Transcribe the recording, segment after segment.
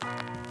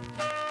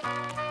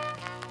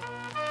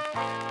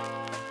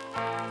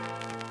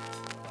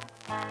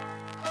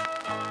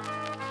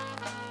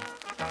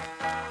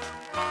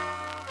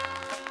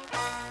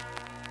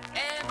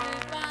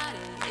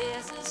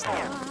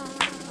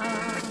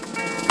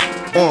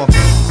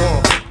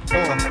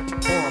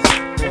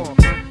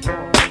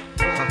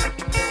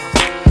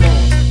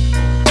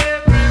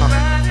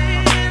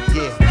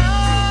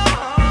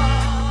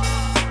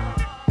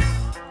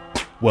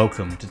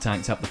Welcome to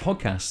Tanked Up, the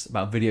podcast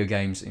about video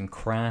games and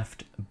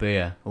craft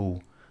beer.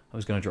 Oh, I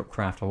was going to drop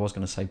craft. I was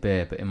going to say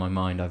beer, but in my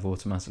mind I've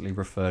automatically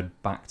referred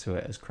back to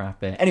it as craft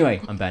beer.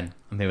 Anyway, I'm Ben.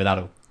 I'm here with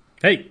Aadil.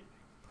 Hey.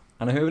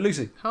 And I'm here with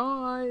Lucy.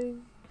 Hi.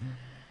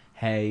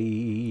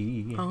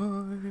 Hey.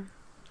 Hi.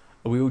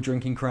 Are we all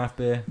drinking craft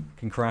beer?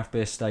 Can craft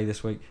beer stay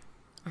this week?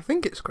 I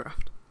think it's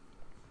craft.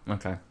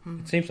 Okay.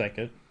 It seems like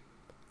it.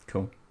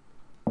 Cool.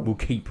 We'll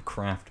keep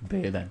craft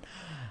beer then.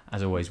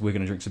 As always, we're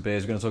going to drink some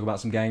beers, we're going to talk about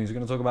some games, we're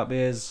going to talk about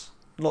beers,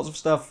 lots of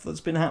stuff that's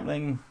been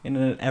happening in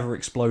an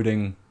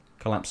ever-exploding,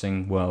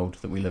 collapsing world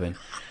that we live in.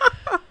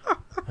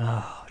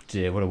 Oh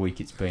dear, what a week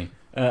it's been.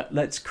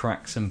 Let's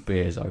crack some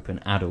beers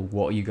open. Aadil,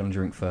 what are you going to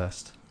drink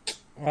first?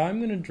 I'm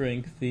going to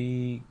drink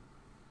the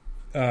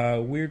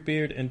Weird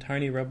Beard and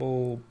Tiny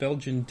Rebel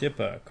Belgian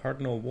DIPA,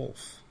 Cardinal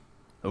Wolf.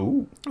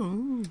 Ooh.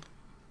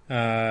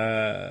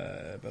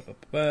 A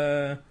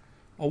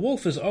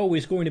wolf is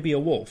always going to be a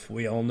wolf,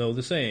 we all know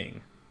the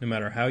saying. No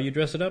matter how you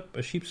dress it up,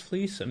 a sheep's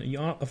fleece, an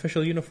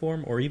official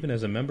uniform, or even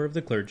as a member of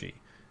the clergy.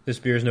 This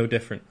beer is no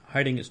different,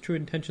 hiding its true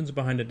intentions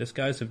behind a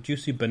disguise of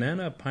juicy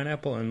banana,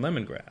 pineapple, and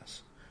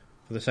lemongrass.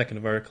 For the second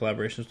of our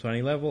collaborations with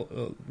Tiny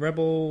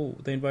Rebel,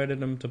 they invited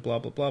them to blah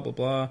blah blah blah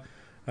blah.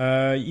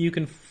 You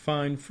can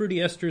find fruity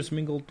esters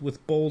mingled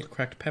with bold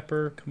cracked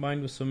pepper,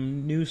 combined with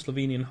some new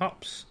Slovenian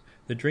hops.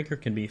 The drinker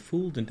can be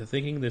fooled into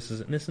thinking this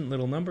is an innocent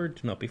little number.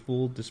 Do not be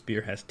fooled, this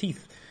beer has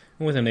teeth.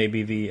 And with an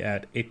ABV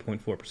at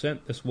 8.4%,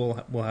 this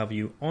will have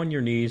you on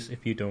your knees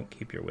if you don't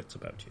keep your wits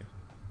about you.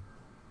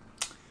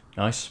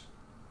 Nice.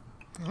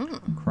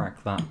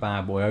 Crack that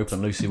bad boy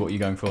open. Lucy, what are you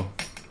going for?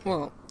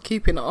 Well,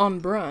 keeping it on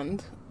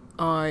brand,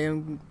 I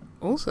am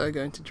also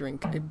going to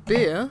drink a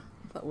beer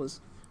that was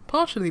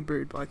partially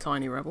brewed by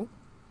Tiny Rebel.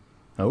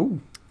 Oh.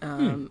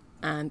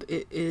 And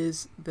it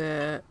is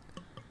their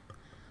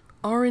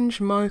Orange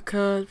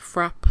Mocha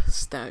Frapp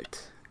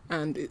Stout.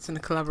 And it's in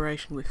a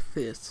collaboration with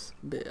Fierce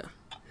Beer,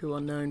 who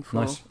are known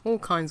for all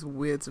kinds of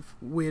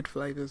weird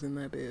flavours in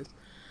their beers.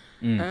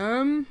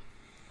 Not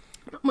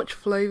much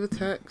flavour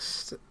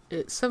text.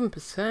 It's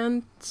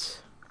 7%.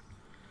 Let's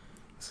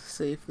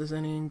see if there's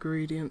any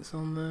ingredients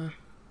on there.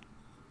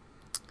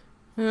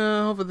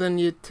 Other than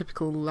your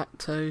typical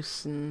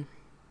lactose and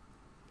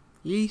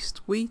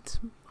yeast, wheat,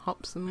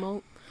 hops and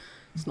malt.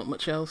 There's not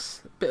much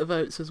else. A bit of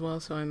oats as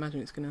well, so I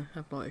imagine it's going to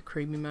have like a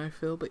creamy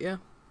mouthfeel. But yeah,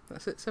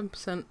 that's it,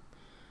 7%.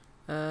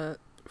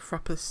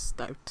 Frappa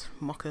Stout,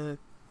 Mocha,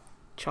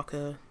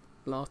 Chocolate,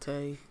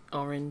 Latte,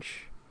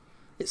 Orange.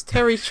 It's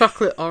Terry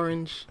Chocolate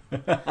Orange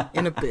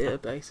in a beer,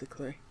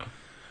 basically.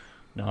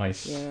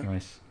 Nice, yeah.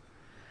 Nice.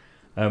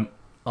 I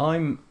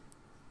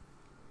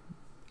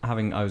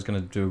was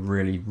going to do a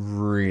really,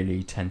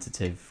 really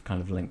tentative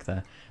kind of link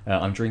there.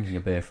 I'm drinking a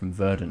beer from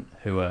Verdent,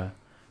 who are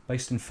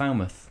based in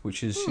Falmouth,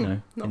 which is,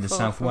 in the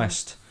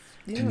southwest.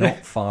 Yeah.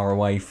 Not far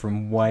away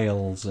from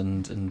Wales,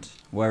 and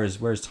where is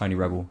Tiny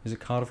Rebel? Is it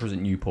Cardiff or is it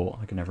Newport?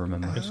 I can never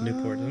remember. It's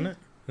Newport, isn't it?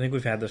 I think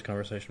we've had this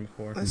conversation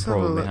before. Let's have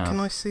a look.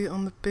 Can I see it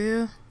on the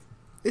beer?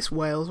 It's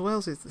Wales.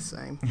 Wales is the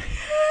same.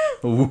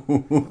 I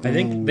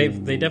think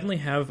they definitely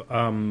have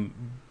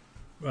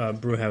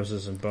brew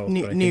houses in both. But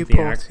I think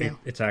Newport,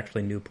 it's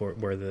actually Newport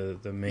where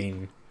the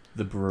main...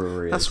 The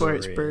brewery is. That's where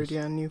it's brewed,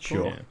 yeah, Newport.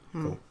 Sure.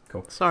 Yeah.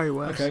 Cool. Sorry,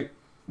 Wales. Okay.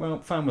 Well,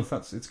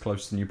 Falmouth, it's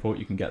close to Newport.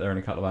 You can get there in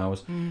a couple of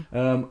hours.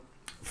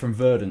 From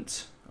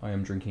Verdent, I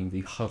am drinking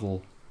the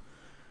Huddle.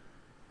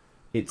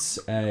 It's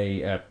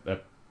a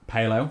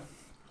pale ale,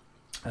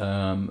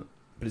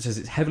 but it says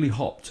it's heavily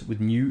hopped with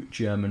new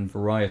German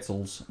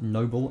varietals,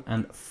 noble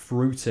and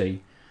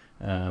fruity.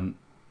 The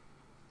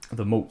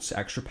malts,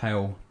 extra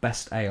pale,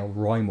 best ale,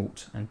 rye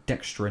malt, and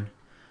dextrin.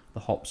 The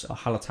hops are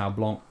Hallertau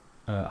Blanc,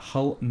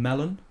 Hull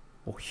Melon,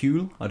 or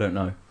Huel, I don't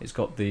know. It's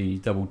got the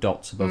double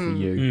dots above the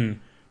U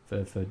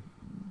for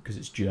because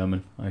it's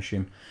German, I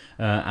assume.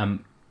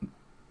 And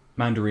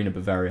Mandarina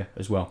Bavaria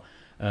as well.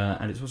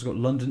 And it's also got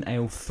London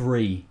Ale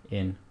 3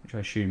 in, which I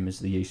assume is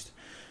the yeast.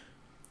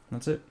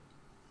 That's it.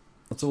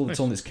 That's all that's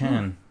on this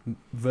can.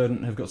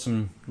 Verdent have got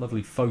some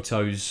lovely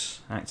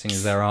photos acting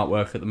as their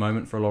artwork at the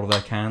moment for a lot of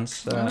their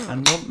cans,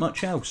 and not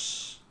much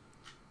else.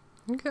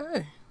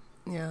 Okay.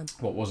 Yeah.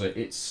 What was it?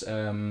 It's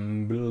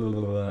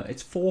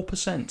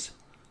 4%.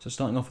 So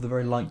starting off with a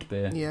very light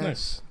beer.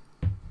 Yes.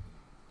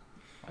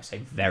 I say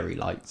very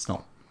light. It's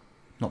not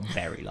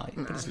very light,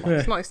 No, but it's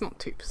light. It's not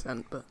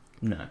 2%, but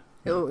No.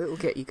 it'll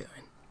get you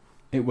going.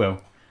 It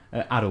will.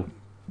 Aadil,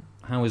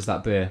 how is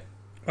that beer?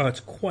 Oh,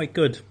 it's quite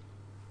good.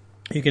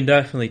 You can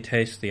definitely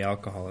taste the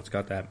alcohol. It's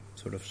got that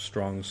sort of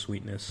strong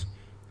sweetness.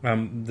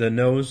 The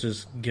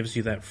nose gives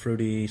you that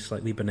fruity,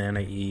 slightly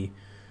banana-y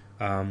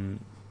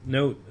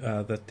note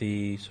that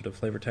the sort of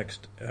flavor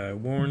text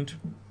warned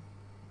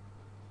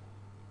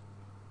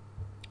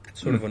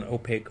it's sort of an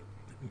opaque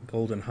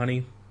golden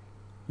honey.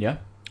 Yeah.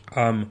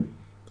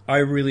 I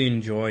really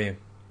enjoy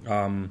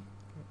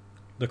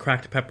the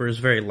cracked pepper is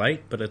very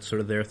light, but it's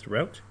sort of there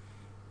throughout.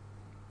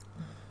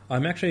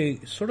 I'm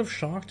actually sort of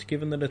shocked,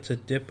 given that it's a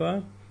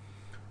DIPA,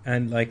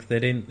 and like they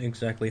didn't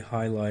exactly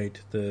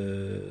highlight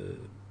the.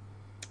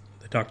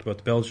 They talked about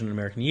the Belgian and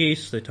American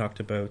yeast. They talked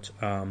about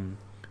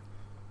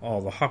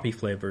all the hoppy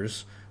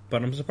flavors,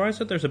 but I'm surprised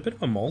that there's a bit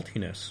of a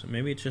maltiness.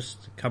 Maybe it's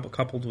just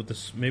coupled with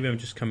this. Maybe I'm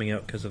just coming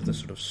out because of the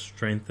sort of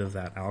strength of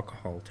that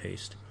alcohol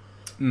taste.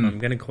 I'm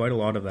getting quite a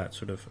lot of that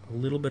sort of a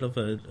little bit of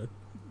a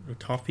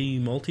toffee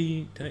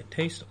malty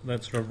taste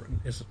that sort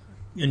of is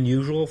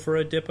unusual for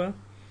a DIPA.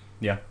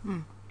 Yeah.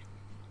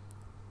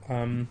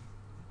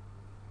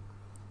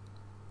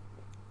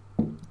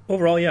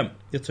 Overall, yeah,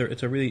 it's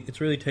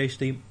really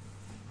tasty.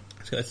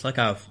 It's like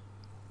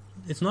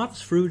it's not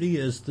as fruity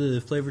as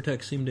the flavor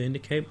text seemed to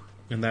indicate,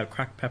 and that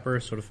cracked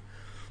pepper sort of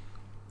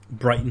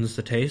brightens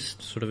the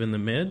taste, sort of in the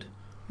mid.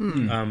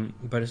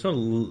 But it sort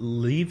of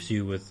leaves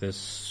you with this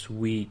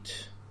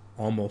sweet,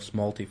 almost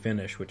malty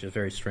finish, which is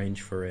very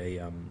strange for a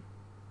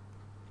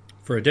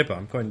DIPA.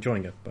 I'm quite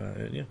enjoying it,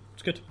 but yeah,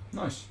 it's good.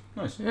 Nice.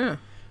 Yeah.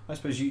 I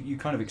suppose you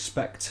kind of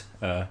expect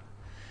a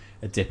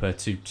DIPA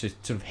to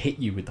sort of hit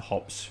you with the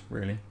hops,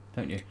 really,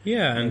 don't you?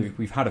 Yeah, and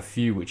we've had a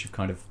few which have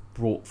kind of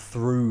brought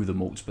through the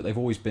malts, but they've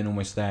always been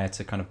almost there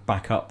to kind of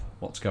back up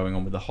what's going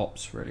on with the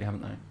hops, really,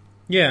 haven't they?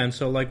 yeah, and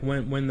so like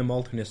when the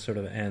maltiness sort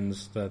of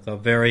ends, the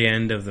very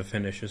end of the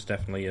finish is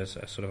definitely a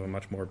sort of a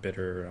much more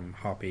bitter,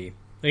 hoppy.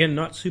 Again,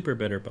 not super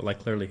bitter, but like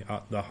clearly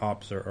the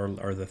hops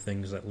are the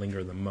things that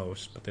linger the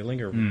most, but they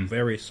linger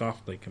very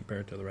softly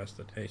compared to the rest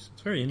of the taste.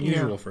 It's very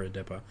unusual for a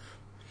DIPA.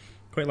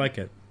 Quite like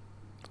it.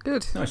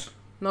 Good. Nice.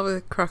 Another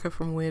cracker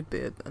from Weird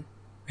Beard, then.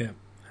 Yeah.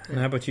 And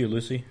how about you,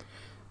 Lucy?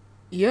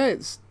 Yeah,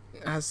 it's,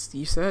 as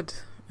you said,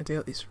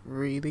 Aadil, it's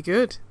really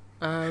good.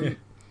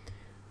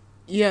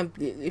 Yeah,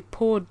 it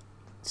poured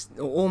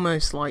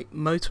almost like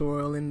motor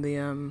oil in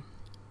the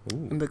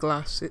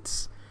glass.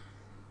 It's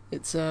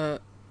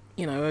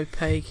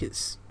opaque.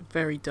 It's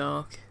very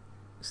dark.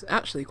 It's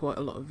actually quite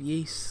a lot of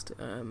yeast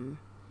in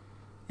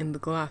the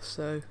glass,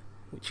 so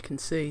which you can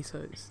see.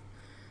 So it's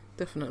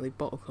definitely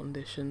bottle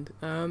conditioned.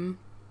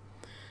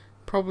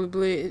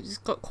 Probably it's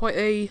got quite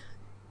a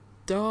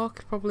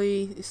dark.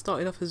 Probably it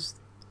started off as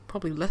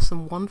probably less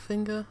than one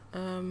finger.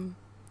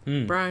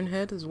 Brown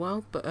head as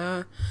well, but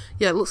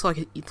yeah, it looks like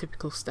your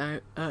typical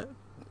stout.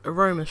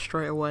 Aroma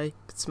straight away,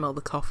 could smell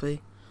the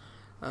coffee.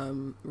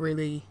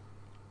 Really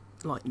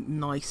like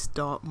nice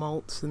dark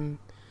malts and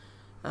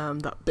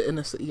that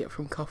bitterness that you get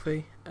from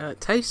coffee.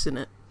 Tasting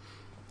it,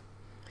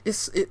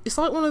 it's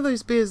like one of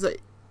those beers that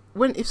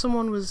if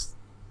someone was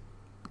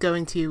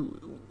going to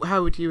you,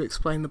 how would you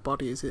explain the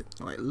body? Is it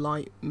like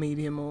light,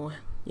 medium, or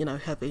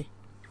heavy?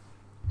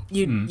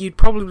 You'd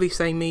probably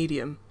say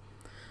medium,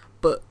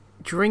 but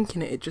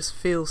drinking it just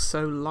feels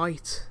so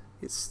light.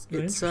 It's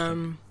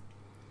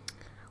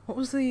what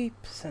was the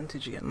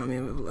percentage again? Let me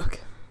have a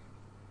look.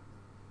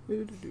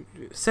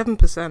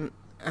 7%,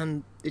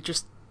 and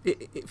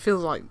it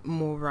feels like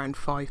more around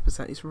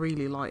 5%. It's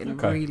really light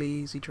and really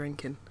easy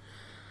drinking.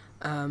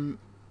 Yeah,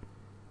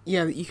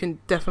 you can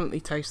definitely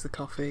taste the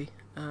coffee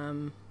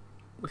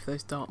with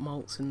those dark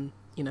malts and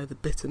the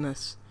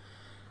bitterness.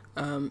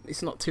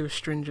 It's not too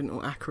astringent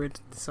or acrid,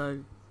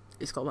 so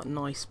it's got that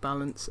nice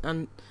balance,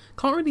 and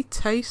can't really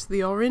taste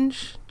the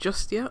orange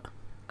just yet.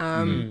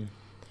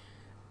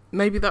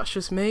 Maybe that's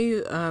just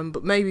me,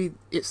 but maybe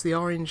it's the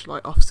orange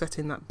like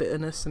offsetting that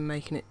bitterness and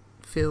making it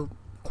feel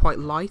quite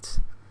light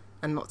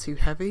and not too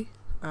heavy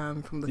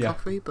from the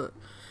coffee. But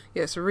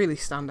yeah, it's a really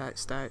standout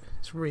stout.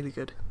 It's really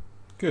good.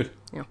 Good.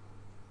 Yeah.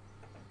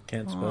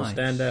 Can't spell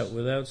standout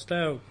without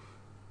stout.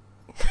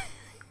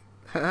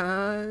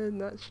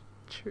 That's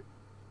true.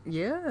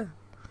 Yeah.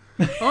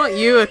 Aren't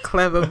you a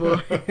clever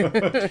boy?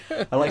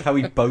 I like how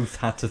we both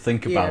had to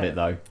think about it,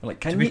 though. Like,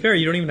 to be fair,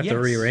 you don't even have to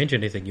rearrange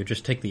anything. You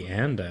just take the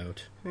and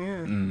out.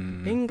 Yeah.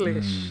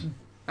 English,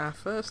 our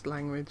first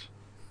language.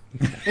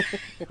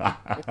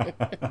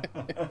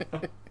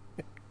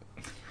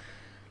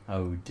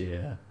 Oh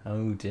dear.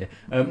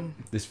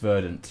 This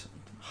Verdent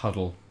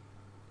Huddle,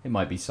 it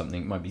might be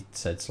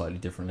said slightly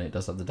differently. It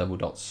does have the double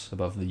dots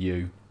above the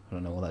U. I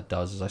don't know what that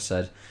does, as I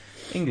said.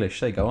 English,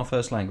 there you go, our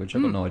first language.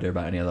 I've got no idea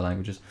about any other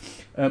languages.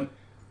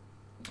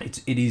 It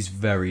is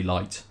very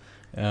light.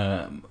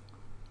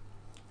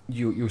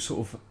 You're sort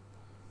of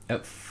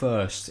at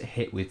first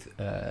hit with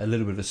a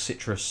little bit of a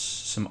citrus,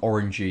 some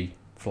orangey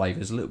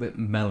flavours, a little bit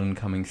melon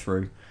coming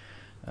through.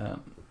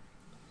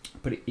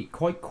 But it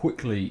quite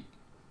quickly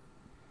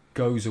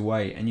goes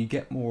away, and you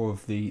get more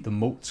of the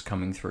malts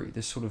coming through.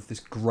 There's sort of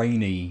this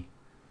grainy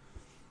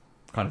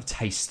kind of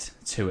taste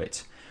to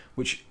it,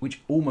 which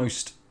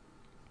almost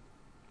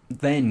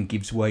then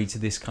gives way to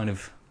this kind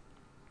of,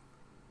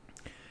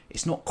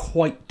 it's not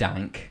quite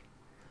dank,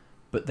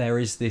 but there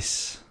is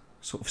this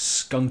sort of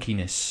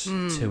skunkiness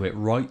to it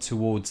right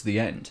towards the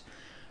end.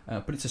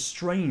 But it's a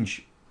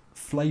strange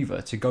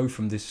flavour to go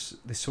from this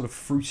sort of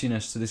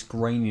fruitiness to this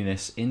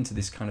graininess into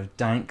this kind of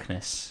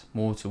dankness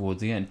more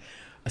towards the end,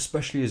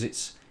 especially as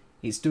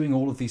it's doing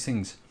all of these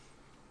things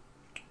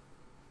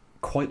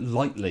quite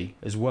lightly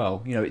as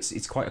well. You know,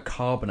 it's quite a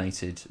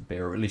carbonated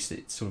beer, or at least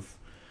it's sort of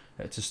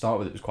to start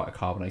with, it was quite a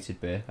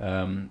carbonated beer.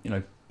 You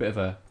know, bit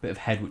of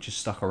head which is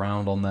stuck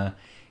around on there.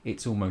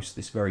 It's almost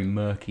this very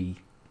murky,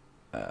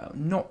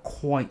 not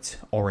quite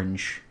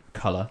orange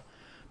colour,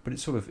 but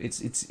it's sort of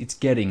it's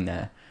getting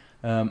there.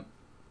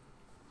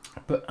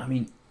 But I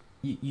mean,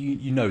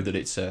 you know that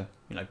it's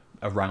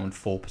around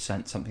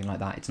 4%, something like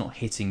that. It's not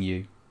hitting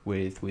you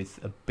with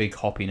a big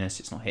hoppiness.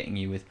 It's not hitting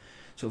you with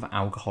sort of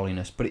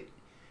alcoholiness, but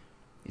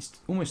it's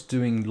almost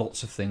doing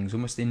lots of things,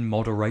 almost in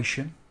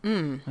moderation,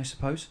 I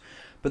suppose.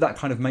 But that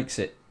kind of makes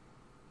it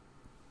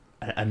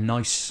a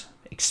nice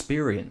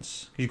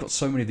experience, because you've got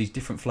so many of these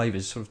different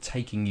flavours sort of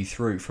taking you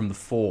through from the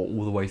 4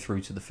 all the way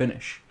through to the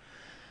finish.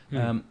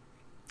 That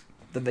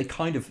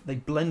they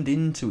blend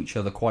into each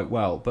other quite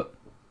well, but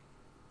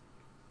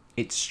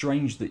it's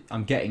strange that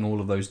I'm getting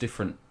all of those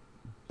different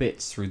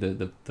bits through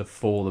the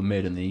 4, the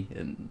mid,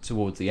 and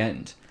towards the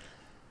end.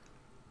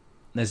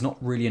 There's not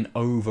really an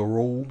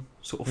overall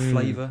sort of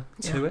flavour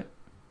to it.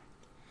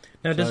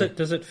 Now, does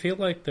it feel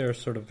like they're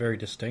sort of very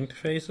distinct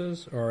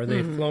phases, or are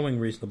they flowing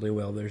reasonably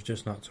well? There's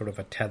just not sort of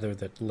a tether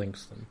that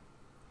links them.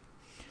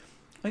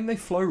 I think they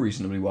flow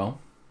reasonably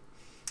well.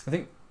 I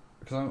think,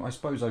 because I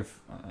suppose I'm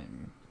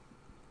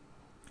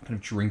kind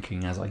of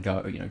drinking as I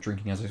go,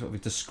 drinking as I sort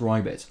of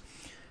describe it.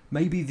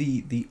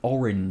 Maybe the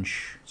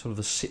orange, sort of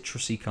the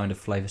citrusy kind of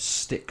flavour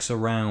sticks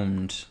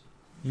around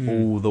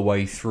all the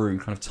way through,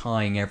 kind of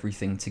tying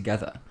everything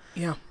together.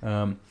 Yeah.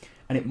 And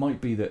it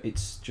might be that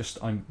it's just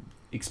I'm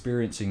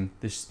experiencing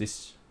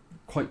this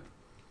quite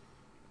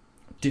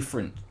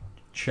different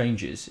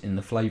changes in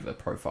the flavour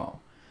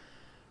profile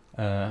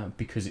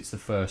because it's the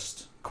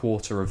first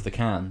quarter of the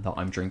can that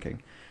I'm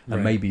drinking. Right.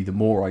 And maybe the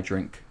more I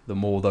drink, the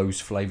more those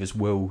flavours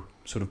will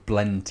sort of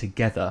blend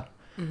together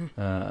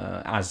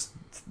as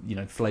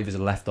flavours are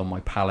left on my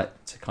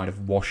palate to kind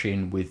of wash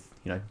in with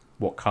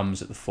what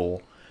comes at the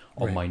 4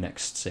 on my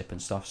next sip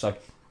and stuff. So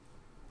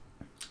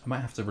I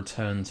might have to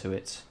return to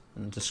it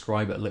and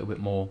describe it a little bit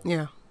more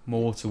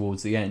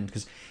towards the end,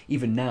 because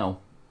even now,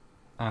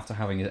 after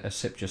having a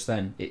sip just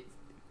then, it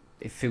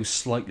feels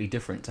slightly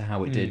different to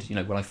how it did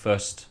when I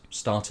first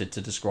started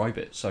to describe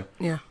it. So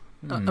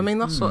I mean,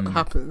 that's what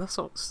happened. That's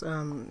what's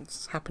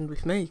happened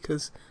with me,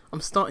 because I'm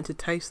starting to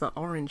taste that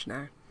orange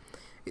now.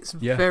 It's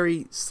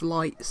very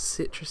slight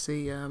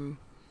citrusy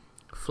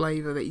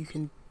flavour that you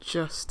can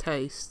just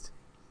taste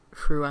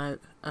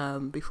throughout.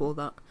 Before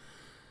that,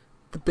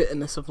 the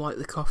bitterness of like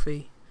the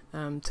coffee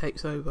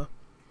takes over.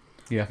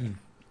 Yeah.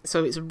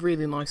 So it's a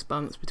really nice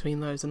balance between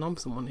those. And I'm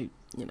someone who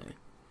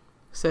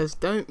says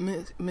don't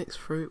mix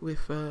fruit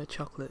with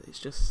chocolate. It's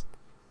just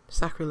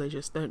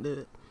sacrilegious. Don't do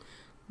it.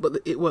 But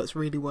it works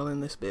really well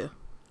in this beer,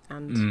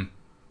 and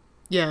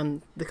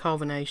and the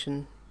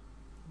carbonation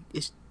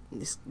is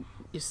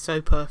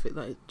so perfect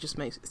that it just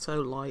makes it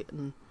so light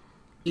and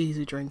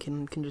easy drinking,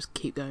 and can just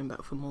keep going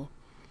back for more.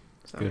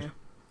 So good. Yeah,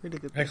 really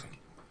good.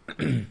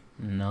 Excellent.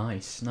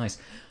 Nice.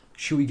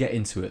 Should we get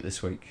into it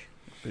this week?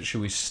 But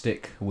should we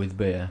stick with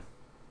beer?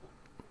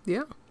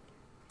 Yeah.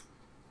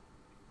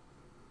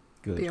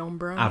 Good. Be on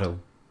brand. Aadil.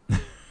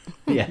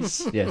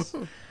 yes.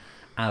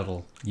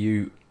 Aadil,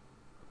 you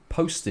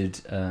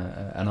posted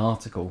an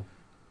article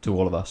to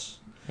all of us.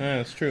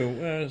 That's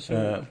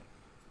true.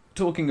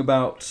 Talking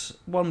about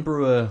one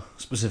brewer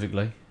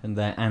specifically and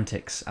their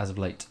antics as of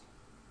late.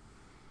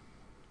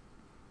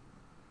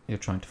 You're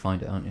trying to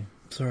find it, aren't you?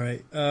 It's all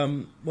right.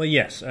 Well,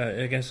 yes.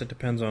 I guess it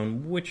depends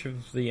on which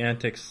of the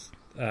antics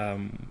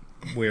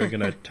we're going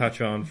to touch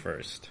on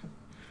first.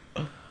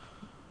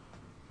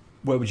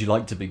 Where would you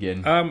like to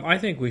begin? I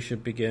think we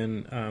should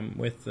begin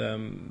with,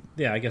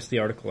 I guess the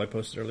article I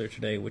posted earlier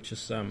today, which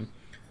is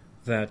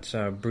that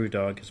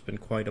Brewdog has been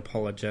quite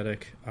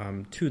apologetic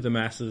to the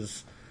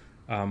masses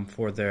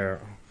for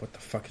their... what the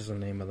fuck is the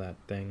name of that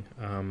thing?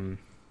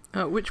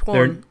 Which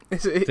one?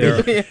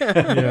 They've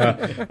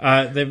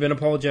been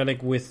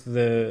apologetic with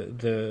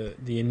the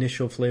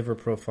initial flavor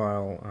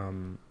profile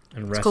and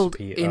it's recipe. Called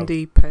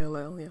Indie Pale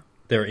Ale, yeah.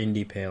 Their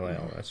Indie Pale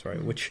Ale, that's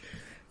right. Which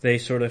they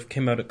sort of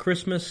came out at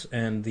Christmas,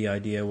 and the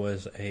idea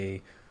was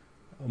a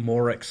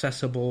more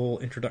accessible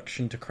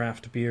introduction to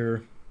craft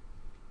beer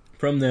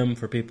from them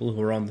for people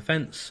who are on the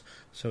fence.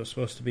 So it's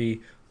supposed to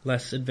be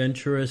less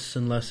adventurous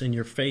and less in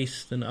your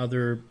face than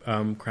other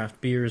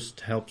craft beers,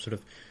 to help sort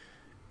of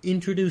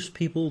introduce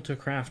people to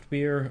craft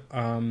beer,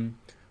 and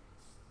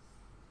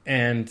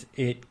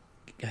it,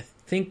 I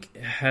think,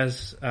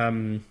 has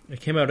it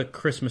came out at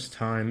Christmas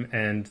time,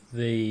 and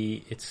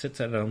it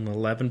sits at an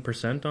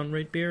 11% on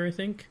Rate Beer, I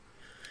think.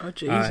 Oh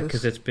Jesus!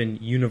 Because it's been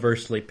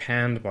universally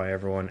panned by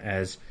everyone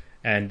as,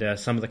 and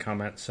some of the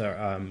comments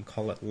are,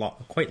 call it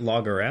quite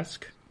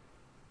lager-esque.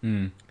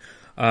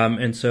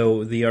 And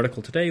so the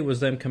article today was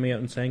them coming out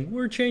and saying,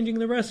 we're changing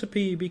the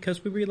recipe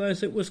because we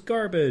realized it was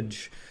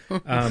garbage.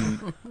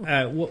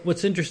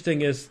 What's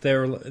interesting is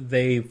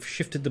they've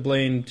shifted the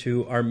blame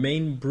to our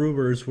main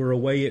brewers were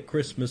away at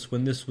Christmas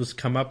when this was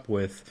come up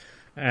with.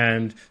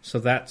 And so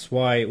that's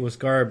why it was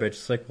garbage.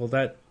 It's like, well,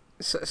 that...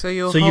 So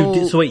your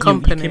whole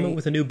company... You came up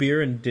with a new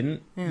beer and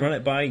didn't run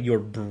it by your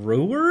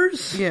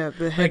brewers? Yeah,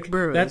 the head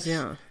brewers, that's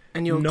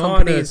And your not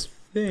company a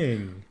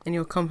thing. And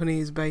your company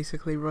is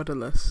basically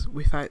rudderless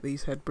without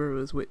these head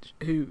brewers, what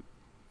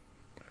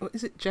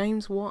is it,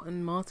 James Watt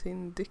and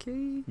Martin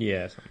Dickey?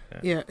 Yeah, something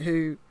like that. Yeah,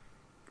 who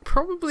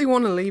probably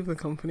want to leave the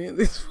company at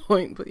this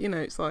point, but,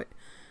 it's like,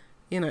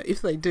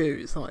 if they do,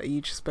 it's like, are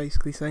you just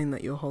basically saying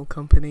that your whole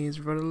company is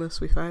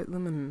rudderless without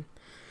them?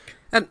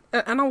 And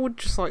I would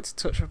just like to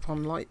touch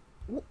upon, like,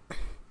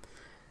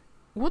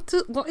 what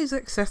is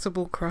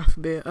accessible craft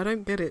beer? I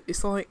don't get it.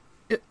 It's like,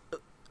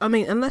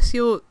 unless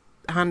you're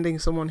handing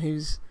someone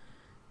who's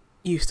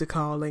used to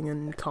Carling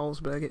and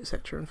Carlsberg,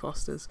 etc., and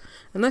Foster's,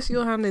 unless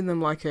you're handing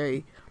them like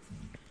a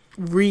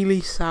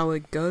really sour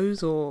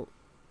Goes or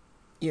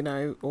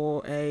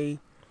a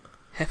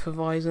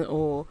Hefeweizen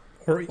or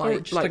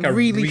like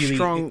really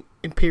strong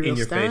Imperial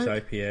in-your-face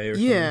Stout, IPA or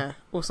something.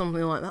 or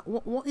something like that.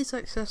 What is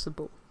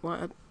accessible?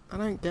 Like, I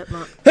don't get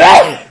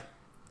that.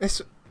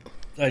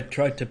 I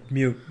tried to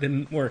mute,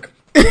 didn't work.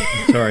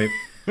 Sorry.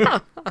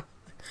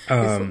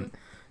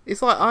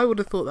 It's like I would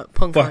have thought that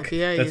Punk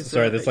IPA is...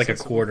 Sorry, that's like a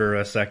quarter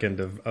a second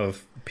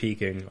of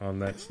peaking on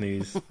that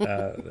sneeze.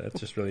 That's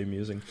just really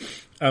amusing.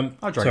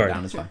 I'll drag it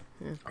down, it's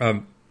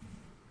fine.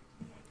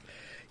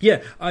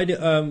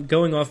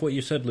 Going off what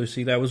you said,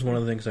 Lucy, that was one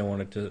of the things I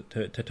wanted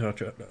to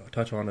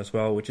touch on as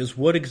well, which is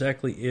what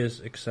exactly is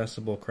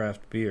accessible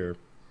craft beer?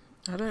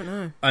 I don't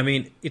know. I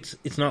mean,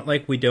 it's not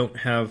like we don't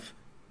have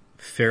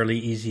fairly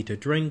easy to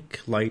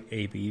drink, light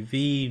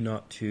ABV,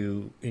 not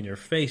too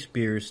in-your-face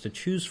beers to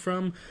choose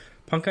from.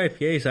 Punk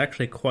IPA is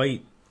actually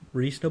quite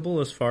reasonable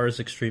as far as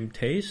extreme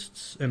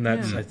tastes, and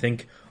that's, I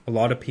think, a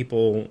lot of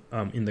people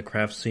in the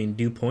craft scene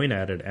do point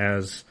at it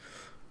as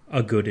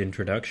a good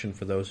introduction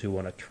for those who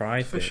want to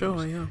try things. For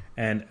sure, yeah.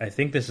 And I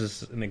think this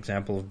is an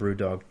example of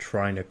Brewdog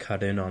trying to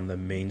cut in on the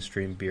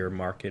mainstream beer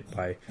market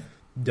by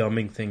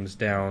dumbing things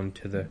down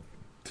to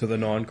the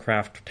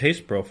non-craft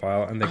taste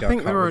profile, and they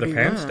got caught with their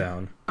pants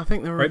down. I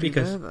think they're already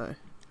there, though.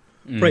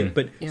 Right,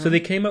 but so they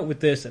came up with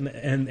this,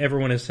 and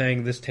everyone is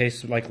saying this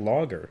tastes like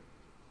lager,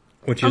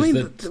 which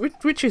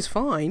is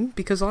fine,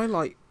 because I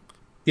like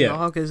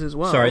lagers as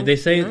well. Sorry, they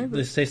say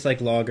this tastes like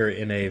lager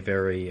in a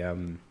very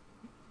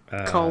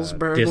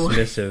Carlsberg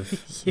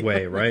dismissive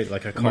way, right?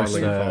 Like a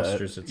Carling,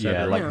 Foster's, etc.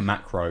 Yeah, like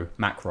macro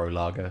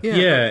lager.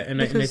 Yeah,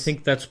 and I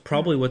think that's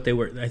probably what they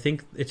were. I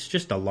think it's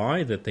just a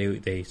lie that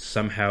they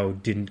somehow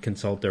didn't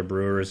consult their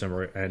brewers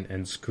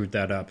and screwed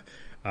that up.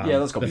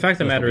 That's got the fact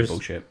of the matter is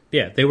bullshit.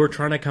 Yeah, they were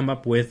trying to come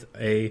up with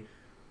a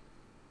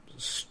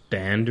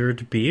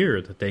standard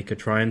beer that they could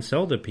try and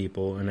sell to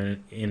people in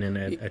an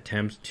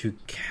attempt to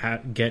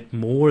get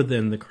more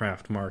than the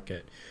craft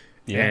market.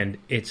 Yeah. And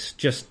it's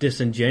just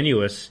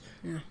disingenuous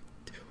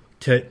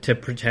to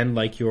pretend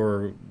like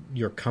your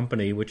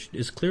company, which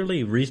is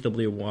clearly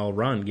reasonably well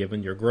run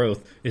given your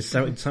growth, is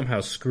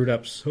somehow screwed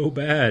up so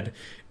bad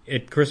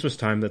at Christmas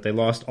time that they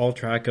lost all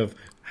track of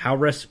how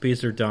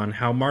recipes are done,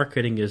 how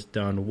marketing is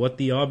done, what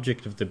the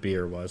object of the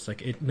beer was.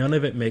 Like, none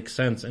of it makes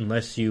sense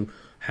unless you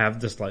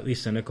have the slightly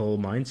cynical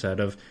mindset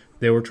of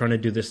they were trying to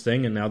do this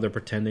thing and now they're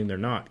pretending they're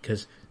not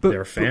because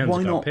their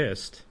fans got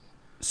pissed.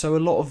 So a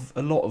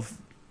lot of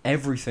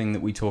everything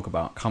that we talk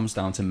about comes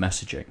down to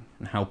messaging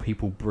and how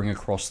people bring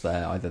across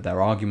either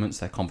their arguments,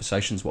 their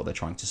conversations, what they're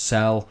trying to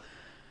sell.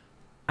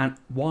 And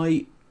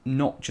why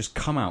not just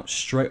come out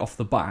straight off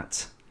the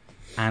bat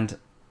and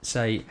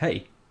say,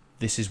 hey,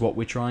 this is what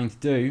we're trying to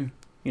do.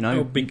 We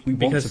want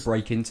to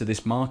break into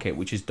this market,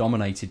 which is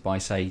dominated by,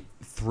 say,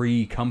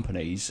 3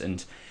 companies.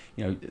 And,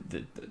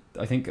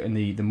 I think in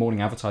the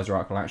Morning Advertiser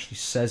article actually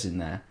says in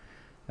there,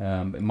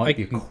 it might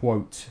be a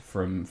quote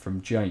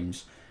from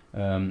James,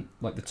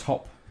 like the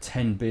top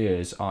 10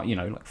 beers are,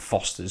 like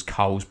Foster's,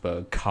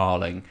 Carlsberg,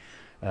 Carling.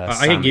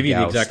 I can give you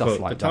the exact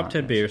quote. Like the top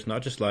 10 beers,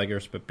 not just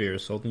lagers, but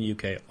beers sold in the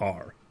UK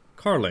are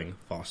Carling,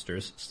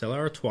 Foster's, Stella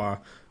Artois,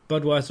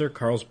 Budweiser,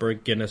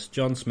 Carlsberg, Guinness,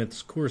 John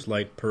Smith's, Coors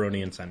Light,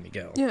 Peroni, and San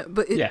Miguel. Yeah,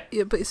 but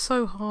it's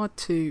so hard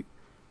to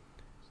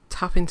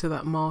tap into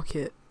that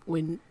market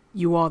when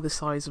you are the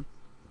size of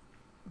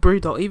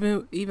Brewdog.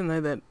 Even though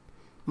they're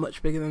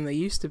much bigger than they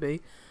used to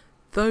be,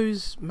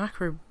 those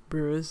macro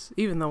brewers,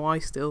 even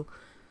though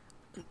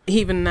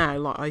even now,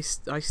 like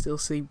I still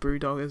see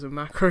Brewdog as a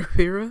macro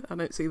brewer. I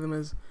don't see them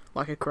as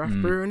like a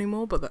craft brewer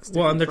anymore. But that's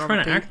and they're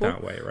trying to act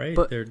that way, right?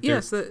 But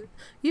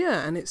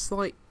and it's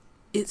like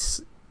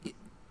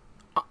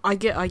I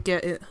get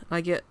it.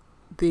 I get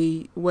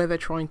where they're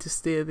trying to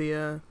steer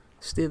the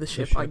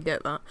ship. I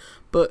get that,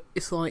 but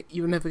it's like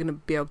you're never going to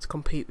be able to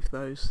compete with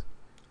those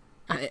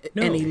at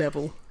any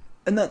level.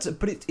 And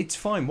but it's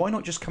fine. Why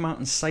not just come out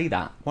and say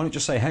that? Why not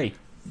just say, hey,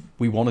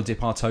 we want to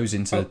dip our toes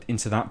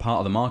into that part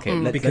of the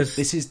market. Because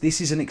this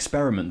is an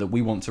experiment that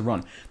we want to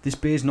run. This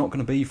beer's not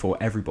going to be for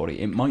everybody.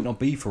 It might not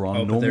be for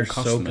our normal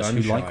customers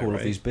who like all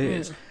of these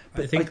beers.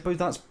 But I think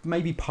that's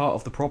maybe part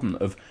of the problem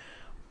of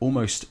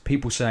almost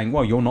people saying,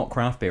 well, you're not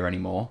craft beer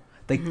anymore.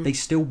 They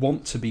still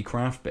want to be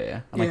craft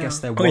beer, and I guess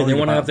they're worried they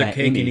want to about have their their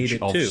cake and image eat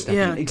it of too.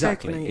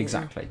 stepping.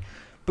 Exactly.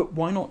 But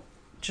why not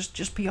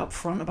just be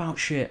upfront about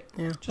shit?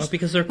 Yeah.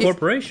 Because they're a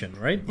corporation,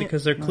 right?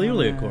 Because they're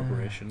clearly a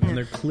corporation, and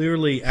they're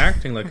clearly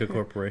acting like a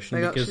corporation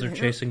because they're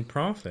chasing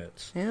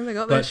profits. Yeah, they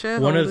got their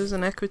shareholders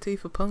and equity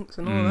for punks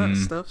and all that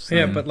stuff. So.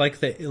 Yeah, but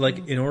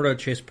in order to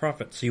chase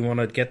profits, you want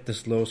to get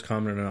this lowest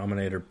common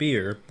denominator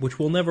beer, which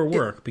will never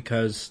work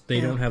because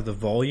they don't have the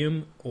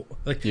volume.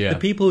 The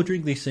people who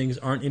drink these things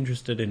aren't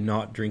interested in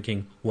not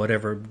drinking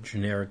whatever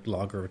generic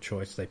lager of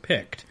choice they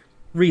picked.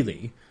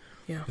 Really.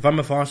 Yeah. If I'm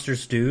a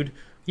Foster's dude,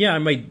 I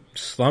might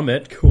slum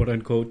it, quote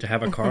unquote, to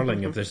have a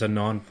Carling if there's a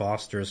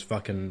non-Foster's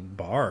fucking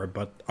bar,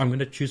 but I'm going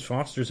to choose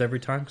Foster's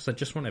every time because I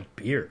just want a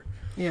beer.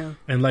 Yeah.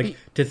 And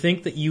to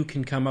think that you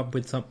can come up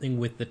with something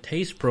with the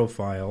taste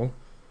profile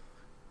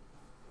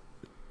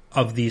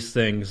of these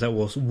things that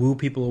will woo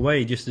people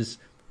away just is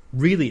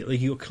really,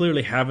 you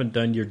clearly haven't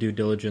done your due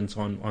diligence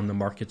on the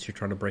markets you're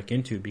trying to break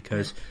into,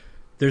 because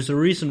there's a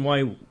reason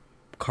why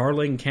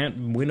Carling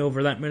can't win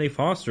over that many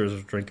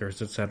Foster's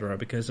drinkers, etc.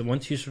 Because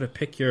once you sort of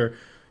pick your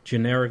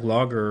generic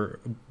lager,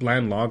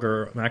 bland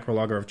lager, macro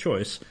lager of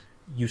choice,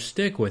 you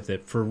stick with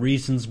it for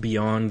reasons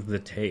beyond the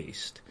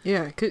taste.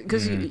 Yeah,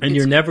 because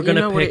you're never going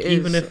to pick,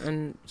 even if...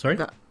 Sorry?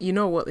 You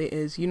know what it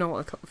is. You know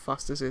what a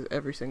Foster's is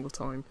every single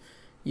time.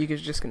 You're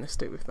just going to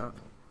stick with that.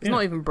 It's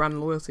not even brand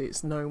loyalty.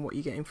 It's knowing what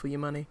you're getting for your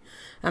money.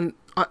 And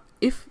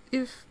if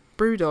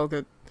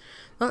Brewdog...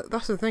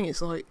 That's the thing.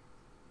 It's like,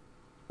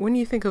 when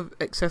you think of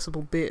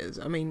accessible beers,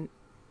 I mean...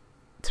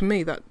 To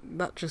me, that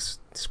just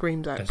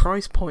screams out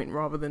price point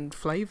rather than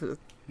flavour.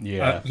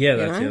 Yeah. That's the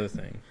other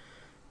thing.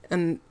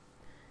 And,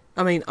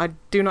 I mean, I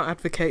do not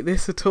advocate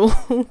this at all,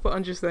 but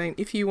I'm just saying,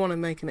 if you want to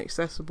make an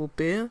accessible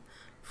beer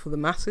for the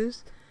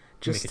masses,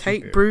 just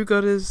take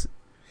Brewgutter's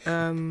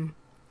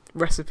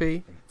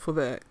recipe for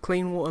the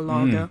clean water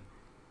lager,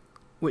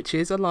 which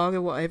is a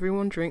lager, what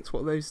everyone drinks,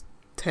 what those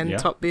 10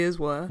 top beers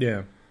were.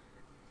 Yeah.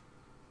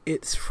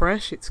 It's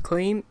fresh, it's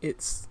clean,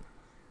 it's,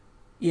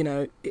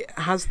 it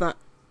has that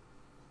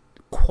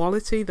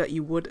quality that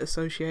you would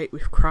associate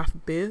with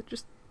craft beer.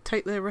 Just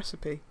take their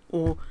recipe,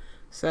 or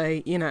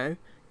say,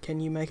 can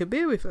you make a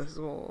beer with us,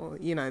 or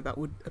that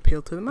would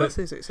appeal to the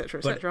masses, etc.,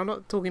 etc. I'm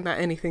not talking about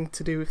anything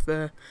to do with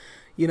their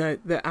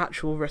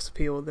actual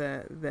recipe or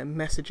their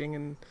messaging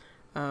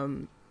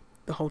and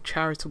the whole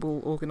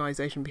charitable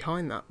organisation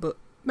behind that, but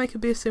make a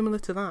beer similar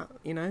to that.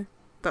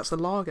 That's a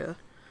lager,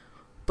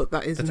 but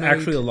that's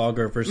actually a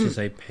lager versus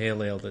a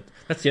pale ale.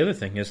 That's the other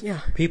thing is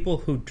people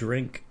who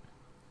drink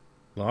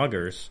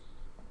lagers,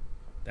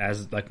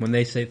 as when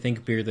they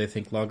think beer, they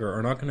think lager,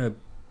 are not going to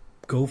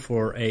go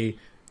for a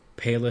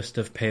palest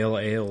of pale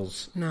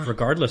ales,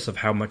 regardless of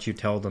how much you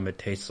tell them it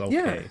tastes okay.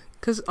 Yeah,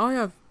 because I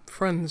have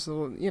friends,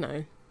 or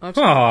I've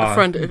a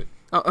friend,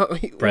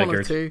 one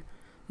or two,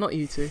 not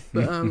you two,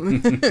 but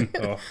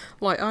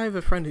I have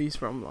a friend who's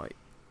from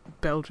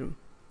Belgium,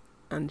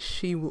 and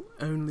she will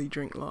only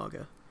drink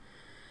lager.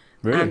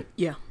 Really?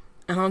 And,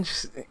 and I'm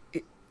just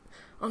like,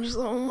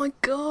 oh my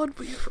god,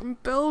 but you're from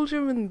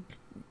Belgium, and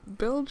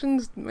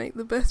Belgians make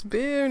the best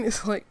beer, and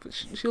it's like, but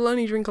she'll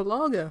only drink a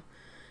lager,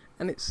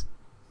 and it's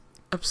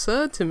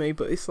absurd to me.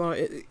 But it's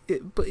like,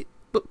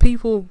 but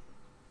people,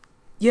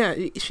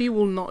 she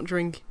will not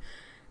drink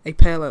a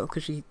pale ale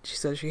because she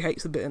says she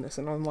hates the bitterness,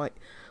 and I'm like,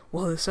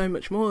 well, there's so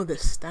much more.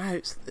 There's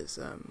stouts, there's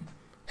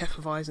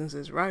Hefeweizens,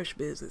 there's Rausch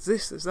beers, there's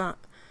this, there's that,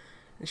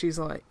 and she's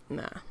like,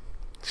 nah,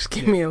 just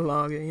give me a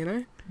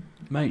lager,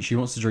 Mate, she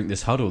wants to drink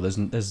this Huddle.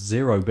 There's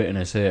zero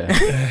bitterness here.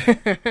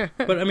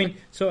 But I mean,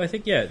 so I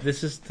think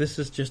this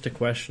is just a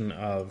question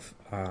of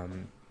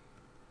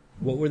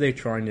what were they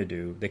trying to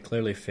do? They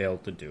clearly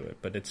failed to do it,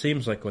 but it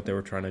seems like what they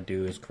were trying to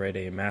do is create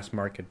a mass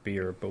market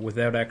beer, but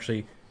without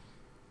actually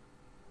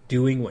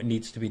doing what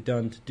needs to be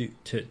done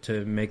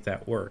to make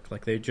that work.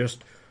 Like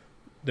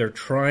they're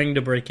trying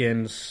to break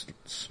in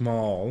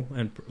small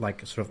and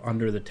sort of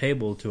under the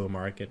table to a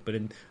market, but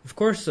of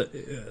course,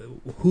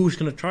 who's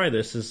going to try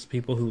this is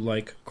people who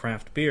like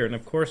craft beer, and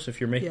of course,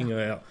 if you're making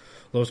a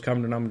lowest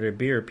common denominator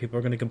beer, people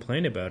are going to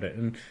complain about it,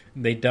 and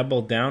they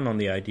doubled down on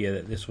the idea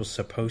that this was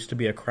supposed to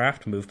be a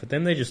craft move, but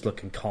then they just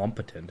look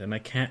incompetent, and I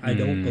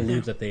don't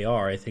believe that they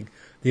are. I think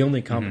the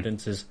only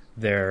competence is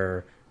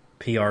their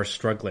PR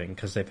struggling,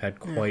 because they've had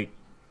quite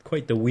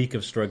the week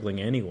of struggling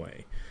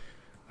anyway.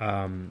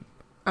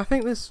 I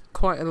think there's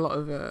quite a lot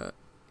of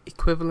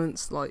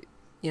equivalents,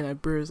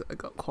 brewers that have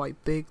got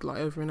quite big,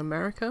 over in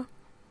America,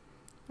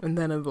 and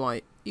then have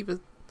either,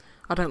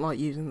 I don't like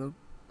using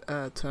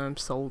the term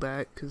sold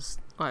out because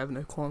I have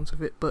no qualms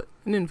with it, but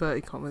in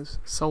inverted commas,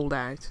 sold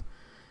out,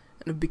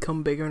 and have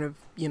become bigger and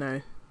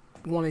have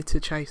wanted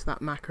to chase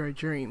that macro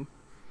dream.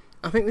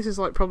 I think this is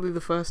probably the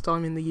first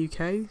time in the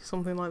UK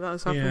something like that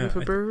has happened with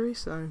a brewery.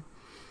 So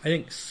I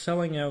think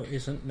selling out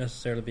isn't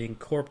necessarily being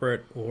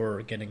corporate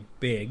or getting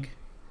big.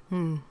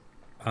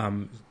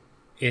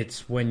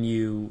 It's when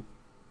you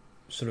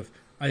sort of...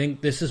 I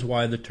think this is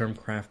why the term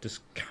craft is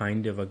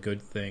kind of a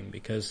good thing,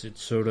 because it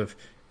sort of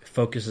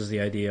focuses the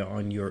idea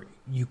on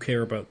you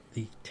care about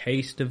the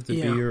taste of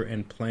the beer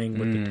and playing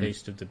with the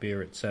taste of the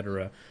beer,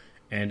 etc.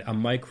 And a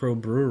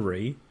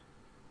microbrewery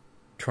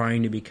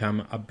trying to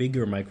become a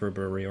bigger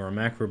microbrewery or a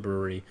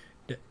macrobrewery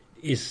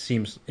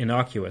seems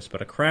innocuous,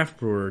 but a craft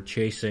brewer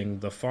chasing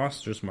the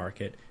Foster's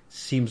market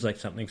seems like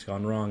something's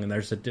gone wrong, and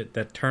there's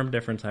that term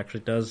difference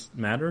actually does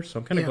matter. So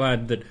I'm kind of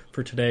glad that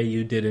for today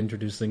you did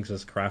introduce things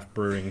as craft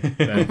brewing,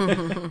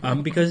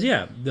 because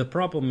the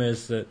problem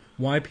is that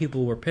why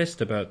people were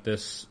pissed about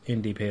this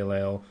indie pale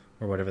ale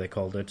or whatever they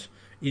called it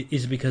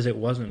is because it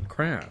wasn't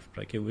craft.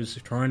 Like, it was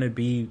trying to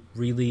be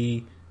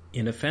really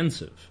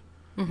inoffensive.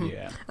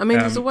 Yeah, I mean,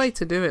 there's a way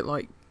to do it,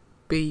 like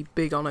be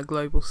big on a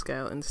global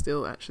scale and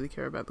still actually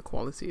care about the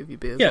quality of your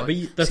beers. Yeah,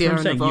 like but that's Sierra what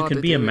I'm saying. Nevada You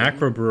can be a do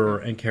macro brewer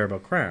and care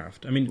about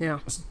craft. I mean,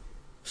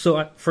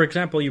 so for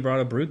example, you brought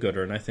up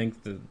Brewdog, and I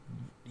think that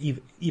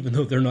even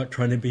though they're not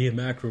trying to be a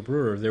macro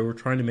brewer, they were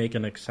trying to make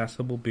an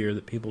accessible beer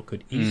that people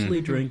could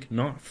easily drink,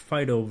 not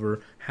fight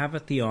over, have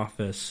at the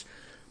office,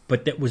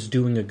 but that was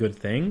doing a good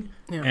thing,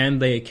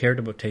 and they cared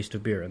about taste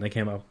of beer, and they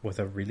came up with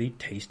a really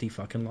tasty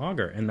fucking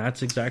lager, and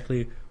that's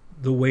exactly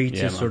the way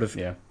to sort of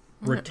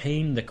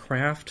retain the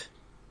craft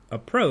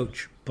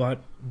approach,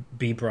 but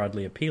be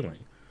broadly appealing.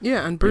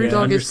 Yeah, and Brewdog is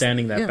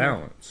understanding that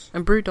balance.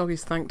 And Brewdog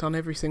is thanked on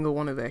every single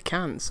one of their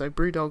cans. So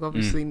Brewdog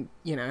obviously,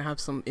 have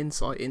some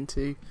insight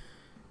into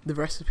the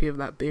recipe of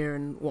that beer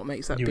and what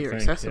makes that beer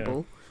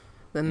accessible.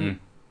 Then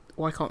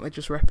why can't they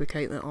just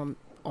replicate that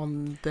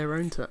on their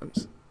own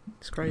terms?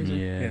 It's crazy.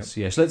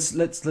 Yes.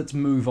 Let's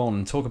move on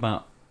and talk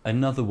about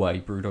another way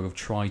Brewdog have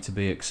tried to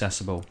be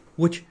accessible,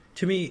 which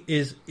to me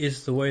is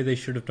the way they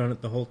should have done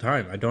it the whole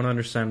time. I don't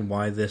understand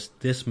why this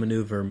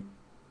maneuver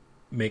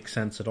makes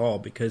sense at all,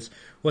 because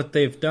what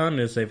they've done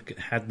is they've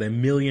had the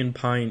million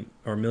pint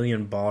or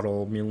million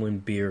bottle, million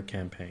beer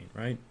campaign,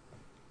 right?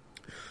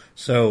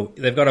 So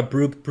they've got a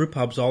brew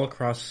pubs all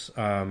across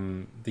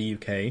the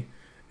UK,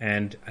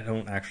 and I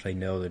don't actually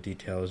know the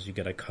details. You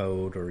get a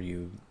code or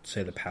you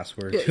say the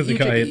password to the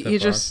guy at the bar. You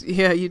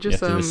have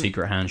to do a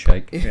secret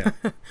handshake.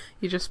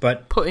 You just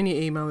put in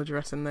your email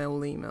address and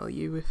they'll email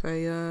you with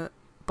a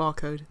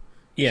barcode.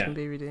 Yeah, can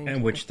be redeemed.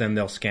 And which then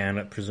they'll scan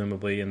it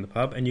presumably in the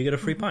pub, and you get a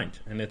free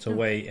pint. And it's a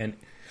way, and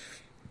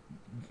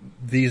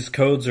these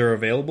codes are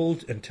available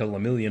until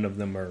 1 million of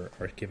them are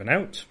given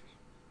out.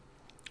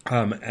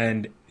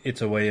 And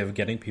it's a way of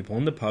getting people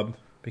in the pub,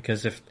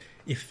 because if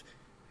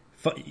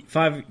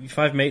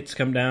five mates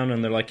come down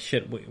and they're like,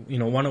 shit,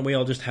 why don't we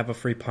all just have a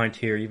free pint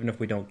here, even if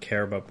we don't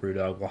care about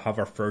Brewdog, we'll have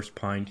our first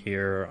pint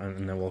here,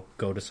 and then we'll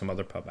go to some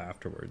other pub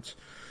afterwards.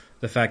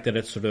 The fact that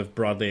it's sort of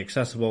broadly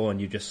accessible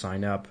and you just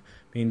sign up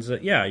means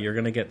that, you're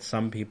going to get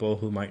some people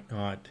who might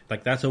not.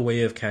 Like, that's a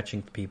way of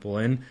catching people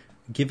in,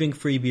 giving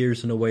free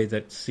beers in a way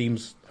that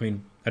seems, I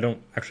mean, I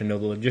don't actually know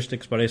the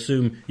logistics, but I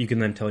assume you can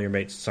then tell your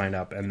mates to sign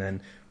up, and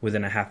then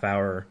within a half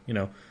hour,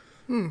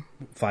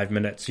 5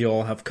 minutes, you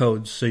all have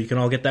codes so you can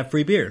all get that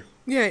free beer.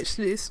 Yeah, it's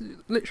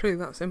literally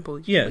that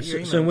simple.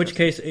 So in which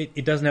case,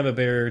 it doesn't have a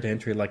barrier to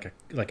entry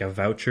like a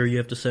voucher you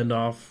have to send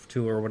off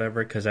to or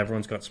whatever, because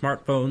everyone's got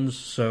smartphones,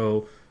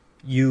 so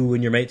you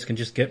and your mates can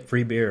just get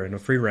free beer in a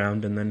free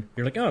round, and then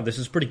you're like, oh, this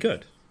is pretty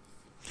good.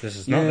 This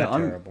is not that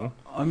terrible.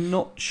 I'm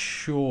not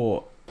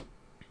sure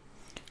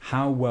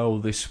how well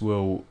this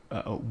will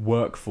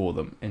work for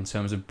them in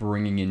terms of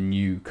bringing in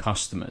new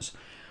customers.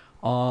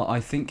 I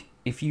think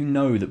if you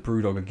know that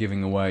Brewdog are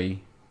giving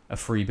away a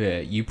free beer,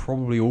 you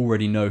probably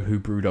already know who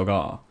Brewdog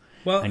are.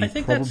 Well, and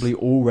you probably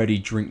already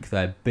drink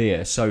their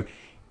beer. So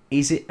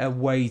is it a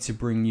way to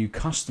bring new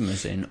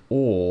customers in,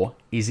 or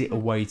is it a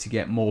way to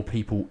get more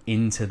people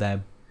into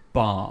their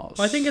bars?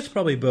 Well, I think it's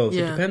probably both.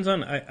 Yeah. It depends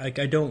on... I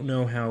don't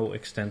know how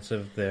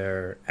extensive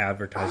their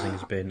advertising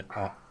has been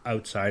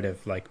outside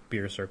of like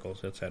beer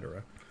circles,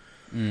 etc.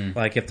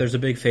 Like, if there's a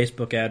big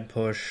Facebook ad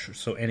push,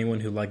 so anyone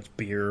who likes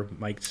beer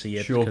might see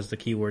it because the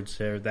keyword's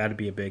there, that'd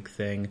be a big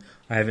thing.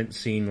 I haven't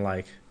seen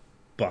like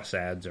bus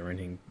ads or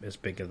anything as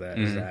big as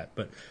that.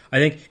 But I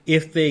think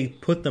if they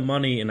put the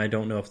money, and I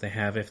don't know if they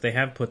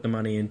have put the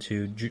money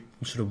into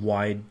sort of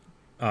wide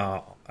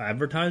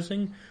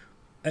advertising,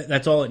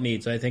 that's all it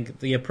needs. I think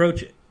the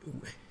approach,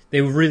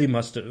 they really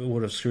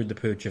would have screwed the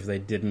pooch if they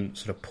didn't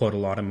sort of put a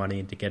lot of money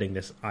into getting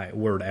this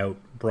word out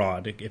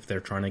broad, if they're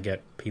trying to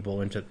get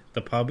people into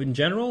the pub in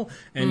general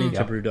and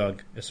into Brewdog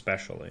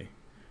especially.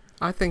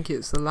 I think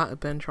it's the latter,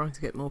 Ben, trying to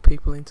get more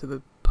people into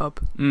the pub.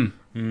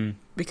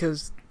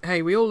 Because,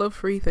 hey, we all love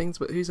free things,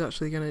 but who's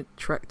actually going to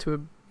trek to a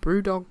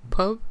Brewdog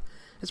pub?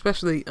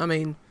 Especially, I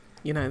mean,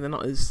 they're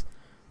not as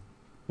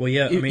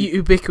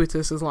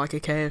ubiquitous as like a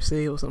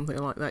KFC or something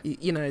like that.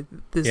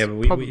 There's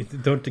but we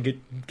don't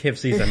get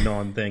KFC's a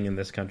non-thing in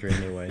this country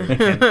anyway. They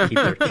can't keep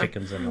their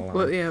chickens in the line.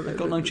 Well, they've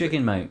got no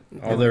chicken, mate.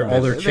 All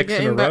their chicks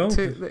in a row.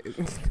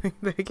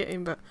 They're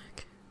getting back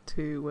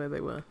to where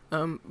they were.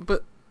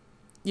 But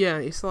yeah,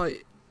 it's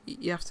like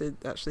you have to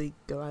actually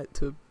go out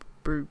to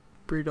a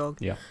Brewdog.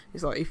 Yeah.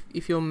 It's like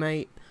if your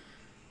mate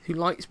who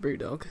likes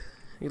Brewdog,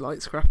 who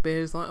likes craft beer,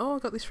 is like, oh, I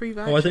got this free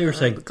voucher. Oh, I thought you were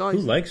saying, the guys...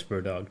 who likes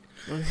Brewdog?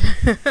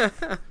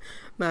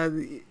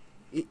 No,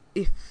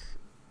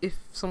 if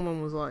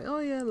someone was like, oh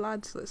yeah,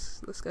 lads,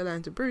 let's go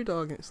down to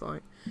Brewdog, and it's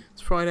like,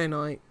 it's Friday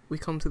night, we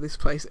come to this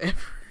place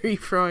every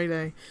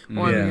Friday.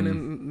 Why are we going to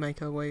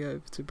make our way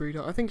over to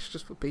Brewdog? I think it's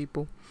just for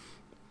people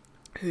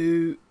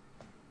who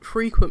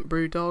frequent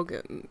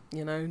Brewdog, and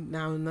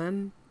now and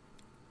then,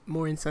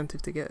 more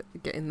incentive to get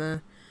in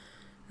there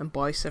and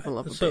buy several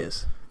other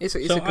beers. It's a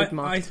good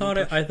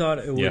marketing. I thought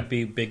it would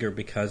be bigger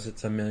because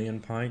it's 1 million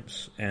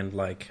pints, and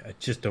like I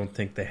just don't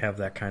think they have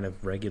that kind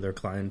of regular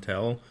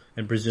clientele,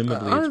 and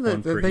presumably it's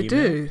one per they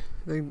email.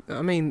 do.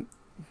 I mean,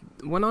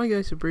 when I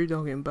go to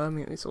Brewdog in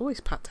Birmingham, it's always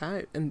packed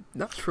out, and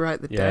that's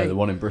throughout the day. Yeah, the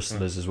one in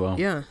Bristol is as well.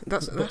 Yeah,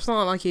 that's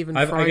not like even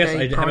I Friday. guess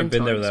I haven't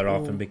been there that or...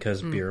 often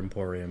because Beer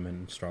Emporium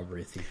and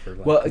Strawberry Thief are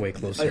like way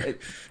closer,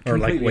 or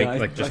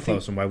just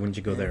close. And why wouldn't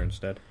you go there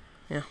instead?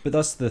 Yeah, but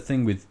that's the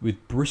thing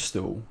with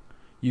Bristol.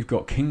 You've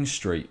got King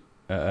Street,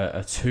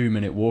 a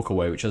 2-minute walk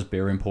away, which has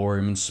Beer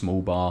Emporium and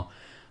Small Bar.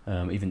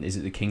 Even is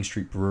it the King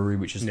Street Brewery,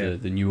 which is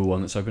the newer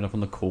one that's opened up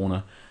on the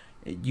corner.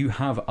 You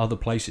have other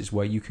places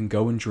where you can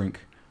go and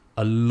drink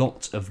a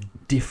lot of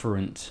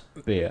different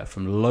beer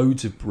from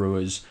loads of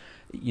brewers.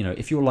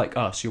 If you're like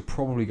us, you're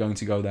probably going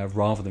to go there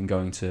rather than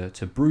going to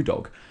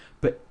Brewdog.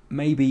 But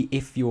maybe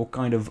if you're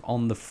kind of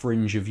on the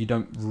fringe of you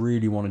don't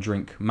really want to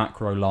drink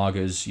macro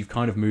lagers, you've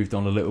kind of moved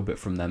on a little bit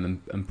from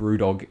them, and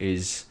Brewdog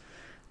is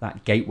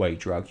that gateway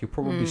drug. You're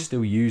probably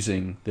still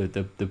using the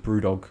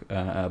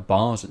Brewdog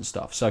bars and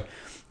stuff. So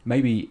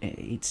maybe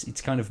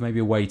it's kind of maybe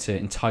a way to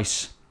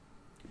entice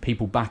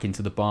people back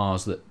into the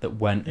bars that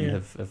went and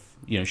have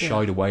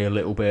shied away a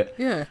little bit.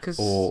 Yeah, because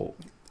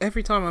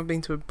every time I've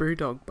been to a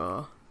Brewdog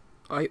bar,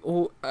 I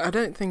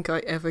don't think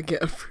I ever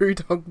get a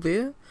Brewdog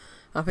beer.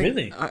 I think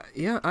really,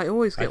 I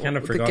always get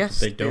the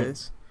guest they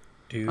don't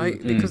beers.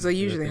 Because they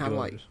usually have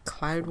like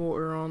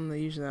Cloudwater on. They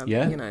usually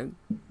have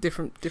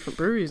different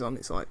breweries on.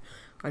 It's like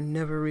I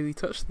never really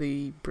touched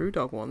the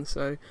Brewdog one,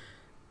 so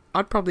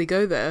I'd probably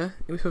go there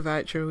with a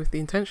voucher with the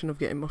intention of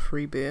getting my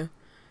free beer.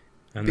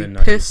 And be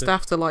pissed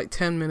after like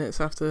 10 minutes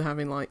after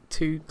having like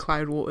 2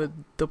 Cloudwater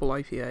double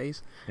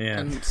IPAs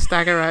and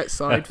stagger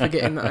outside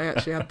forgetting that I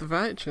actually had the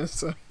voucher.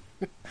 So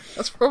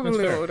that's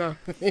probably what would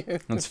happen.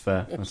 That's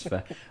fair.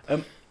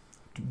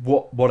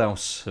 What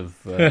else have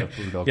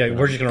Brewdog?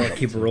 We're just gonna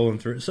keep rolling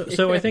through.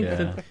 So I think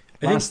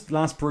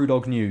last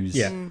Brewdog news.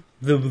 Yeah,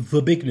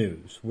 the big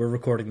news. We're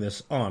recording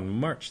this on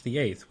March the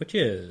 8th, which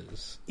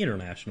is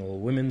International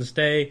Women's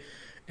Day,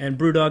 and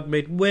Brewdog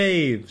made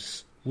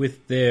waves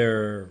with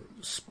their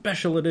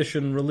special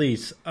edition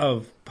release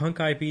of Punk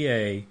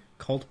IPA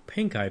called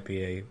Pink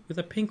IPA, with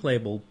a pink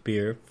label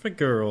beer for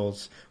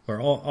girls,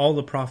 where all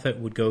the profit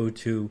would go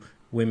to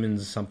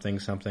women's something.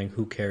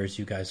 Who cares?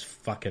 You guys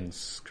fucking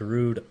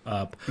screwed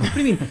up. What do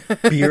you mean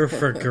beer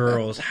for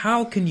girls?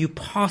 How can you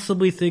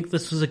possibly think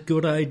this is a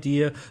good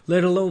idea,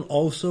 let alone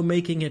also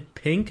making it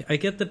pink? I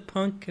get that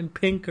punk and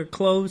pink are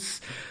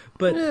close,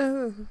 but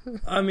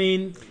I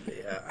mean,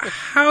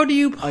 how do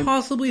you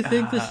possibly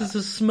think this is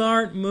a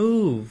smart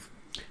move?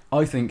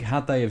 I think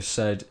had they have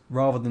said,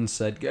 rather than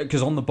said,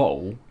 because on the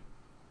bottle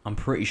I'm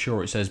pretty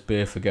sure it says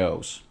beer for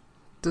girls.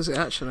 Does it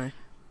actually?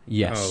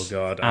 Yes. Oh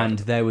God. And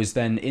there was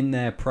then in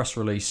their press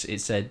release it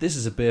said this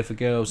is a beer for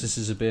girls, this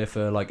is a beer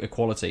for like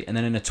equality, and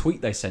then in a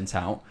tweet they sent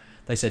out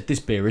they said this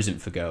beer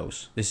isn't for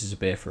girls, this is a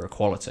beer for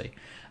equality.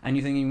 And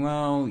you're thinking,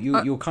 well,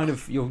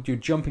 you're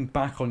jumping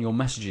back on your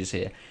messages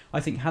here. I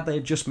think had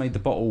they just made the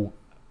bottle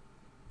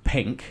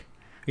pink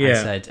and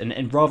said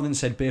and rather than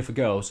said beer for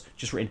girls,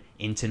 just written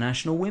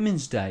International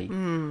Women's Day.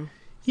 Or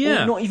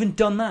not even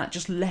done that,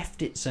 just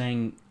left it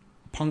saying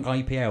Punk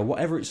IPA or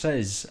whatever it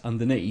says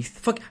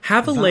underneath.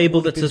 Have a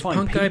label that says fine.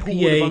 Punk People IPA.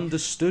 People would have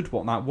understood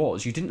what that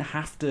was. You didn't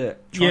have to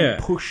try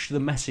and push the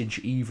message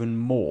even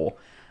more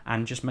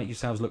and just make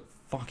yourselves look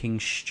fucking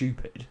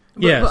stupid.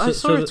 But I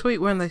saw a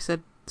tweet when they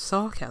said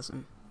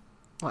sarcasm,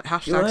 like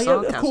hashtag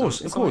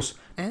sarcasm. Of course.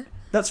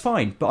 That's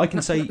fine, but I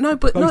can say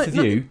both of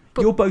you.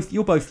 You're both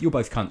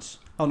cunts.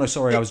 Oh no,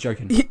 sorry, I was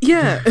joking.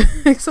 Yeah,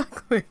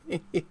 exactly.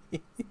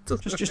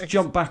 Just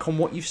jump back on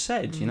what you've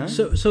said, you know.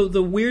 So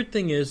the weird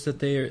thing is that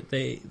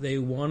they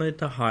wanted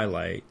to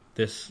highlight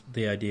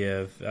the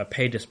idea of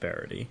pay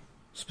disparity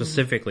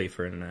specifically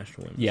for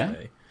International Women's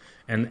Day,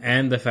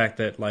 and the fact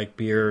that like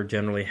beer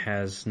generally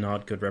has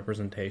not good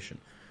representation.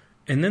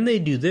 And then they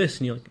do this,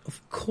 and you're like,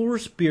 of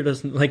course beer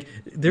doesn't... Like,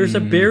 there's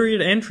a barrier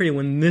to entry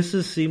when this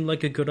has seemed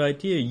like a good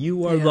idea.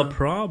 You are the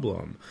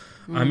problem.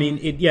 I mean,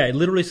 it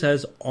literally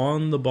says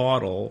on the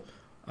bottle,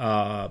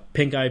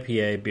 Pink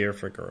IPA, beer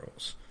for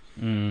girls.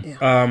 Yeah.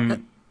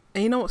 And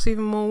you know what's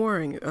even more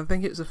worrying? I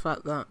think it's the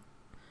fact that,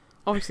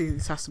 obviously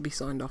this has to be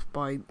signed off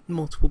by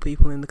multiple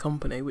people in the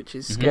company, which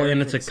is scary. Well,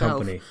 and it's itself. A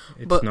company.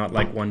 It's not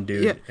like one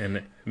dude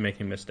and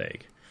making a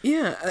mistake.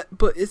 Yeah,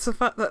 but it's the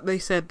fact that they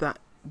said that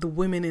the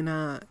women in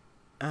our...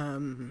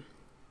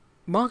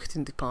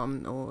 marketing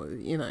department, or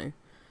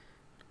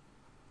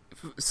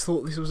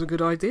thought this was a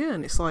good idea,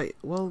 and it's like,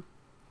 well,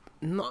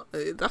 not.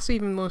 That's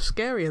even more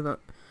scarier that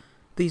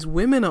these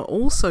women are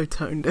also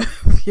tone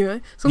deaf.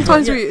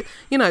 Sometimes we,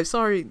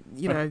 sorry,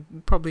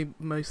 probably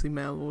mostly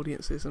male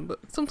audiences, but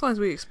sometimes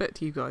we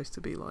expect you guys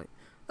to be like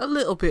a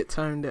little bit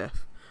tone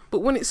deaf. But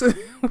when it's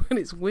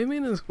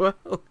women as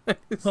well,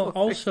 it's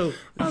also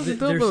that's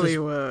doubly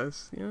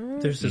worse.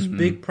 There's this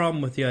big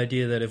problem with the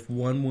idea that if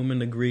one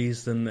woman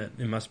agrees, then that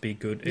it must be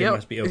good. It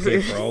must be okay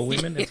for all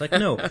women. It's like,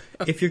 no.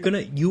 If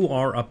you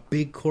are a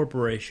big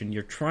corporation.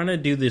 You're trying to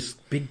do this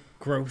big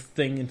growth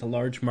thing into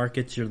large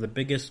markets. You're the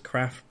biggest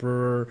craft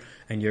brewer,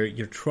 and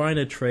you're trying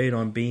to trade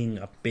on being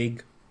a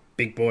big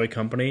boy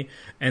company,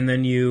 and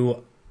then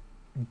you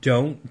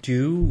don't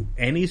do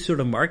any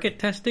sort of market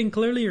testing.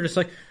 Clearly, you're just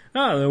like,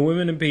 the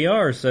women in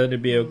PR said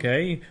it'd be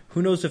okay.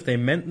 Who knows if they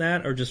meant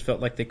that or just felt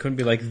like they couldn't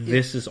be like,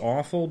 this is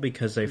awful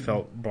because they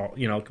felt,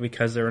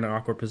 because they're in an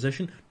awkward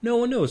position. No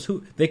one knows.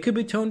 They could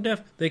be tone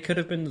deaf. They could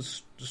have been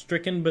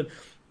stricken, but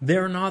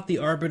they're not the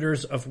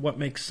arbiters of what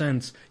makes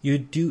sense.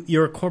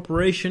 You're a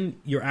corporation.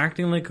 You're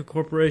acting like a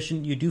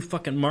corporation. You do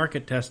fucking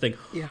market testing.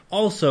 Yeah.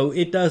 Also,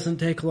 it doesn't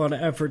take a lot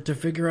of effort to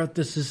figure out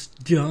this is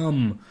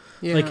dumb.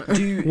 Yeah. Like,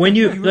 when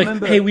you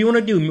like, hey, we want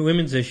to do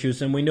women's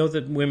issues, and we know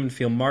that women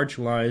feel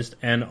marginalized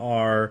and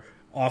are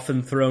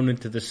often thrown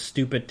into this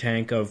stupid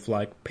tank of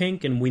like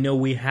pink, and we know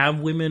we have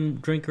women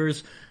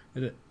drinkers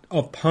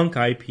of punk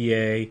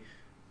IPA,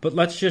 but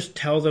let's just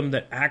tell them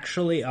that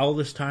actually all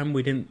this time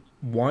we didn't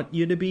want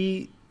you to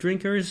be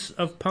drinkers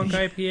of punk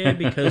IPA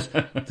because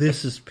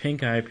this is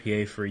pink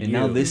IPA for you. And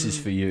now this is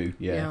for you.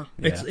 Yeah.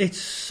 It's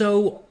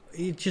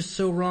just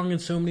so wrong in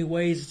so many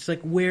ways. It's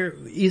like, where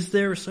is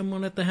there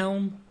someone at the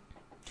helm?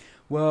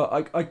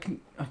 Well, I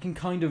can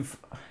kind of,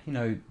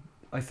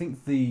 I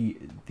think the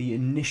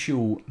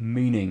initial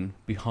meaning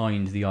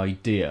behind the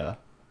idea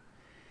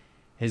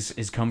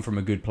has come from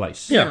a good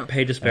place. Yeah,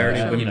 pay disparity,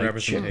 women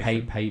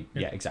representation. Pay.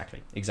 Yeah,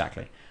 exactly.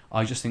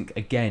 I just think,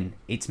 again,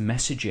 it's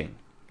messaging.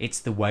 It's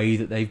the way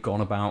that they've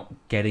gone about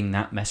getting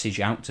that message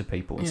out to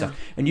people and stuff.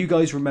 And you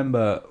guys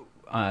remember,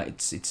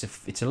 it's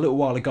a little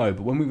while ago,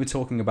 but when we were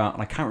talking about,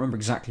 and I can't remember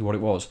exactly what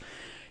it was.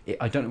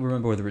 I don't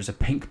remember whether it was a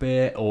pink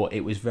beer or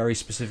it was very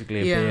specifically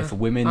a beer for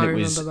women that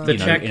was that.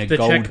 in a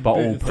gold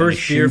bottle, put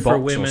first in a beer for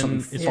shoebox women or something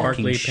is fucking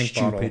partly pink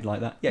stupid bottle. like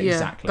that. Yeah,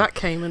 exactly. That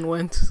came and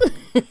went.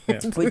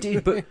 But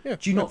do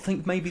you not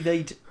think maybe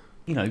they'd,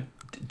 did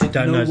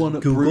no one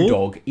at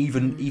Google? Brewdog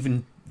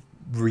even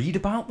read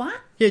about that?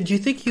 Yeah, do you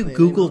think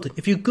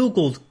if you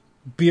Googled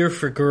beer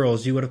for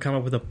girls, you would have come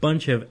up with a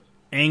bunch of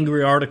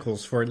angry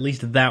articles for at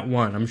least that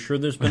one? I'm sure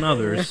there's been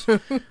others.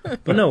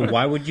 But no,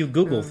 why would you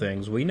Google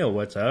things? We know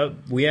what's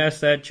up. We asked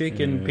that chick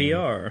in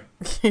PR.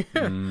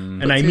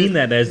 And I mean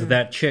that as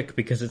that chick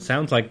because it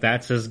sounds like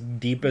that's as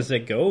deep as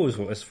it goes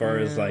as far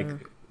as like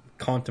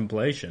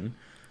contemplation.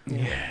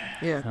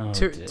 Yeah. Oh,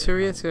 To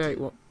reiterate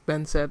what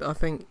Ben said, I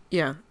think,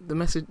 the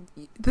message,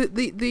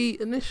 the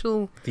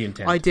initial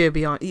intent. idea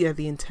behind,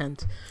 the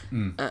intent.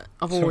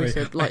 I've always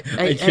said, like,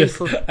 I just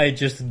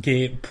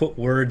put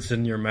words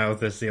in your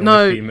mouth as the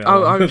only female.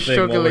 I was thing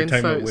while we're struggling.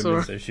 talking about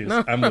women's issues.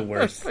 No, I'm the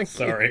worst.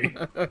 Sorry.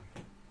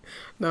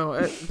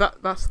 No,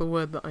 that's the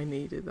word that I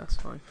needed. That's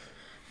fine.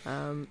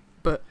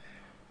 But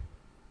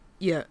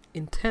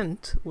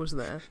intent was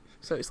there.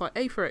 So it's like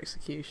A for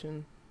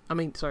execution.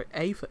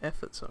 A for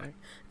effort,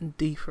 and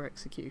D for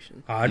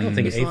execution. I don't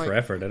think It's A like- for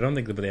effort. I don't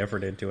think they put the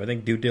effort into. I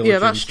think due diligence. Yeah,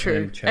 that's true.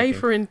 And checking. A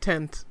for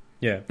intent.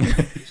 Yeah.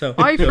 So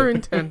I for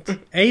intent.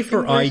 A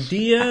for English.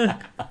 idea.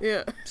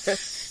 Yeah.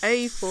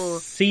 A for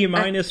C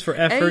minus for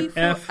effort. A for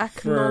F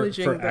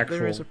acknowledging for that actual.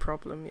 there is a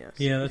problem. Yes.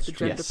 Yeah, that's the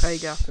true. gender pay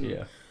gap.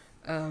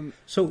 And,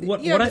 So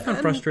what I found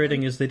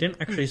frustrating is they didn't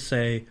actually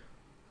say.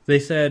 They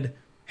said,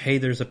 "Hey,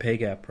 there's a pay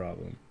gap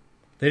problem."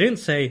 They didn't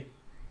say,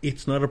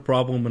 "It's not a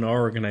problem in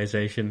our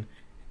organization.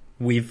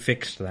 We've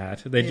fixed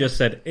that." They just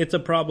said, "It's a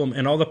problem,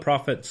 and all the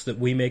profits that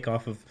we make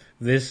off of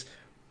this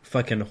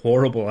fucking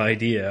horrible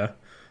idea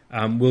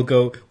will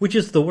go," which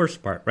is the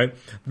worst part, right?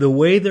 The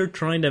way they're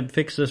trying to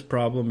fix this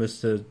problem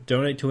is to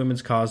donate to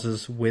women's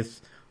causes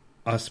with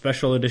a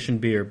special edition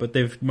beer, but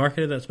they've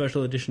marketed that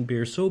special edition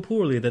beer so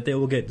poorly that they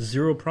will get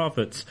zero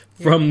profits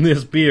from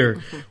this beer,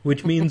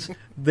 which means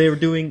they're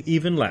doing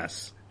even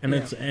less. And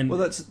that's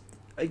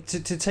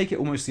to take it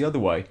almost the other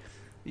way.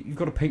 You've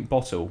got a pink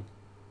bottle,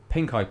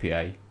 pink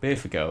IPA, beer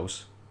for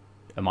girls.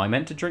 Am I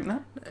meant to drink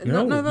that?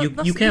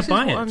 You can't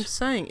buy it. What I'm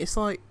saying, it's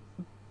like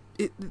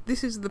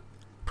this is the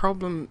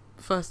problem.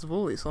 First of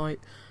all, it's like,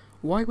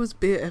 why was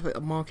beer ever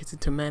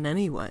marketed to men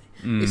anyway?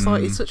 It's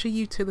like, it's such a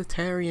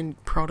utilitarian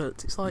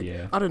product. It's like,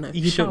 I don't know,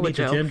 You don't shower need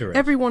to gel. gender it.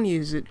 Everyone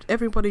uses it.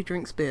 Everybody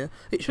drinks beer.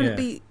 It shouldn't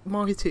be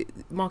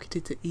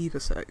marketed to either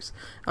sex.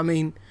 I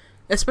mean,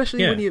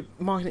 especially when you're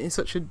marketing it in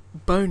such a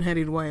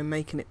boneheaded way and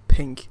making it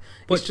pink.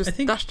 But it's just I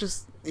think that's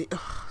just.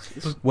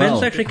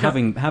 Well,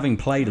 having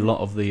played a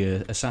lot of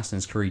the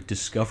Assassin's Creed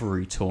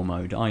Discovery tour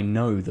mode, I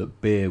know that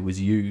beer was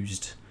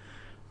used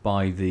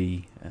by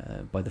the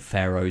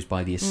pharaohs,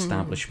 by the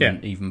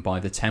establishment, even by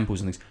the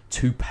temples and things,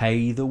 to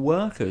pay the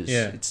workers.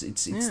 Yeah.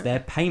 It's their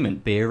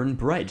payment, beer and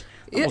bread.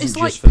 That wasn't it's just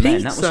like for pizza.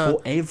 men. That was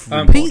for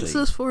everybody.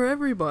 Pizza's for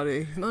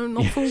everybody. No,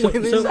 not for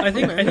women. So I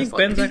think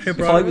Ben's actually If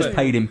brought I up was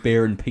paid in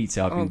beer and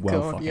pizza, I'd be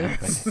fucking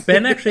happy.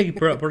 Ben actually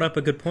brought up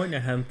a good point I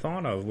hadn't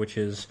thought of, which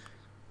is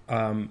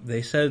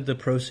they said the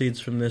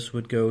proceeds from this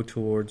would go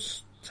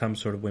towards some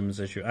sort of women's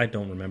issue. I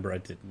don't remember.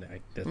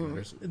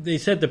 They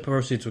said the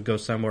proceeds would go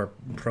somewhere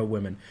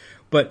pro-women.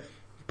 But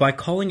by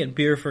calling it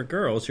beer for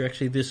girls, you're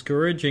actually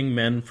discouraging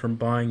men from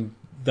buying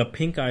the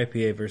pink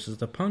IPA versus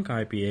the punk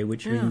IPA,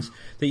 which means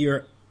that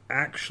you're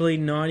actually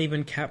not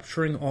even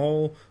capturing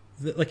all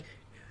the, like,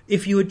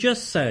 if you had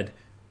just said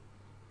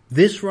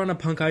this run of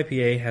punk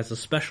IPA has a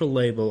special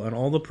label and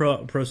all the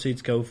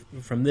proceeds go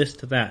from this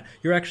to that,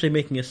 you're actually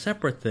making a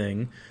separate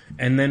thing.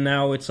 And then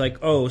now it's like,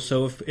 oh,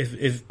 so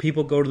if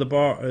people go to the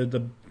bar,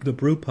 the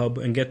brew pub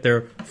and get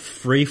their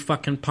free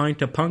fucking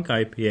pint of punk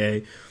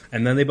IPA,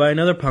 and then they buy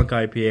another punk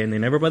IPA and they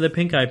never buy the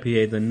pink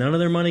IPA, then none of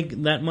their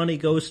money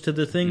goes to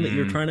the thing that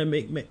you're trying to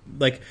make.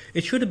 Like,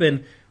 it should have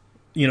been,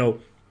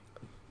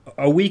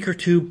 a week or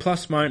two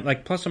plus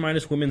or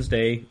minus Women's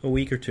Day, a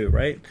week or two,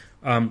 right?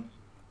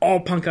 All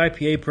punk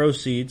IPA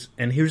proceeds,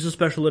 and here's a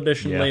special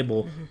edition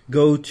label,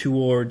 go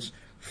towards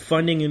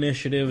funding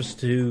initiatives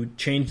to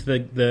change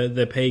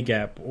the pay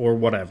gap or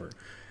whatever.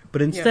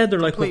 But instead, they're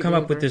like, we'll come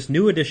up with this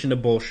new edition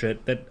of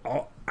bullshit that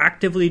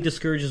actively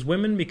discourages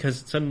women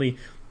because suddenly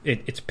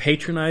it's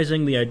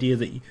patronizing the idea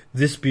that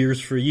this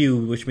beer's for you,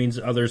 which means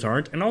others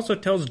aren't, and also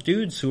tells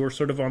dudes who are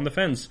sort of on the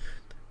fence,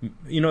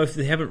 if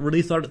they haven't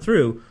really thought it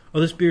through,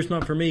 oh, this beer's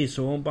not for me,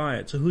 so I won't buy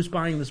it. So who's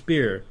buying this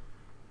beer?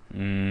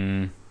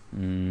 It's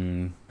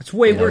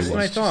way worse than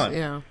I thought.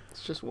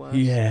 It's just worse.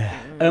 Yeah.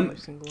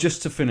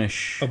 Just to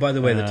finish. Oh, by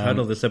the way, the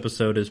title of this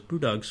episode is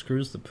Brewdog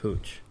Screws the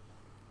Pooch.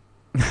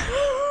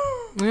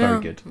 Very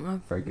good.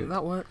 Very good.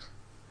 That works.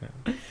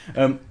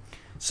 Yeah.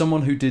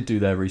 Someone who did do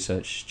their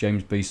research,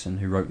 James Beeson,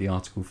 who wrote the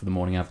article for the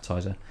Morning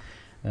Advertiser,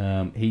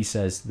 he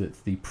says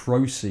that the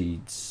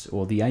proceeds,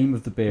 or the aim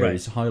of the beer,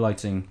 is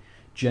highlighting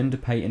gender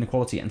pay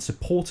inequality and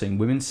supporting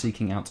women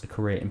seeking out a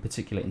career, in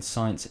particular in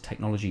science,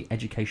 technology,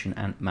 education,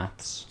 and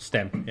maths.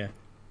 STEM, yeah.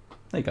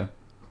 There you go.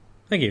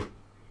 Thank you.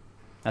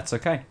 That's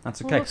okay. Well,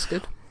 that's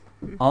good.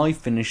 I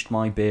finished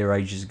my beer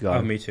ages ago.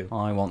 Oh, me too.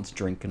 I want to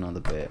drink another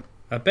beer.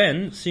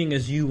 Ben, seeing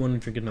as you want to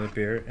drink another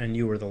beer, and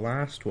you were the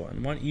last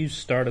one, why don't you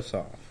start us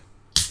off?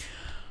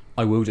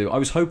 I will do. I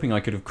was hoping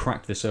I could have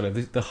cracked this earlier.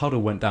 The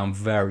huddle went down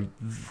very,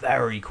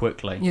 very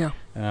quickly. Yeah.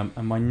 And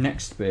my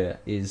next beer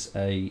is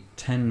a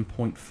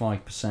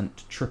 10.5%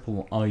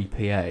 triple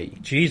IPA.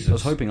 Jesus. I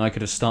was hoping I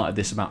could have started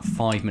this about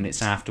 5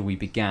 minutes after we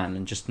began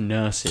and just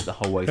nurse it the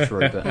whole way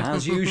through. But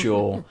as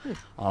usual,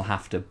 I'll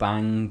have to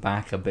bang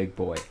back a big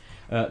boy.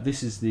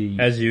 This is the...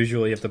 As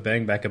usual, you have to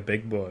bang back a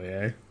big boy,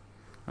 eh?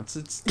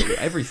 It's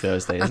every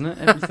Thursday, isn't it?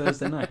 Every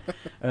Thursday night.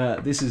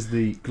 This is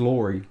the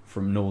Glory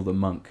from Northern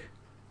Monk.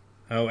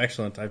 Oh,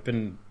 excellent! I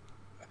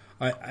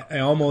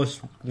almost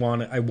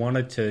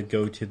wanted to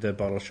go to the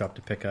bottle shop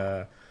to pick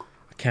a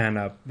can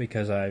up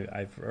because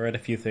I've read a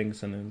few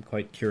things and I'm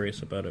quite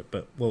curious about it.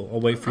 But I'll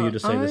wait for you to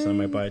say this and I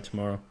might buy it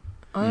tomorrow.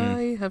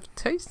 I have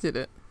tasted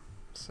it.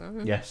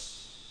 So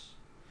yes.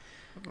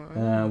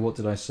 What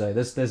did I say?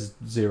 There's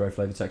zero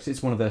flavour text.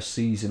 It's one of their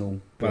seasonal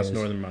beers. That's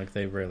Northern Monk.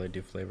 They rarely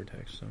do flavour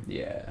text. So.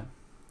 Yeah.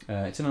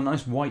 It's in a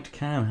nice white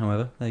can,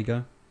 however. There you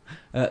go.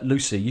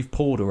 Lucy, you've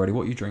poured already.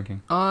 What are you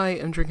drinking? I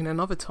am drinking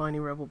another Tiny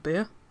Rebel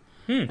beer,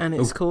 and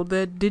it's called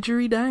the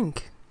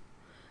Digeridank.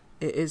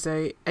 It is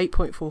a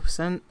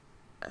 8.4%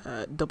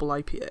 double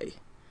IPA,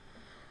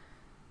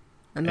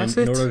 and that's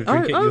it. In order to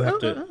drink it, you have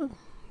to.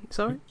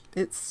 Sorry,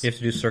 it's. You have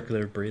to do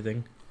circular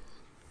breathing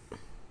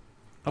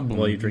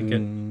while you drink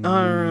it.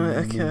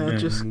 Alright, okay.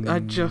 I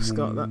just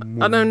got that.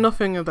 I know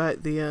nothing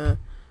about the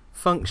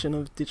function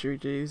of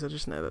didgeridoos. I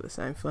just know that they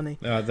sound funny.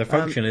 The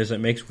function is it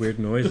makes weird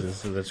noises,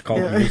 so that's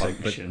called music,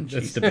 but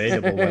it's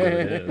debatable whether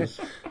it is.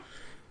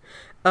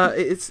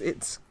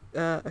 It's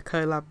a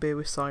collab beer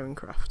with Siren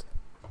Craft.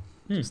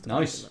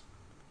 Nice.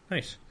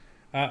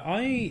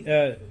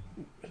 I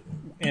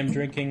am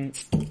drinking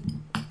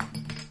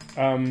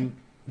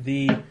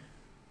the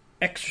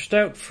extra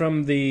stout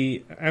from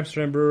the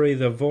Amsterdam brewery,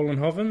 the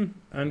Vollenhoven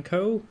 &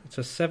 Co. It's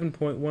a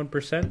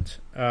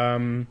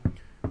 7.1%.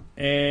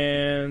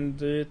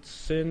 And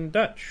it's in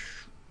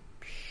Dutch,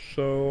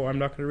 so I'm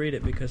not going to read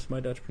it because my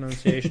Dutch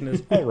pronunciation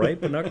is all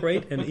right, but not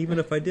great. And even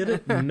if I did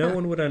it, no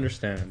one would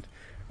understand.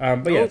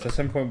 But yeah, it's a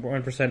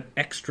 7.1%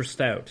 extra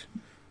stout.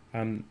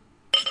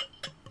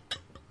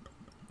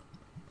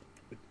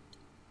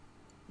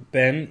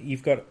 Ben,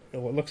 you've got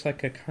what looks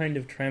like a kind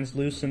of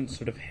translucent,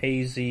 sort of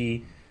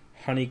hazy,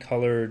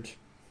 honey-colored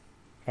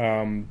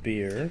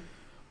beer.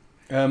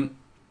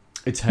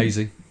 It's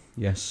hazy.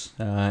 Yes,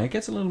 it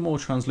gets a little more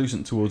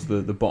translucent towards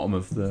the bottom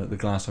of the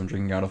glass I'm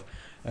drinking out of.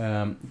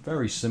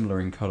 Very similar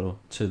in colour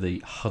to the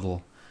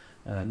Huddle.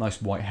 Nice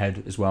white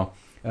head as well.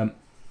 I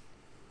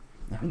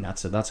mean,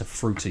 that's a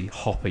fruity,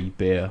 hoppy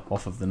beer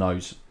off of the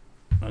nose.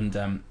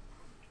 And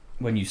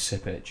when you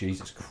sip it,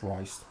 Jesus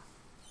Christ,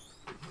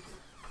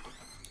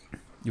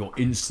 you're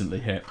instantly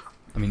hit.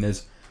 I mean,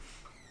 it's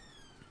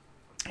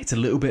a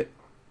little bit,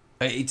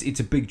 it's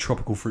a big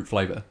tropical fruit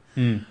flavour,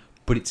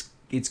 but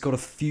it's got a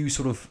few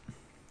sort of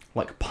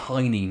like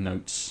piney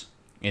notes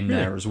in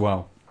there as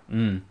well,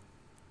 and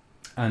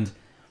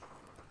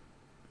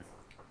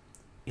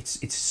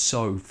it's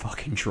so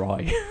fucking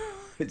dry.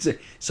 It's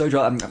so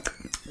dry.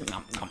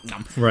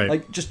 Right.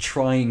 Like, just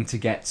trying to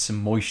get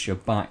some moisture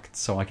back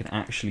so I can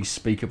actually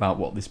speak about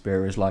what this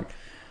beer is like.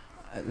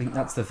 I think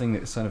that's the thing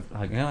that's sort of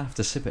like, I have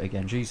to sip it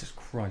again. Jesus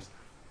Christ.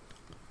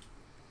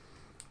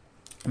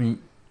 I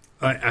mean,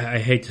 I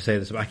hate to say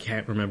this, but I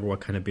can't remember what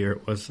kind of beer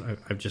it was.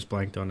 I've just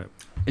blanked on it.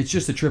 it's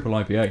just a triple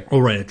IPA. Oh,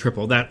 right, a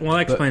triple. That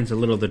explains a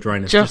little of the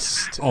dryness.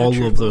 Just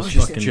all of those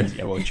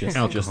fucking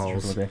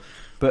alcohols.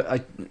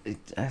 But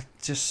it's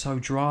just so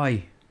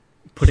dry.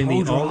 Putting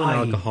so the all in dry.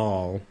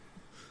 alcohol.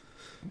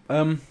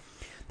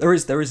 There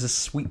is a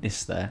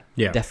sweetness there,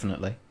 Yeah.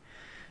 definitely,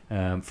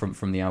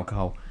 from the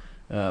alcohol,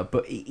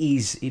 but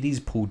it is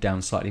pulled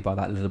down slightly by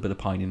that little bit of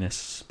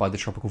pininess, by the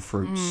tropical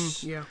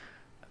fruits. Yeah.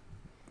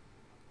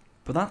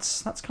 But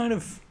that's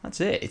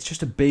it. It's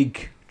just a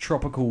big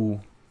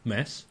tropical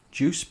Mess.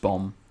 juice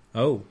bomb.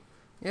 Yeah.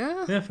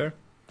 Yeah, fair.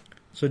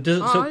 So,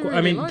 I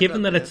really mean, like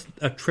given that that it's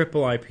a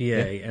triple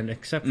IPA, and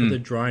except for the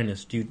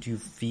dryness, do you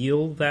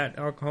feel that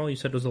alcohol? You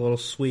said it was a little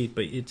sweet,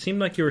 but it seemed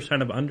like you were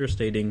kind of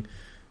understating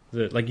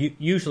the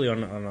usually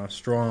on a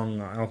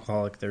strong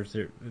alcoholic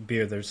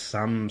beer, there's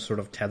some sort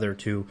of tether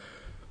to.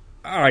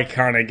 I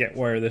kind of get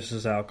where this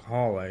is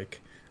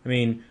alcoholic. I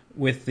mean,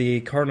 with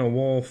the Cardinal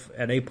Wolf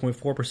at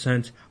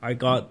 8.4%, I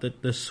got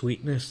that the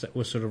sweetness that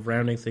was sort of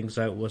rounding things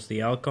out was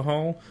the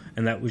alcohol,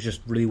 and that was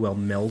just really well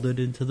melded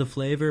into the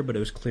flavor, but it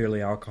was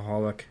clearly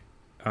alcoholic.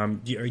 Do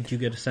you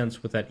get a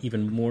sense with that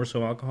even more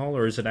so alcohol,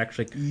 or is it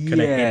actually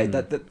kind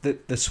of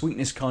the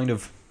sweetness kind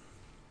of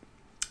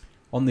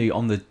on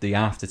the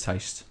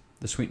aftertaste,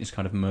 the sweetness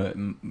kind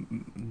of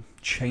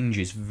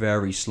changes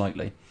very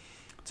slightly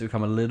to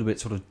become a little bit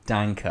sort of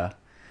danker,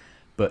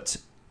 but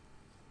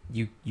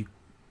you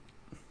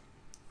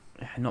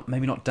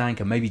maybe not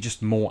danker, maybe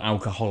just more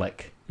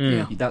alcoholic.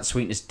 Yeah. That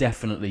sweetness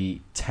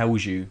definitely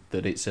tells you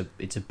that it's a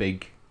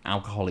big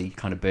alcoholic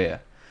kind of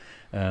beer.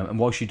 And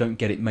whilst you don't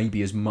get it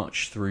maybe as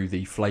much through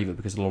the flavour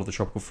because a lot of the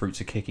tropical fruits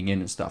are kicking in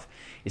and stuff,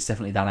 it's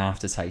definitely that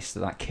aftertaste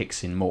that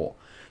kicks in more.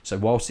 So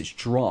whilst it's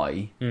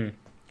dry and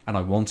I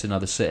want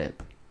another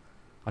sip,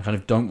 I kind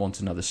of don't want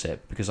another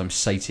sip because I'm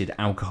sated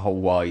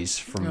alcohol-wise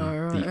from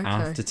the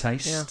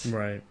aftertaste. Yeah.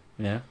 Right.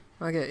 Yeah.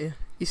 I get you.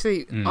 You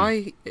see,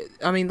 I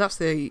mean, that's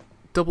the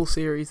double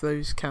series,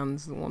 those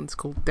cans. The one's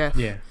called Def.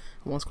 Yeah.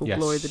 The one's called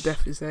Glory. The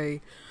Def is a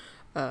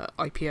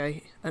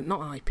IPA.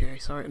 Not an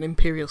IPA, sorry. An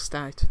Imperial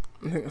Stout.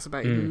 I think that's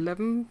about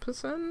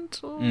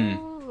 11%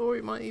 or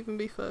it might even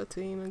be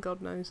 13 and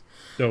God knows.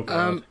 Oh,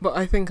 God. But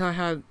I think I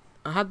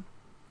had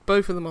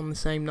both of them on the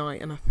same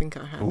night, and I think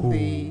I had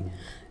the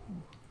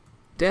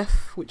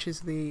Def, which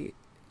is the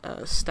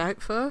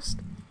stout first.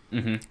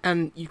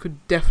 And you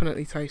could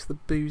definitely taste the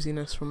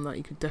booziness from that.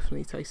 You could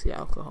definitely taste the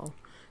alcohol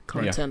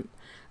content.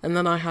 And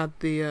then I had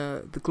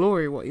the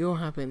Glory, what you're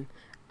having,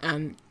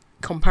 and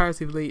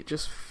comparatively it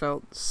just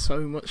felt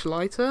so much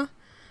lighter,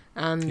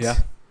 and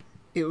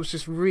it was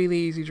just really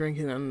easy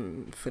drinking,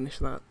 and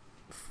finished that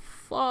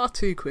far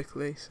too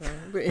quickly. So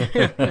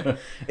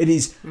it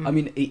is. I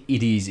mean,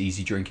 it is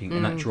easy drinking,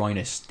 and that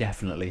dryness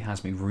definitely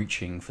has me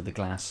reaching for the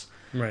glass.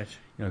 Right.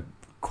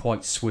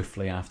 Quite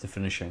swiftly after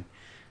finishing.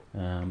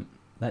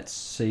 Let's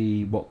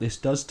see what this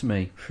does to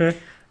me.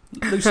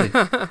 Lucy.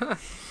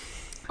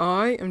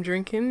 I am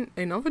drinking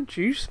another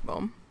juice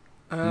bomb.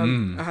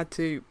 I had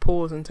to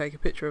pause and take a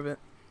picture of it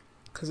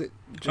because it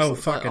just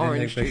looks like I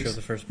orange didn't take a picture juice. of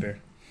the first beer.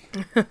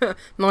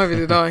 Neither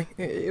did I.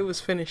 It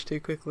was finished too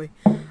quickly.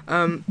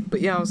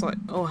 But yeah, I was like,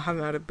 I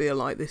haven't had a beer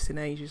like this in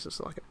ages. It's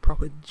like a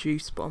proper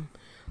juice bomb.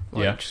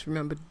 I just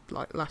remembered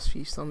like last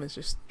few summers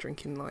just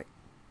drinking like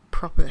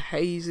proper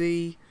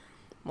hazy,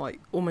 like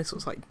almost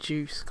looks like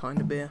juice kind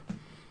of beer.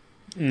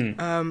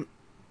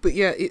 But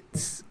yeah,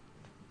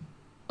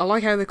 I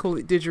like how they call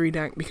it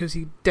Digeridank because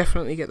you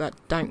definitely get that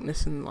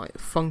dankness and like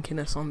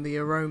funkiness on the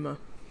aroma.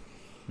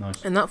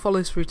 Nice. And that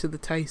follows through to the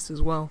taste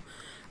as well.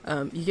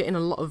 You're getting a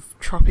lot of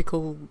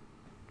tropical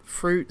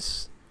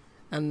fruits,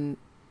 and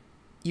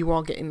you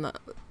are getting that,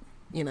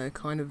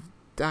 kind of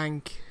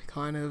dank,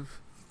 kind of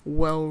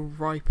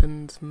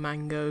well-ripened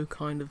mango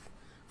kind of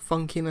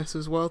funkiness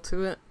as well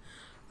to it.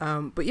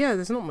 But yeah,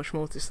 there's not much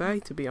more to say,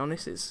 to be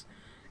honest.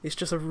 It's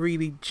just a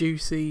really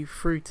juicy,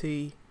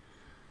 fruity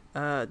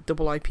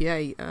double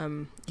IPA.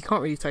 You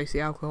can't really taste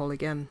the alcohol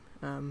again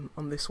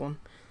on this one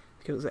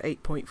because it's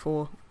at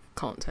 8.4.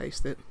 Can't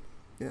taste it.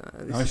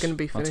 This is going to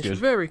be finished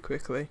very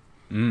quickly,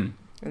 and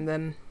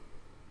then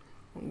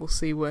we'll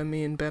see where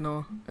me and Ben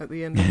are at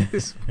the end of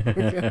this.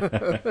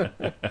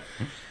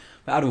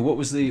 Aadil, what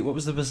was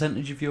the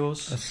percentage of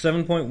yours?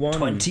 7.1.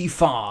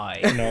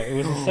 25. No, it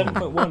was a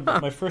 7.1.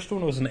 But my first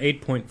one was an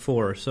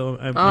 8.4. So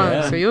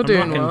so you're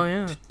doing well,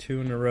 yeah.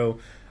 Two in a row.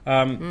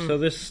 So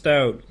this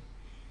stout,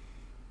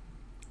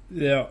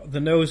 Yeah, the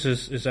nose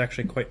is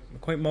actually quite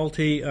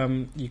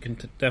malty. You can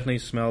definitely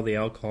smell the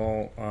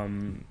alcohol.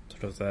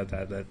 Sort of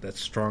that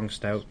strong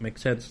stout.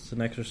 Makes sense. It's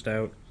an extra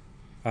stout.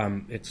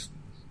 It's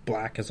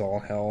black as all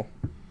hell.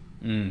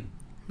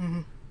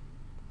 Mm-hmm.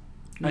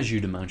 As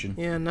you'd imagine.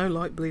 Yeah, no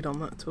light bleed on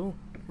that at all,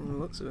 from the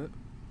looks of it.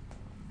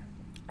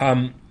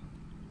 And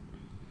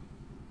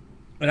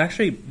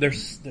actually,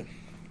 there's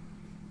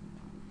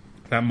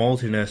that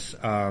maltiness.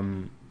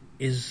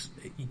 Is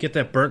you get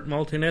that burnt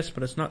maltiness,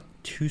 but it's not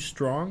too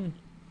strong,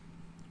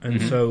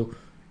 and so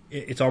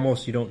it's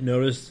almost you don't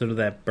notice sort of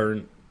that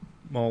burnt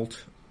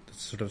malt,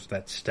 sort of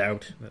that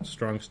stout, that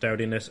strong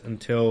stoutiness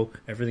until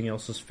everything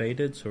else is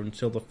faded. So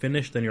until the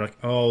finish, then you're like,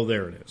 oh,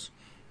 there it is.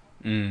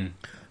 And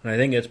I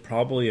think it's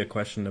probably a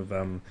question of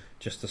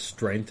just the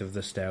strength of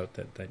the stout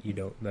that you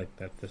don't like,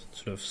 that the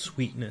sort of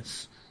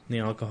sweetness and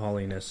the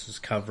alcoholiness is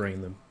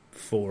covering the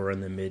fore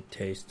and the mid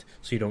taste,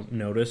 so you don't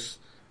notice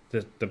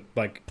the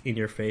like in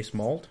your face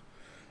malt.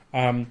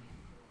 I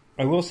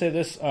will say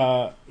this: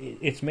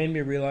 it's made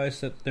me realize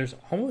that there's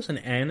almost an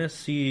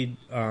aniseed,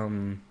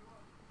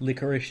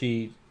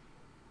 licoricey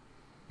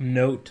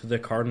note to the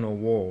Cardinal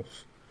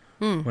Wolf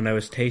when I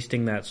was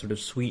tasting that sort of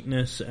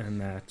sweetness and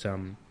that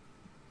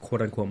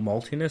quote-unquote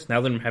maltiness. Now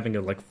that I'm having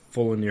a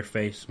full in your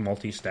face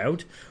malty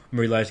stout, I'm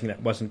realizing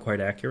that wasn't quite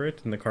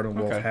accurate, and the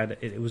Cardinal Wolf had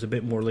it was a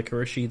bit more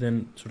licoricey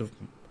than sort of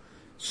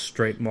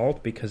straight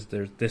malt, because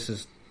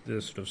this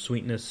sort of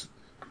sweetness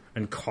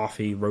and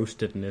coffee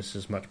roastedness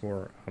is much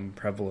more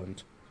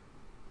prevalent.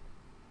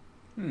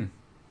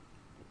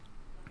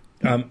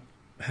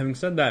 Having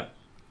said that,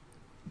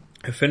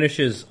 it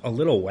finishes a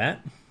little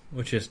wet,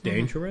 which is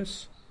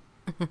dangerous.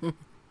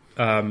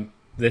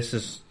 This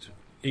is,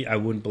 I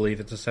wouldn't believe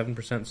it's a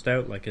 7%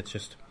 stout.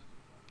 It's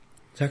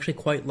actually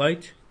quite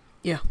light.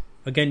 Yeah.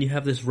 Again, you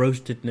have this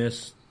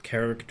roastedness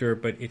character,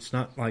 but it's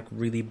not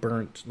really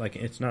burnt.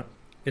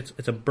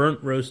 It's a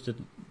burnt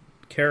roasted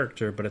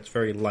character, but it's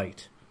very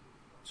light.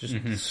 It's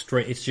just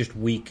straight. It's just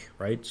weak,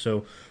 right?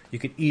 So you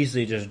could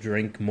easily just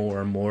drink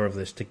more and more of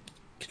this to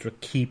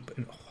keep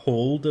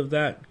hold of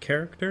that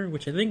character,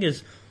 which I think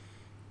is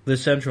the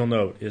central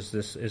note. Is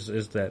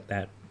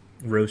that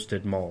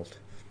roasted malt,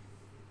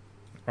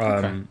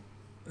 and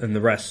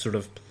the rest sort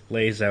of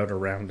plays out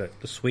around it.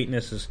 The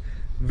sweetness is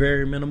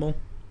very minimal.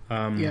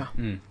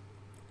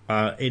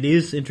 It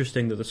is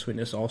interesting that the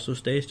sweetness also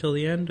stays till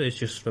the end. It's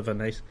just sort of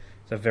it's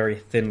a very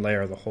thin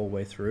layer the whole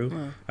way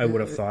through. I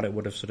would have thought it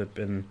would have sort of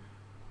been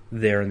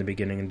there in the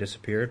beginning and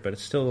disappeared, but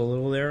it's still a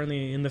little there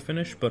in the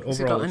finish. But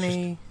overall,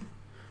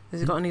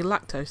 has it got any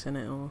lactose in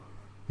it, or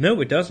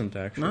no? It doesn't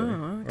actually.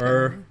 No, okay.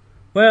 Or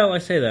well, I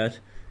say that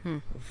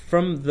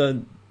from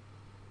the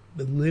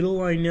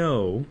little I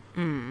know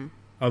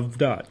of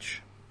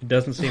Dutch, it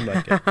doesn't seem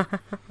like it.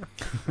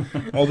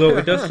 Although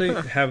it does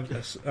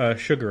have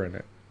sugar in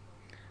it.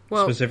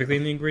 Well, specifically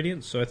in the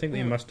ingredients, so I think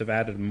they must have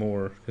added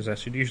more, because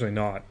that's usually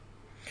not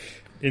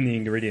in the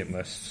ingredient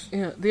lists.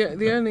 Yeah,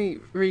 the only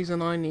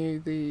reason I knew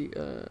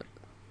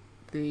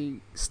the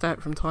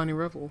stout from Tiny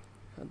Rebel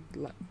had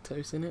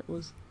lactose in it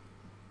was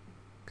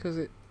because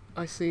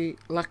I see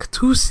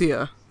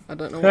lactusia. I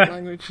don't know what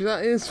language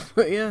that is,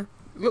 but yeah,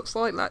 it looks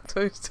like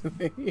lactose to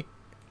me.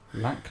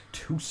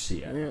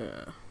 Lactusia.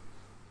 Yeah.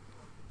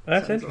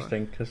 That's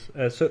interesting, because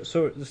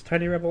so is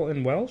Tiny Rebel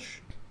in Welsh?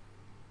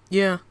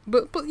 Yeah,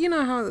 but you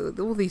know how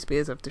all these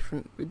beers have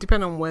different,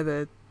 depending on where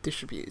they're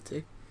distributed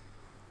to.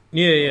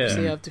 Yeah.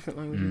 So you have different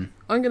languages.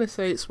 I'm going to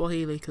say it's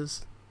Swahili,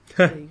 because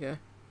there you go.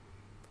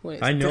 Well,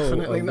 it's I know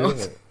definitely a not.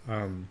 little,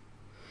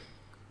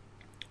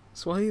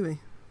 Swahili.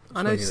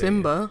 I know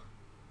Simba.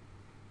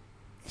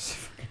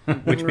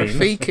 Which means?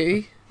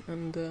 Rafiki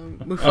and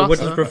Mufasa. What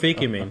does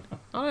Rafiki mean?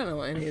 I don't know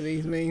what any of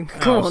these mean.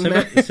 Come on,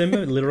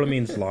 Simba literally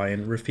means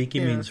lion.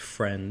 Rafiki means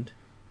friend.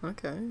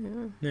 Okay,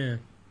 yeah.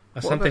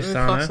 Asante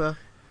Sana.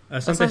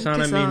 Asante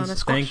Sana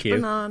means thank you.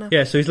 Banana.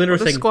 Yeah, so he's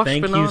literally saying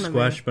thank you, banana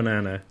squash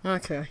banana.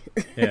 Okay.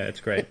 Yeah,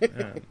 it's great.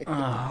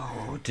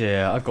 Oh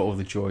dear, I've got all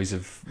the joys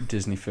of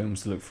Disney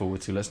films to look forward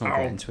to. Let's not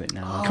get into it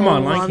now. Come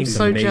on, Lion I'm King's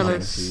so amazing.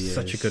 jealous.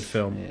 Such a good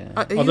film.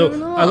 Yeah.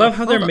 Although I love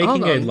how they're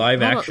making a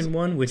live hold action on.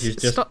 one, which is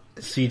just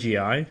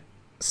CGI.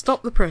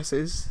 Stop the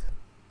presses.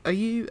 Are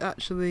you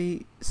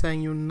actually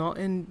saying you're not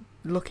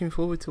looking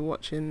forward to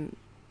watching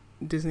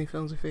Disney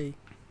films with E?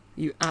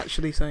 You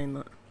actually saying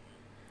that?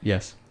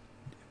 Yes.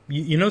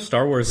 You know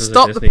Star Wars is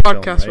Stop a Disney the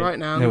podcast film, right?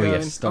 now.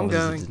 Yes, Star Wars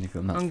is a Disney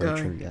film. That's very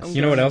true, yes.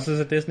 You know what else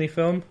is a Disney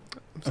film?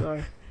 I'm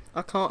sorry.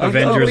 I can't.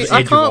 Avengers I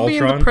Age of can't be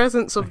in Ultron? the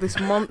presence of this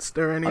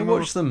monster anymore. I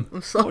watched them.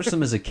 I watched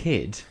them as a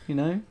kid. You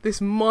know.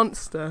 This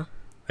monster.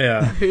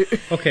 Yeah.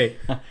 Okay.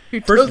 Who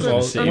First of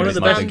doesn't all, one of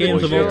the best understand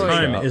games of all joy.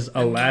 time is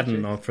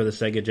Aladdin for the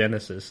Sega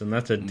Genesis, and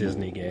that's a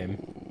Disney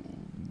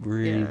game.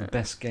 Really, the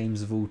best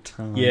games of all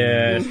time.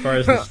 Yeah, as far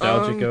as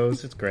nostalgia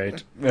goes, it's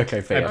great.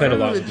 Okay, fair. I played a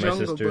lot the with my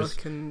Jungle sisters.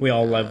 Book and, We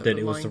all loved it.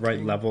 It was Lion the right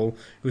King. level.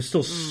 It was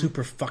still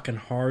super fucking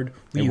hard.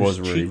 We It used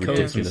was really cheat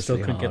codes and still ridiculously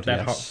couldn't get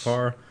that hard, yes.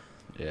 far.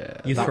 Yeah.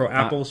 You throw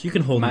apples. You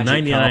can hold Magic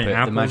 99 carpet,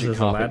 apples the Magic as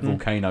Carpet Aladdin.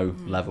 volcano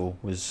level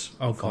was.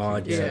 Oh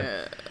god, fucking yeah.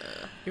 insane.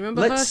 You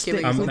remember Let's Hercules? stick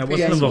with that on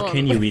wasn't a PS1?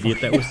 volcano, you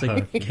idiot. That was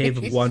the Cave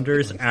of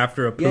Wonders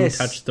after a poo Yes,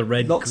 touched the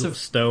red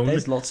stone.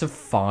 There's lots of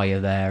fire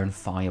there and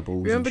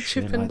fireballs. Remember and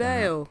shit Chip and like that.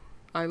 Dale?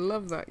 I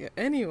love that. Yeah.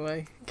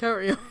 Anyway,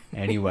 carry on.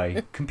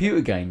 Anyway, computer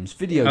games,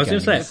 video I was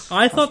games. going to say,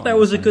 I That's thought what that I'm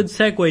was a saying. good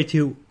segue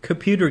to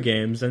computer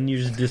games, and you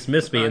just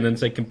dismissed me and then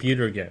say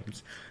computer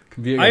games.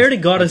 Computer I games. already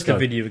got us Let's to go.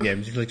 video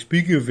games. He's like,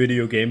 speaking of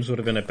video games, would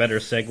have been a better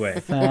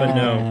segue. But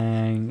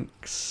no.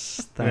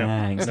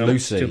 Thanks. No,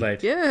 Lucy, it's too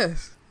late.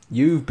 Yes.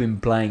 you've been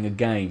playing a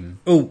game.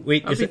 Oh,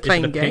 wait, I've is been it a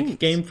playing pink games.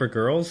 game for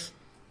girls?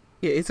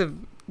 Yeah, it's a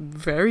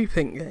very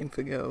pink game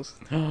for girls.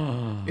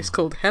 It's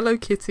called Hello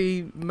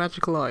Kitty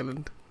Magical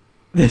Island.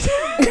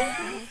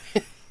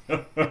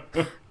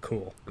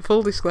 Cool.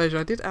 Full disclosure,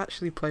 I did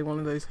actually play one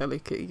of those Hello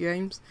Kitty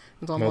games.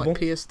 It was on Mobile? like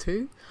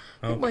PS2.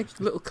 I Oh, think my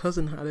little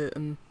cousin had it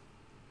and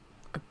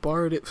I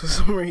borrowed it for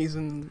some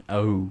reason.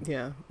 Oh,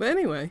 Yeah. But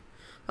anyway,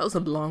 that was a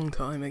long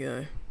time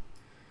ago.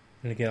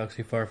 in a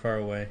galaxy far, far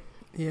away.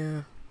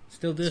 Yeah.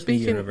 Still Disney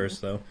Speaking- universe,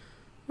 though.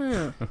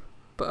 Yeah.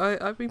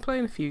 But I've been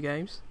playing a few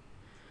games.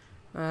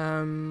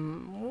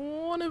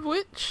 One of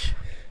which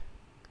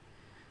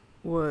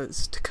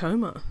was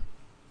Tacoma,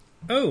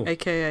 Oh,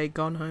 aka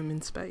Gone Home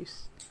in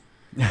Space.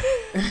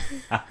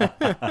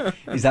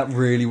 is that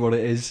really what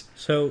it is?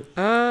 so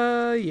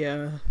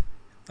Yeah.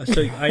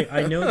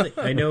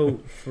 I know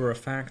for a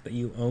fact that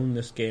you own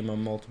this game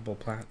on multiple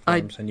I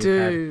platforms, and you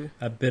had do.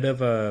 a bit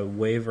of a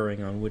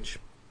wavering on which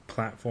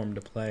platform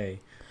to play.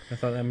 I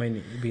thought that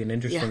might be an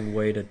interesting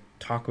way to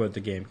talk about the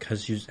game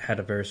because you had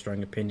a very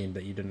strong opinion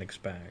that you didn't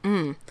expect.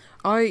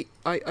 I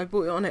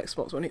bought it on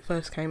Xbox when it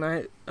first came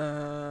out.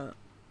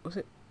 Was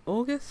it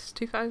August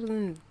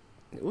 2000?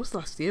 It was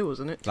last year,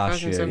 wasn't it?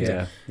 Last year,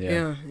 2017.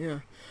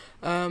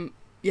 yeah.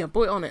 Yeah,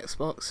 bought it on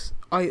Xbox.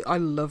 I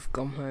love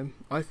Gone Home.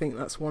 I think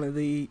that's one of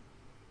the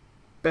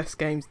best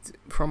games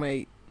from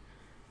a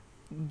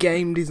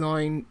game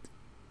design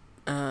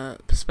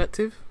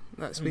perspective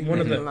that's been One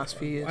made of in the- the last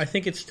few years. I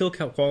think it still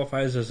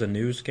qualifies as a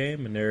news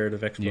game, a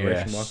narrative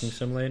exploration Yes. walking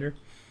simulator.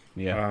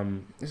 Yeah.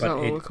 Is But that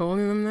what we're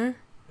calling them now?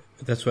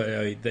 that's what.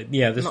 This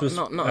Not- was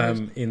not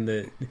a in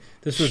the.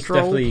 This was Stroll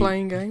definitely.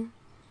 playing game?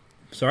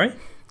 Sorry.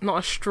 Not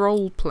a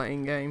stroll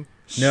playing game.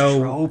 No,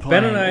 Stroll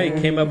Ben and I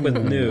playing. came up with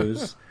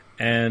news,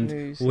 and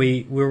News.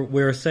 we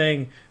were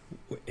saying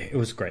it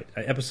was great.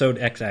 Episode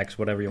XX,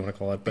 whatever you want to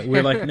call it. But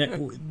we're like,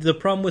 the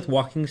problem with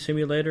Walking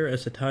Simulator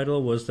as a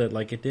title was that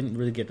like it didn't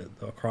really get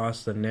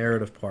across the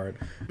narrative part,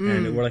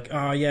 and we're like,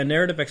 oh yeah,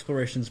 narrative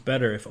exploration's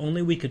better. If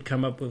only we could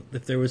come up with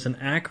if there was an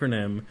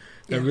acronym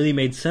that really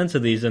made sense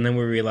of these, and then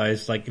we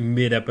realized like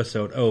mid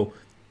episode,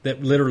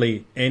 that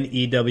literally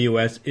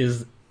NEWS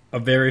is a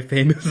very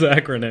famous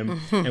acronym,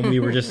 and we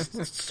were just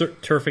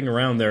turfing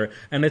around there.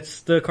 And it's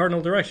the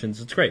cardinal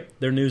directions. It's great.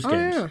 They're news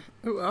games.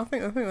 Yeah. I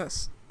think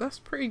that's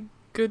pretty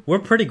good. We're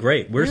pretty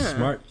great. We're Yeah.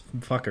 smart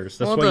fuckers.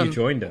 That's Well why you done.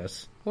 joined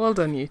us. Well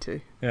done, you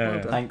two. Yeah. Well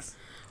done. Thanks.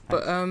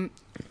 But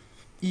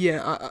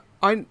yeah,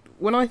 I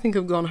when I think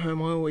of Gone Home,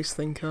 I always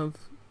think of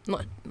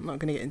not going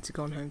to get into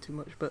Gone Home too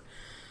much, but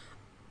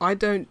I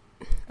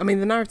mean,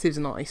 the narrative's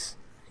nice.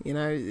 You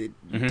know,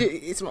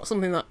 it's not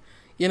something that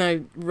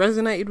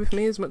resonated with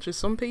me as much as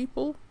some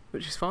people,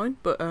 which is fine.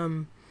 But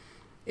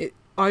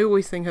I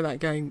always think of that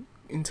game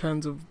in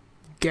terms of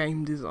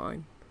game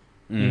design.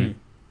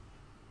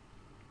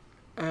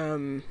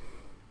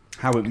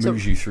 How it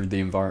moves you through the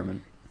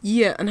environment.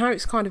 Yeah, and how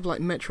it's kind of like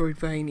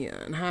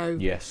Metroidvania, and how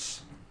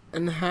Yes.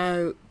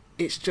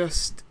 it's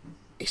just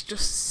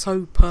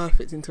so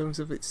perfect in terms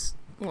of it's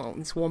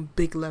one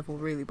big level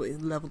really, but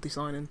it's level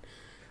design and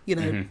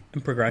And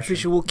progression.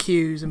 visual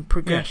cues and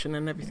progression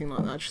and everything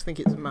like that. I just think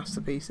it's a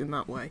masterpiece in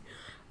that way.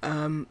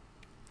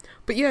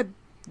 But yeah,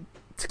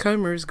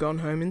 Tacoma has Gone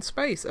Home in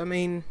Space. I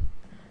mean,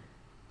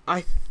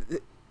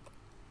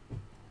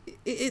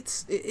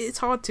 it's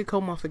hard to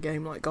come off a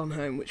game like Gone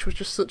Home, which was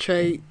just such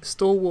a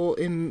stalwart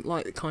in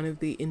like kind of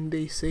the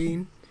indie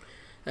scene,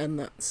 and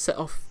that set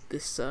off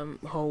this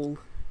whole,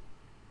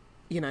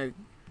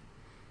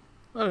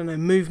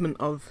 movement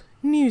of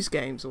news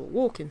games or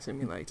walking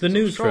simulators, The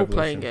news role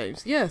playing revolution.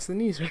 games. Yes, the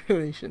news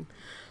revolution.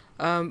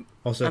 Also,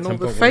 at and some all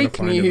the point, fake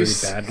we're going to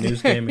news find a really bad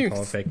news game and call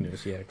it games. fake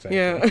news. Yeah, exactly.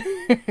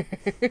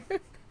 Yeah.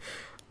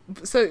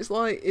 So it's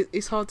like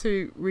it's hard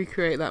to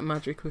recreate that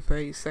magic with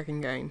a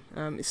second game.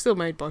 It's still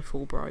made by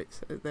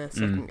Fulbright, their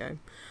second game.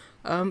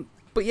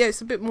 But yeah, it's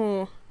a bit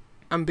more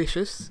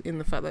ambitious in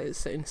the fact that it's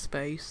set in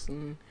space,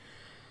 and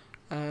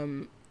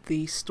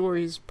the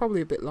story is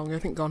probably a bit longer. I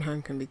think Gone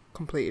Home can be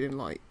completed in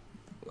like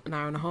an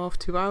hour and a half,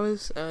 2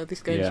 hours.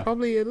 This game is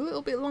probably a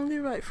little bit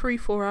longer, like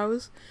 3-4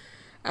 hours,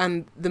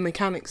 and the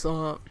mechanics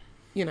are,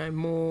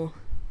 more.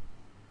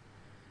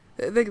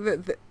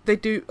 They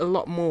do a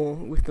lot more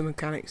with the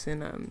mechanics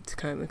in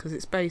Tacoma, because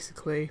it's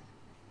basically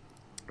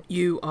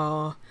you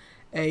are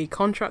a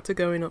contractor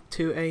going up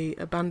to a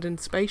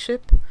abandoned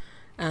spaceship,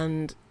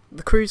 and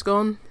the crew's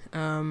gone.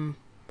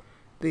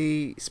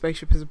 The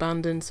spaceship is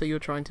abandoned, so you're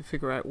trying to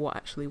figure out what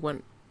actually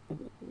went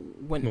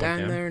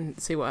down there and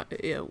see what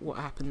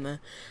happened there.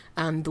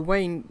 And the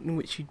way in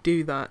which you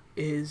do that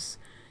is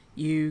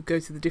you go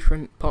to the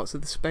different parts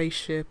of the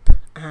spaceship,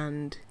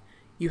 and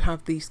you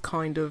have these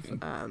kind of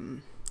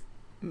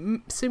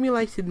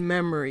simulated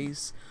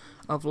memories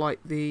of like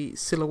the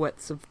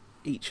silhouettes of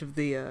each of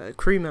the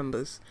crew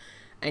members,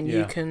 and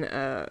you can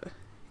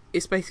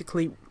it's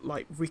basically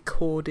like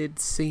recorded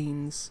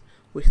scenes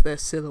with their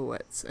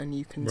silhouettes, and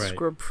you can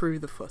scrub through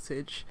the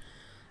footage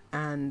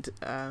and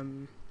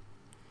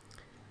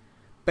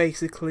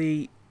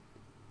basically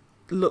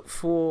look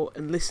for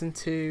and listen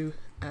to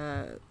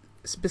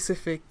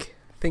specific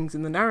things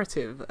in the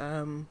narrative,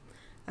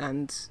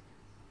 and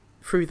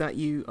through that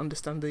you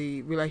understand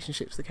the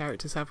relationships the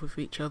characters have with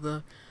each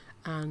other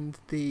and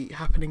the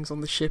happenings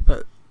on the ship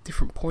at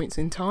different points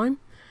in time.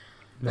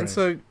 And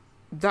so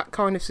that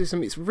kind of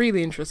system, it's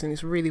really interesting,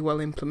 it's really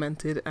well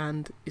implemented,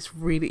 and it's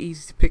really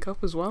easy to pick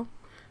up as well,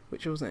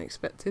 which I wasn't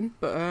expecting.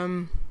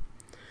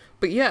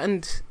 But yeah,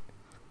 and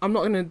I'm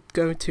not going to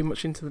go too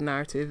much into the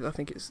narrative. I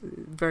think it's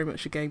very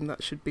much a game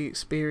that should be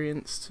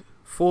experienced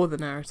for the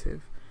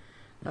narrative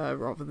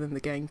rather than the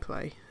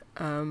gameplay.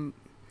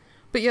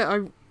 But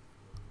yeah,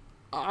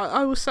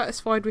 I was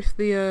satisfied with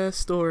the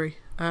story.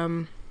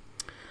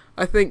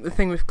 I think the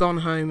thing with Gone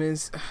Home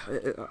is,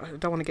 I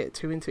don't want to get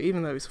too into it,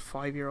 even though it's a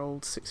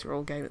 5-year-old,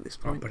 6-year-old game at this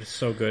point. Oh, but it's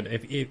so good.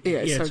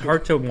 It's so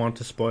hard to want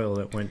to spoil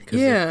it because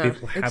if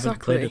people haven't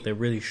played it, they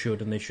really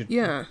should, and they should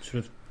sort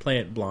of play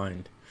it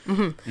blind.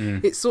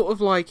 It's sort of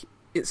like,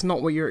 it's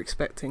not what you're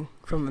expecting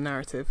from the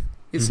narrative.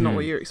 It's not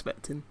what you're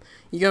expecting.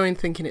 You go in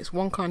thinking it's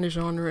one kind of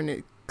genre, and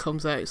it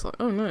comes out, it's like,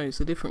 oh no, it's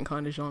a different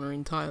kind of genre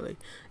entirely.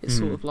 It's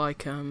sort of like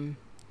Doki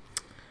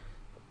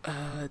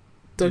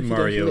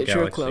Mario Doki Literature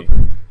Galaxy. Club.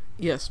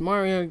 Yes,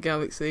 Mario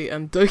Galaxy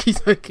and Doki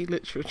Doki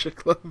Literature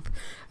Club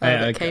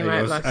that came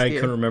out last year. I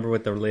couldn't remember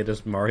what the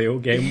latest Mario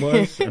game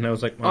was, and I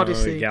was like, Mario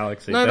Odyssey.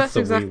 Galaxy. No, that's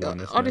the exactly. Wii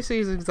one, isn't Odyssey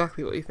is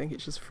exactly what you think.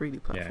 It's just a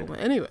 3D platformer.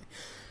 Yeah. Anyway,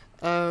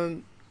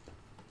 Doki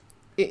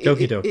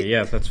Doki.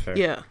 Yeah, that's fair.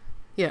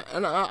 Yeah,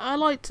 and I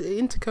liked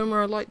in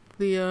Tacoma. I liked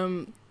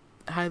the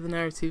how the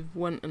narrative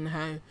went and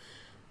how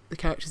the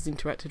characters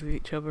interacted with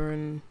each other,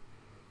 and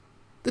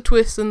the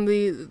twists and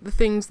the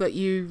things that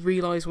you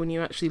realise when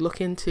you actually look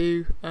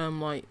into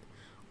like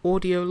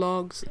audio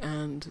logs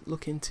and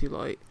look into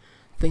like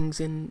things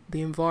in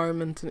the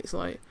environment, and it's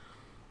like,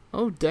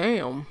 oh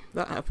damn,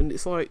 that happened.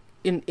 It's like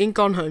in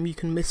Gone Home you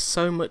can miss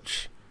so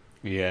much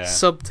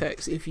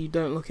subtext if you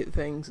don't look at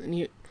things,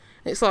 and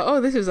it's like, oh,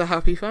 this is a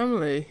happy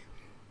family,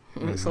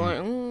 and it's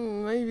like,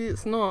 maybe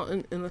it's not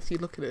unless you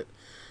look at it.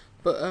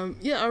 But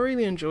yeah, I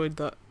really enjoyed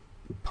that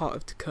part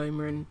of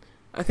Tacoma, and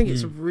I think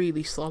it's a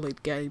really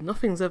solid game.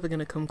 Nothing's ever going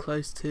to come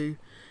close to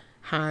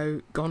how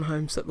Gone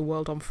Home set the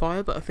world on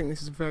fire, but I think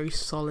this is a very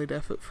solid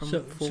effort from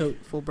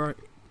Fulbright.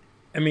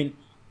 I mean,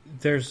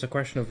 there's a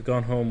question of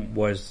Gone Home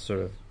was sort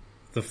of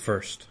the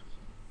first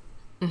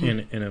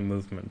in a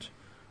movement.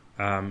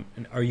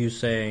 And are you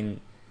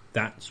saying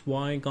that's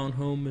why Gone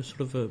Home is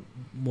sort of a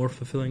more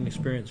fulfilling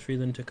experience for you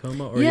than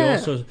Tacoma? Or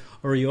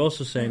are you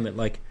also saying that,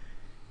 like,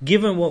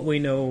 given what we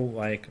know,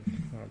 like,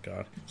 oh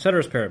god,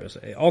 ceteris paribus,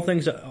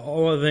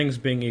 all other things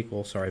being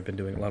equal. Sorry, I've been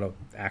doing a lot of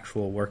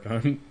actual work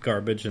on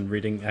garbage and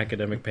reading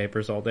academic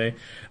papers all day.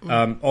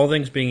 All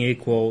things being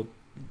equal,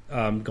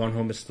 Gone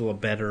Home is still a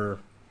better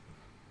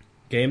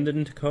game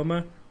than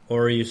Tacoma?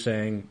 Or are you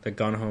saying that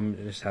Gone Home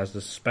just has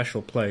this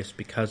special place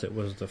because it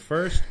was the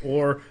first?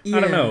 Or, I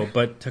don't know,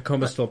 but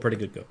Tacoma's still a pretty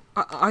good go.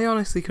 I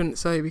honestly couldn't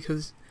say,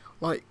 because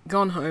like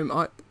Gone Home,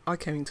 I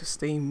came into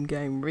Steam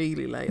game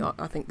really late.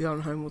 I think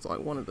Gone Home was like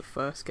one of the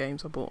first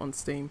games I bought on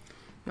Steam.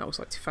 That was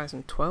like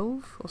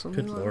 2012 or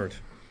something. Good like lord. That.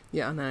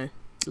 Yeah, I know.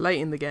 Late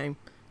in the game.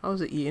 I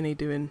was at uni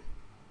doing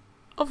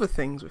other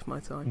things with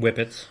my time.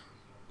 Whippets.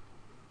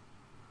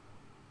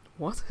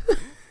 What?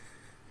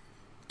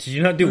 Did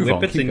you not do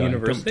whippets in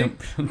university?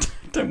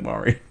 Don't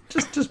worry.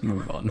 Just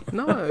move on.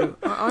 No,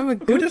 I'm a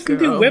good Who doesn't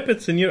do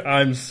whippets in your...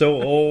 I'm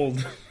so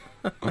old.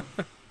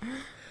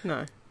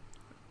 No.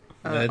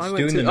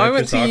 I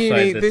went to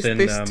uni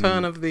this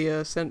turn of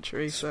the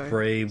century.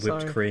 Spray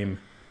whipped cream.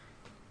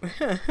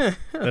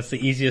 That's the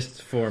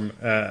easiest form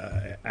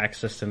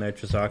access to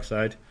nitrous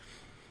oxide.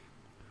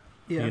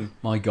 Yeah.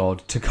 My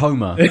god,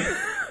 Tacoma.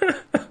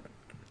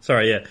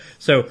 Sorry, yeah.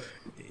 So,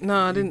 no,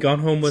 I didn't. Gone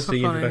Home was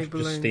the introduction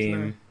to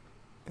Steam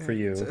for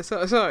you.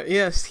 Sorry,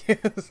 yes.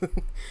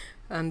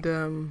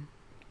 And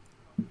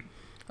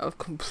I've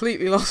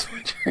completely lost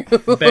my train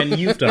of thought. Ben,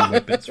 you've done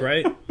whippets,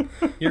 right?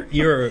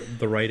 You're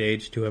the right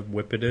age to have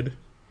whippeted.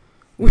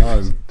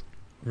 No.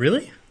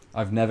 Really?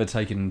 I've never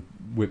taken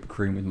whipped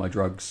cream with my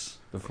drugs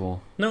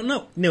before.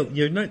 No,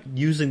 you're not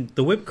using...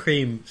 The whipped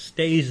cream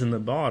stays in the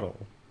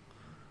bottle.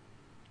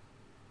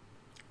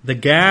 The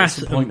gas...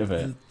 What's the point of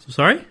it?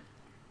 Sorry?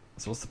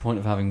 So what's the point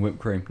of having whipped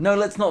cream? No,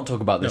 let's not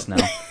talk about this now.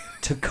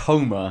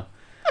 Tacoma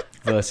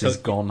versus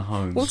Gone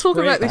Home. We'll talk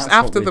about this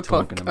after the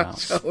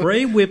podcast.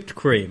 Spray whipped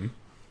cream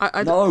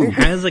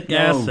has a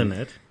gas in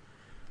it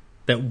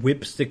that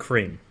whips the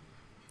cream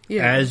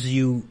as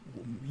you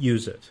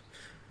use it.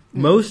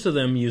 Most of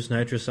them use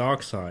nitrous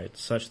oxide,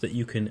 such that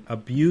you can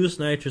abuse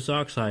nitrous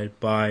oxide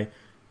by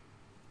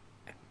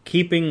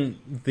keeping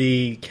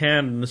the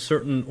can in a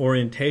certain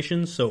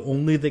orientation so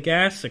only the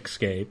gas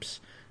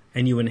escapes,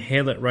 and you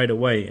inhale it right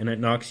away, and it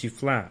knocks you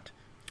flat.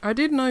 I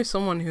did know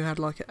someone who had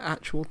like an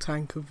actual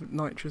tank of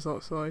nitrous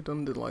oxide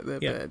under like their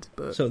bed,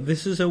 but so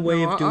this is a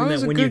way of doing I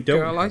that when you don't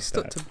girl. have I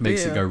stuck that. to beer.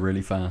 Makes it go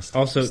really fast.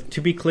 Also,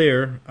 to be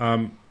clear,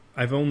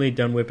 I've only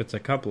done whippets a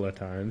couple of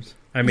times.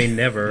 I mean,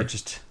 never.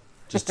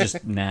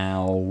 Just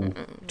now,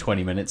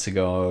 20 minutes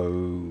ago.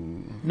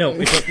 No.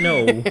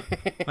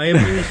 I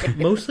have used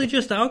mostly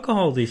just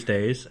alcohol these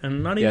days,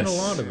 and not even a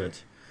lot of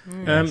it.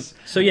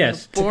 So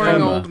yes, boring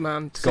Tacoma. old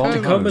man.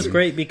 Tacoma's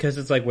great because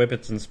it's like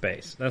whippets in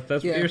space. That's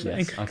what you're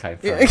saying. Yes. Okay,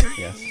 fair enough.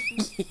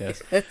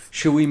 Yes.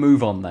 Shall we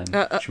move on then?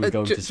 Shall we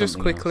go to something just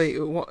quickly,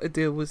 else? what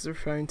Aadil was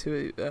referring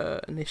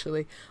to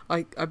initially,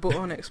 I bought it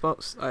on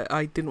Xbox.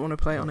 I didn't want to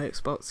play it on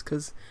Xbox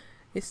because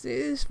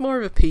it's more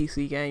of a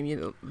PC game. You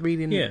know,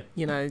 reading,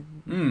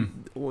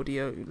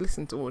 audio,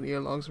 listen to audio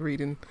logs,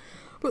 reading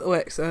little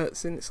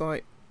excerpts, and it's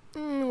like,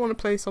 I want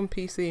to play this on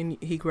PC, and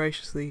he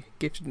graciously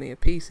gifted me a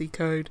PC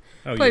code.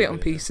 Played it on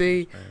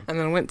PC, and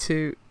then I went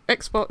to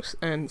Xbox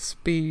and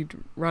speed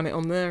ran it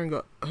on there and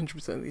got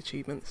 100% of the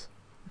achievements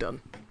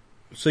done.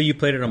 So you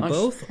played it on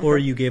both, or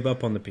you gave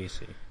up on the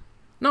PC?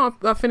 No,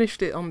 I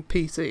finished it on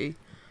PC.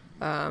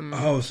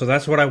 So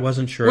that's what I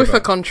wasn't sure with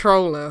about. a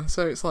controller,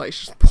 so it's like it's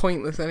just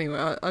pointless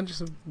anyway. I'm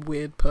just a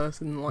weird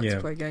person and like to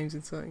play games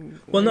in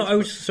certain Well, no,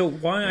 ways,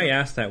 why I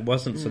asked that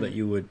wasn't so that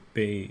you would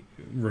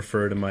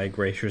refer to my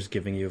gracious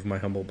giving you of my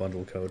humble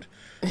bundle code.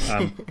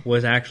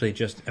 Was actually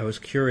just I was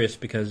curious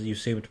because you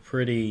seemed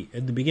pretty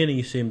at the beginning.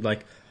 You seemed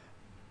like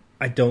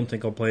I don't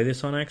think I'll play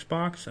this on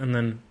Xbox, and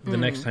then the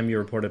next time you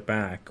reported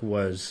back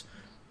was,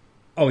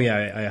 oh yeah,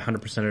 I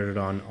 100%ed it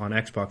on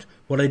Xbox.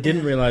 What I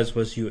didn't realize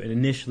was you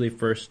initially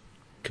first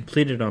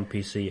completed on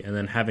PC, and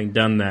then having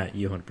done that,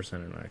 you 100%ed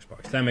on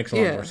Xbox. That makes a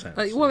lot more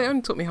sense. Well, it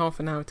only took me half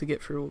an hour to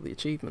get through all the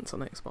achievements on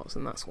Xbox,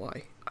 and that's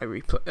why I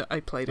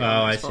played it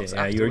on Xbox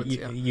afterwards.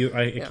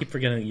 I keep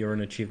forgetting that you're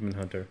an achievement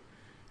hunter.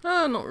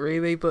 Not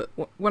really, but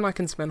when I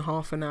can spend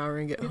half an hour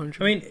and get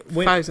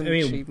 100,000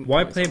 achievement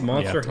why points, play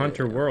Monster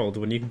Hunter World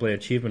when you can play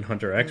Achievement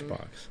Hunter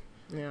Xbox?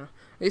 Yeah.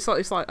 It's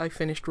like I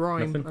finished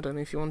Rhyme. Nothing? I don't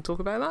know if you want to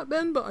talk about that,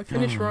 Ben, but I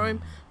finished Rhyme.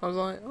 I was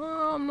like,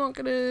 I'm not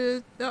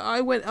gonna.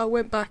 I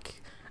went back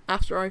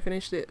after I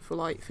finished it for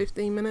like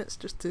 15 minutes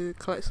just to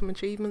collect some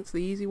achievements,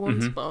 the easy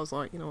ones. But I was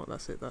like, you know what,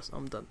 that's it.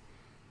 I'm done.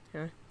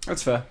 Yeah.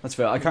 That's fair.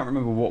 I can't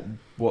remember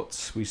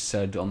what we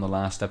said on the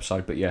last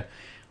episode, but yeah,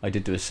 I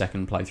did do a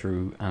second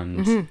playthrough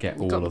and get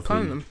all of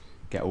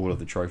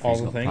the trophies. All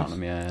the got things?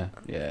 platinum.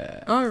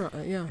 Yeah. Oh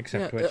right, yeah.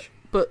 Except which?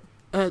 But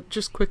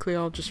just quickly,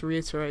 I'll just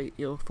reiterate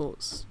your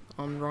thoughts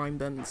on Rhyme.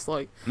 Then it's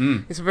like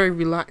it's a very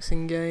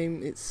relaxing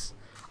game.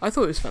 I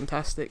thought it was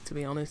fantastic, to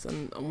be honest,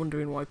 and I'm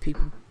wondering why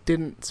people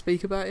didn't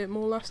speak about it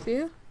more last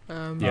year.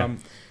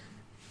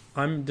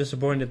 I'm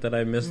disappointed that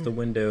I missed the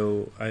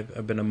window.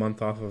 I've been a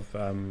month off of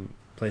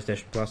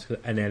PlayStation Plus,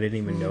 and I didn't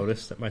even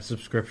notice that my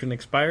subscription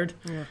expired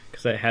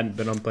because I hadn't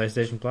been on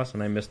PlayStation Plus,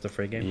 and I missed the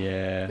free game.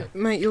 Yeah,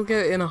 mate, you'll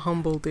get it in a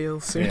humble deal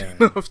soon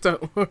enough.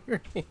 Don't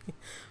worry.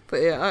 But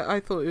yeah, I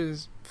thought it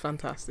was a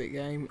fantastic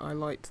game. I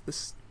liked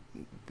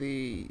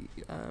the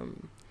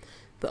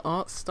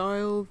art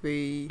style,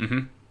 the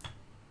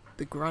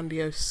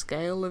grandiose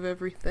scale of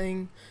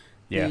everything.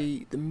 Yeah.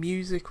 The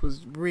music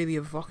was really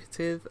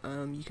evocative.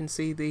 You can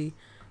see the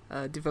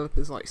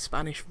developers like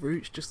Spanish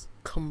roots just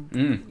come,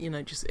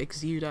 just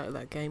exude out of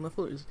that game. I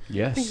thought it was.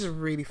 Yes. I think it's a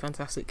really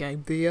fantastic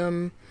game.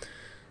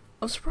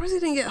 I was surprised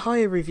it didn't get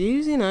higher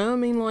reviews. I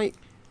mean, like,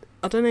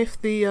 I don't know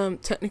if the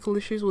technical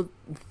issues were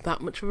that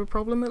much of a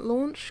problem at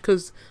launch,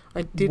 because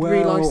I did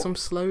realise some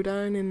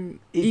slowdown on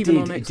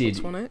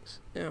Xbox One X.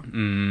 Yeah.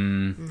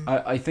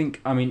 I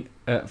think. I mean,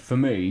 for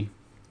me,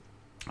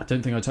 I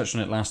don't think I touched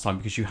on it last time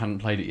because you hadn't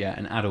played it yet.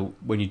 And Aadil,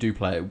 when you do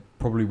play it,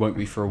 probably won't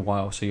be for a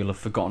while, so you'll have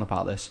forgotten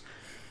about this.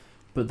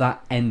 But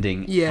that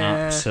ending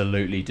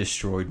absolutely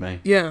destroyed me.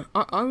 Yeah,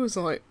 I was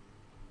like,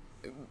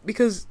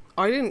 because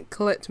I didn't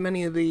collect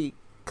many of the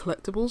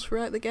collectibles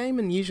throughout the game,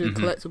 and usually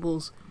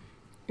collectibles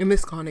in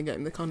this kind of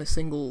game, they kind of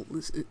signal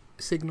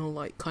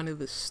like kind of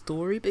the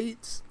story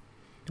beats,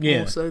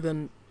 more so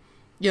than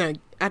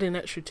adding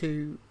extra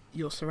to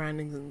your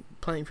surroundings and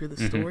playing through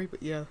the story.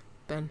 But yeah,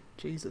 Ben,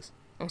 Jesus,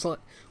 I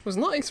was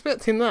not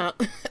expecting that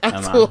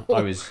at all.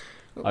 I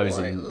was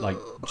in, like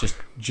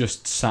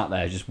just sat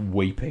there just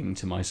weeping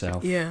to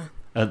myself. Yeah.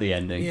 At the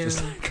ending,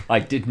 just like I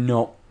did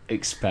not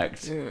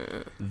expect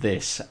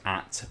this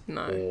at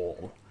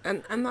all.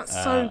 And that's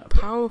so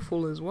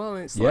powerful as well.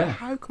 It's like,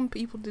 how come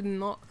people did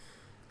not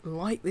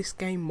like this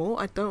game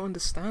more? I don't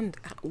understand.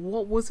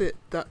 What was it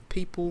that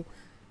people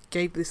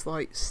gave this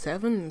like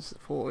 7s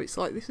for? It's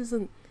like, this is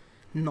a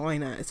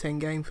 9 out of 10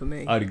 game for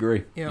me. I'd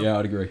agree. Yeah,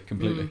 I'd agree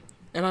completely.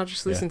 And I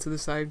just listened to the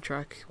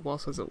soundtrack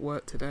whilst I was at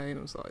work today, and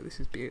I was like, this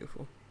is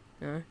beautiful.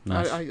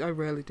 Nice. I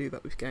rarely do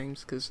that with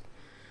games because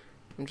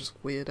I'm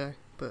just weirdo.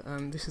 But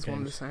this is one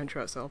of the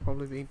soundtracks that I'll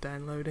probably be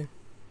downloading.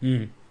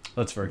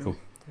 That's very cool.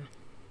 Yeah.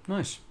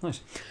 Nice.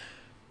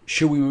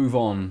 Shall we move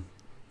on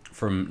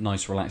from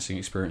nice relaxing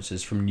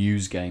experiences from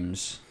news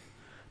games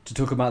to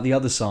talk about the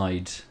other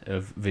side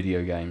of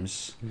video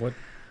games. What?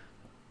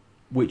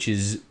 Which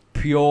is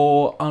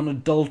pure,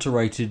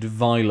 unadulterated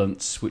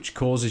violence, which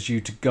causes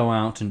you to go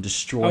out and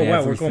destroy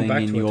everything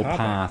in your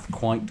path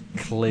quite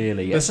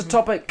clearly. It's a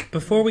topic.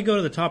 Before we go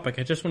to the topic,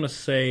 I just want to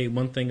say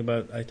one thing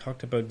about... I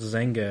talked about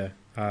Zenge,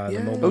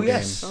 the mobile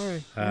game,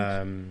 Sorry.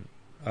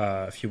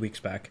 A few weeks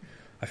back.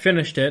 I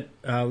finished it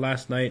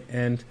last night,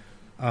 and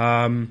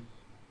I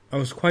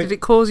was quite... Did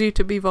it cause you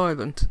to be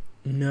violent?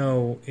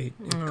 No, it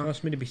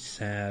caused me to be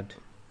sad,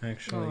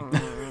 actually.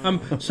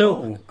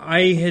 So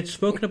I had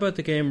spoken about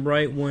the game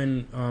right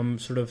when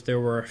sort of there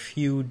were a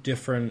few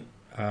different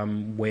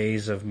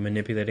ways of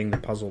manipulating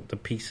the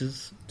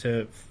pieces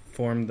to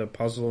form the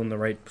puzzle in the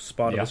right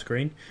spot of the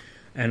screen,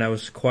 and I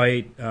was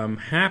quite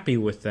happy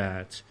with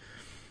that.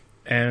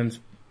 And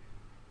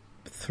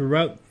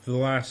throughout the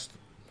last,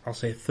 I'll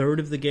say,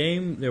 third of the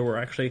game, there were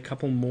actually a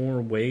couple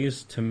more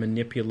ways to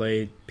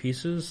manipulate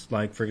pieces.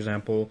 Like, for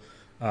example,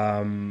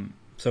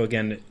 so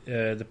again,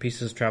 the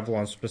pieces travel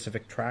on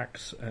specific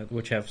tracks,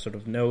 which have sort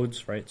of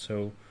nodes, right?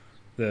 So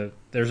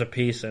there's a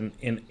piece, and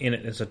in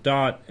it is a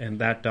dot, and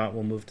that dot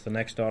will move to the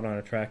next dot on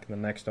a track, and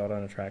the next dot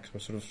on a track.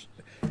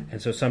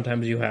 And so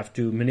sometimes you have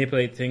to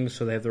manipulate things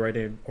so they have the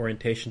right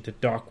orientation to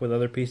dock with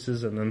other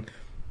pieces, and then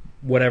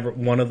whatever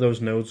one of those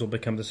nodes will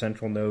become the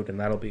central node, and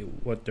that'll be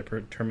what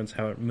determines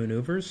how it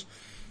maneuvers.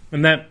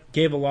 And that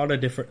gave a lot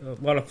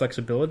of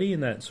flexibility,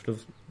 and that sort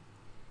of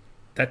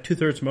that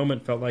 2/3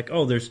 moment felt like,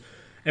 there's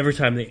every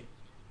time they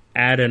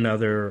add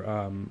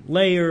another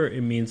layer,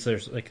 it means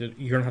there's like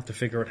you're gonna have to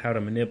figure out how to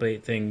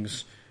manipulate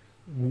things,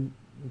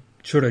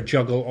 sort of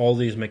juggle all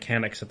these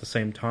mechanics at the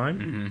same time.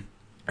 Mm-hmm.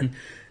 And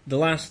the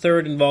last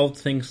third involved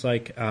things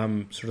like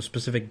sort of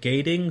specific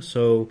gating.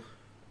 So,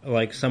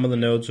 like some of the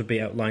nodes would be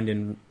outlined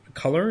in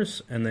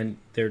colors, and then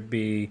there'd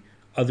be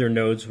other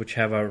nodes which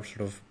have a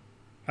sort of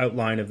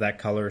outline of that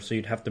color. So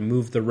you'd have to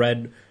move the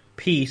red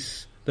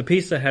piece, the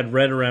piece that had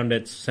red around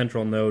its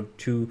central node,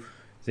 to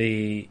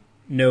the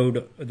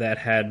node that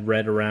had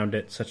red around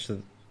it, such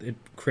that it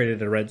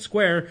created a red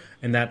square,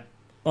 and that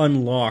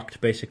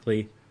unlocked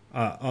basically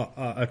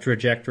a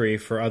trajectory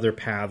for other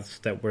paths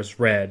that was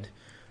red,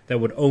 that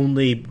would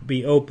only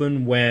be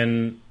open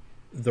when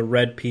the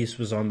red piece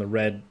was on the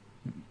red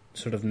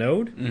sort of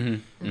node,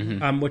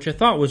 which I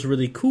thought was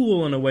really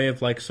cool in a way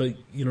of like, so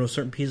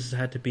certain pieces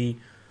had to be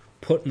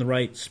put in the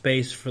right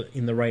space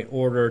in the right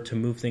order to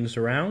move things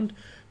around.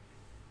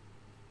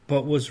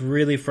 But was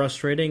really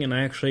frustrating, and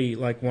I actually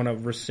want to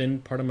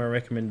rescind part of my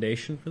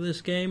recommendation for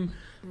this game,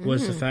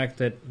 was the fact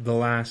that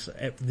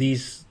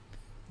these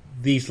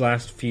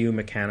last few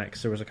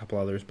mechanics, there was a couple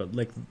others, but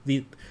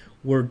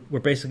we're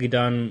basically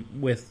done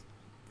with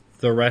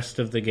the rest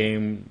of the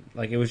game.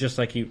 Like, it was just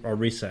like a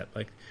reset.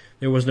 Like,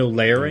 there was no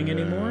layering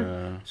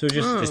anymore. So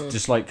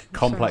just like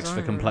complex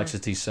for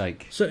complexity's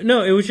sake. So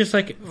no, it was just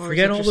like,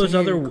 forget all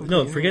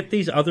those forget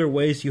these other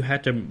ways you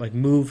had to like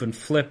move and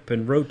flip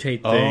and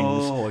rotate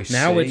things.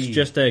 Now it's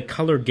just a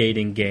color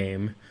gating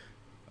game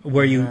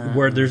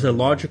where there's a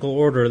logical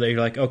order that you're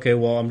like, okay,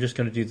 well, I'm just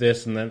going to do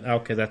this, and then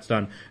okay, that's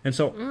done. And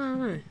so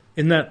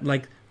in that,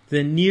 like,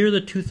 near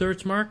the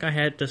 2/3 mark, I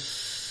had to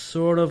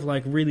sort of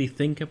like really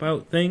think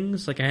about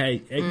things. Like, I had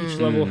each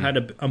level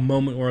had a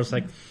moment where I was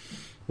like,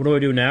 what do I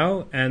do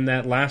now? And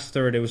that last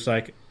third, it was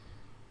like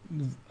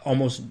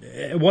almost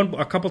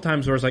a couple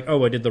times where I was like,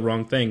 I did the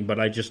wrong thing, but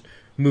I just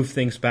moved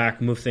things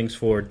back, moved things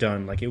forward,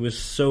 done. Like, it was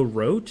so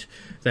rote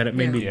that it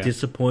made me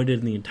disappointed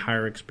in the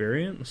entire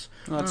experience.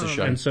 That's a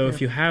shame. And so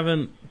if you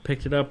haven't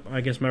picked it up,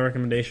 I guess my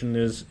recommendation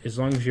is, as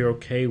long as you're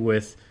okay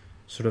with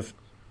sort of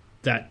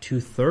that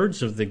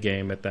 2/3 of the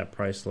game at that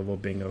price level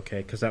being okay,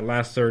 because that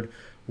last third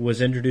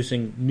was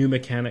introducing new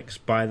mechanics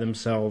by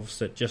themselves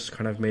that just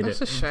kind of made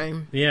That's a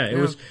shame. Yeah,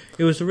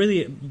 it was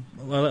really a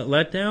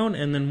letdown.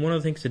 And then one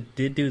of the things it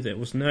did do that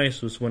was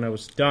nice was when I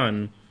was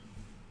done,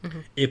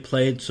 it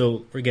played.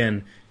 So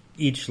again,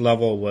 each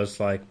level was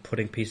like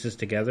putting pieces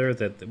together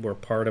that were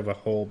part of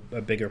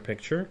a bigger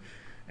picture,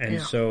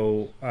 and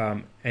so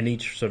and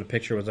each sort of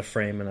picture was a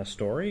frame and a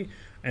story.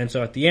 And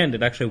so at the end,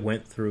 it actually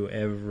went through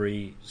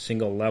every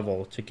single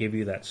level to give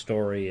you that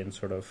story in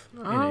sort of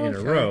in a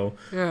row.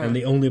 Yeah. And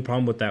the only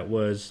problem with that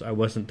was I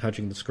wasn't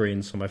touching the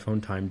screen, so my phone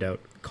timed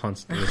out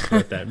constantly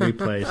with that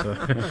replay.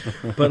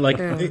 So, but like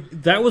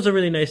that was a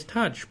really nice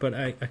touch. But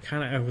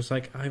I was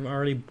like,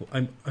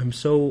 I'm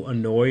so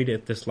annoyed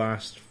at this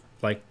last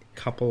like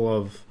couple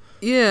of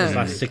this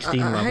last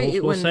 16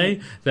 levels, we'll say,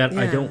 that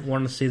I don't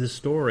want to see the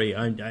story.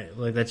 I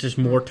like that's just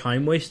more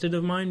time wasted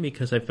of mine,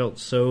 because I felt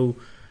so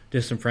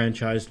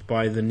disenfranchised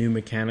by the new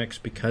mechanics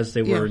because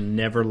they were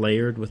never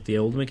layered with the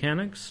old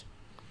mechanics.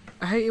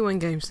 I hate it when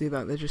games do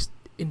that. They just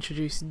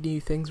introduce new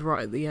things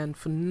right at the end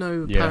for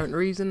no apparent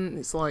reason.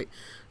 It's like,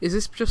 is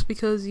this just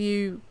because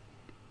you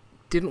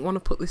didn't want to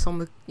put this on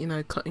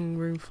the cutting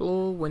room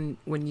floor when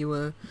you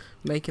were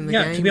making the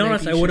game? Yeah, to be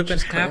honest, I would have been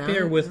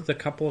happier with the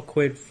couple of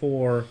quid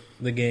for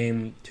the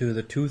game to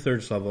the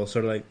 2/3 level.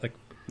 Sort of like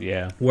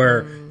Yeah.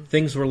 where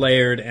things were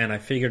layered, and I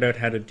figured out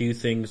how to do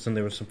things, and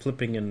there was some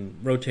flipping and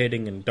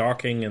rotating and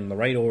docking in the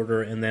right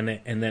order, and then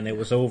it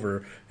was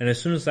over. And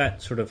as soon as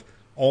that sort of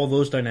all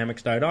those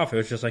dynamics died off, it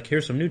was just like,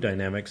 here's some new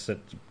dynamics that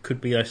could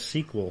be a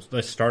sequel,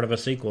 the start of a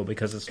sequel,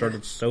 because it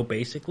started so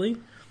basically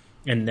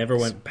and never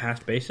went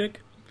past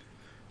basic.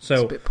 So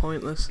it's a bit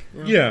pointless.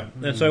 Yeah,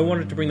 and so I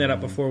wanted to bring that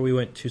up before we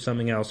went to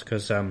something else,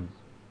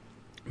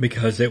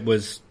 because it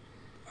was,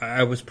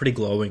 I was pretty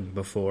glowing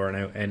before,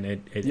 and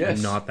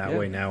it's not that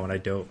way now, and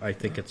I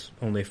think it's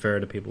only fair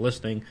to people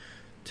listening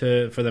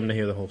for them to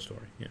hear the whole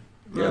story.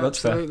 Yeah, that's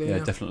fair. Yeah,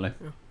 definitely.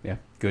 Yeah,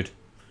 good.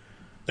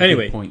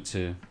 Anyway, good point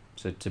to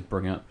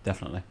bring up,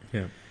 definitely.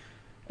 Yeah.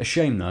 A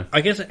shame though.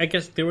 I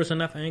guess there was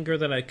enough anger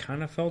that I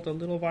kind of felt a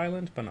little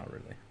violent, but not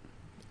really.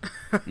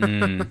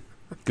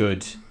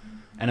 Good.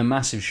 And a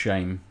massive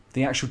shame.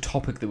 The actual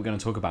topic that we're going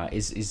to talk about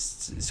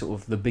is sort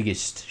of the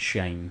biggest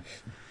shame.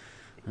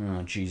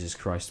 Oh, Jesus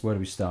Christ. Where do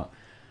we start?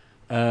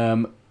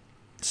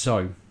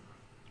 So,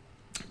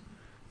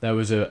 there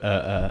was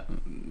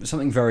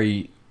something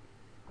very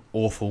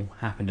awful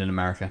happened in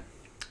America.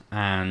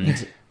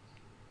 And...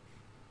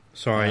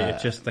 Sorry,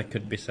 it's just that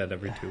could be said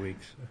every 2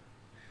 weeks.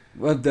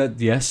 Well,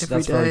 yes, every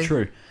that's day. very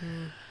true.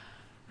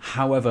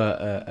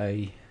 However,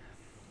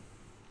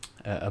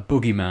 a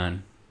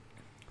boogeyman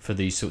for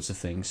these sorts of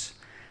things,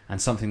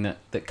 and something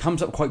that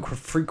comes up quite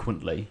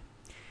frequently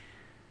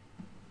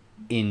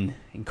in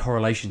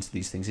correlation to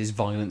these things, is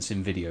violence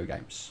in video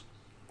games.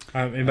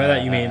 And by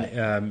that you mean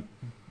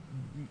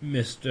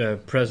Mr.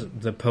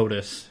 the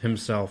POTUS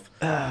himself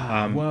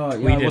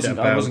tweeted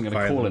I wasn't going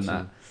to call him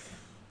that.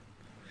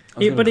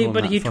 But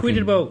he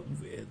tweeted about,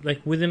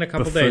 like, within a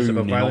couple of days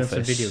about violence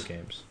in video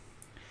games.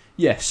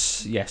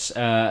 Yes. It's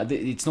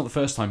not the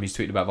first time he's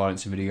tweeted about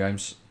violence in video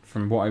games.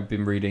 From what I've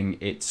been reading,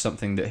 it's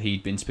something that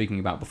he'd been speaking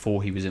about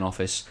before he was in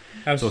office.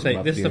 I was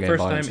saying, this is the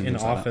first time in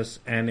like office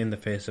and in the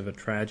face of a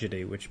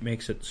tragedy, which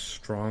makes it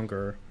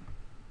stronger.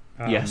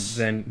 Yes.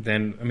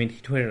 Than I mean,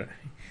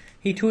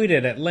 he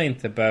tweeted at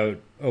length about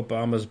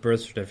Obama's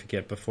birth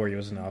certificate before he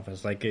was in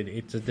office. Like,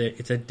 it's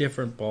a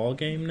different ball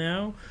game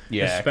now.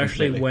 Yeah,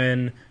 especially completely.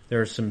 When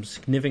there are some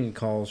significant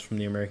calls from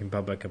the American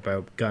public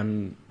about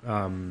gun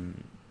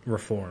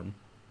reform.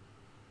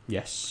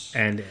 Yes.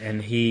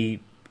 And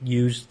he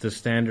used the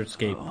standard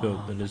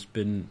scapegoat that has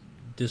been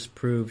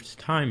disproved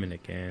time and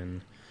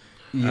again.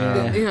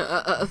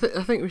 I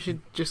think we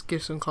should just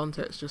give some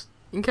context, just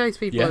in case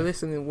people are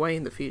listening way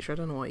in the future. I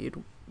don't know why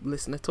you'd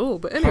listen at all,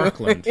 but anyway,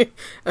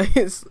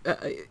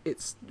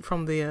 it's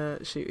from the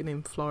shooting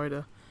in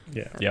Florida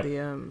at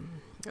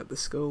the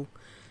school,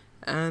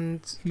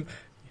 and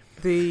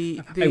the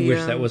I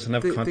wish that was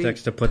enough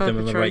context to put them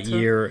in the right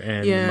year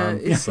and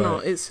month.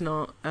 It's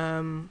not.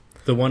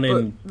 The one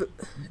in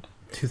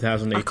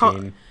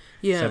 2018.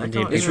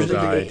 17 people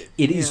died.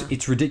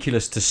 It's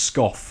ridiculous to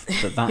scoff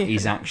that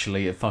is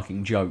actually a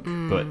fucking joke,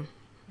 but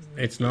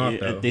it's not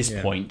though. At this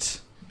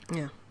point.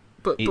 Yeah,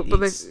 but they found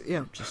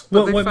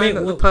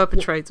that the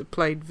perpetrator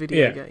played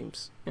video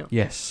games. Yeah.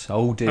 Yes.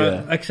 Oh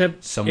dear.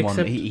 Except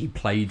he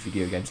played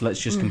video games. Let's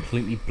just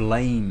completely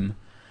blame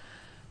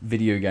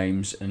video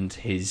games and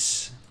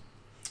his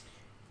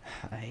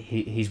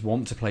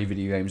want to play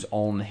video games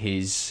on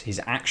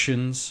his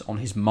actions, on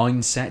his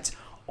mindset.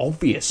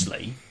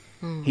 Obviously,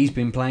 he's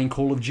been playing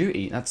Call of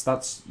Duty.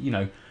 That's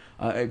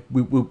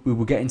we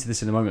will get into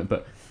this in a moment.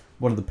 But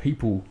one of the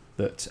people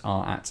that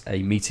are at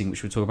a meeting,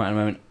 which we'll talk about in a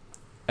moment,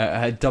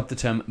 had dubbed the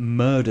term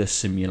 "murder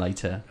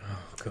simulator"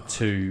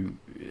 to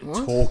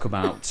talk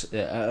about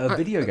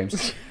video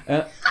games.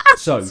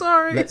 So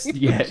sorry.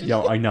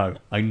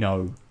 I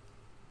know.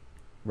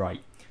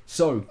 Right.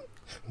 So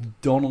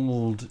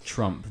Donald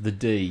Trump, the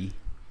D,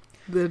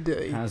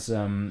 has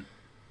the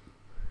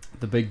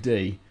big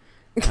D,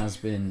 has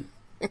been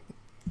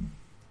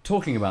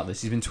talking about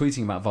this. He's been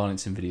tweeting about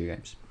violence in video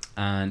games,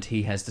 and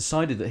he has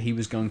decided that he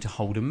was going to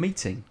hold a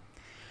meeting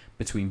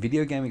between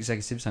video game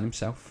executives and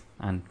himself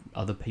and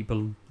other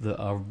people that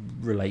are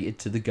related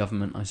to the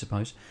government, I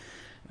suppose,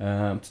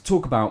 to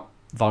talk about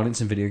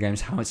violence in video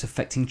games, how it's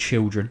affecting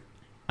children,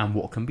 and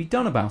what can be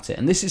done about it.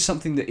 And this is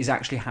something that is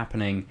actually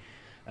happening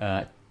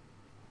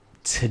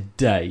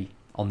today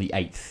on the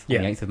 8th,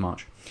 on the 8th of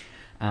March.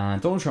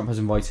 And Donald Trump has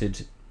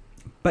invited,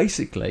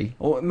 basically,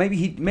 or maybe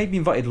he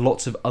invited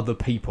lots of other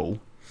people,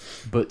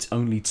 but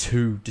only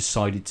 2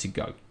 decided to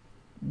go.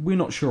 We're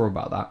not sure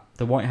about that.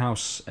 The White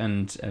House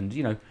and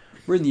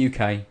we're in the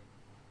UK.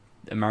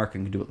 America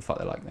can do what the fuck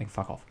they like. They can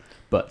fuck off.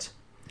 But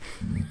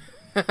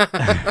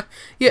the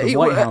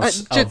White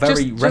House are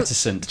very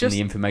reticent in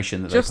the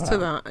information that they put out. Just to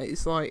that,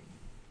 it's like,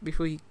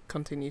 before you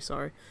continue,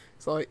 sorry,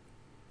 it's like,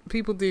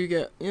 people do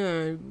get,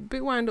 a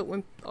bit wound up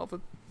when other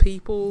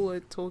people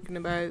are talking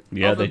about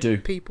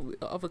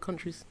other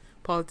countries'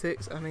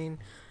 politics. I mean,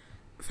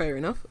 fair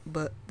enough,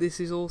 but this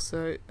is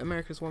also,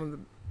 America's one of the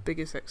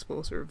biggest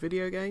exporter of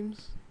video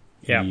games.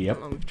 Yeah. Yep.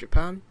 Along with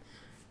Japan.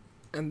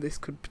 And this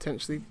could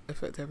potentially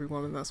affect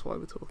everyone, and that's why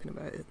we're talking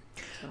about it.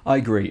 So. I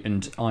agree,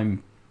 and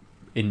I'm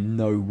in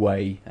no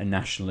way a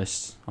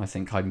nationalist. I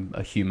think I'm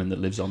a human that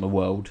lives on a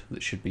world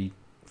that should be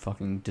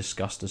fucking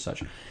discussed as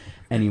such.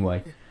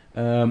 Anyway,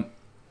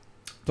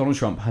 Donald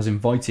Trump has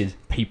invited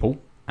people,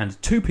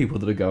 and 2 people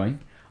that are going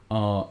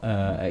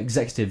are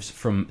executives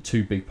from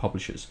 2 big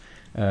publishers.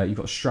 You've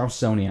got Strauss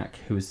Zelniak,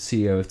 who is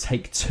the CEO of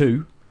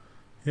Take-Two,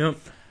 Yep.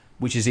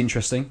 which is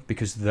interesting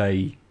because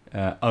they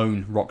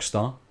own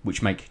Rockstar,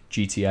 which make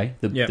GTA,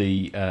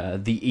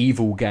 the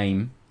evil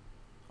game,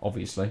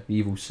 obviously,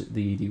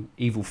 the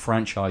evil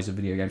franchise of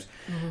video games,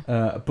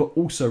 but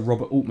also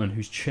Robert Altman,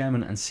 who's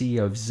chairman and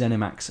CEO of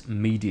ZeniMax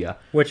Media,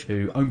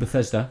 who own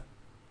Bethesda,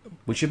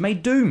 which have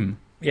made Doom.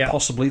 Yeah.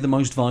 Possibly the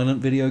most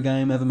violent video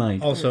game ever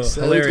made. Also,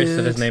 hilarious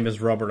that his name is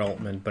Robert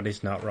Altman, but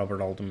he's not Robert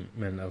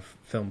Altman of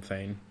film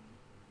fame.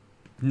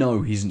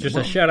 No, he's not. Just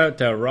a shout out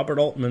to Robert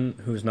Altman,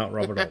 who's not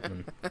Robert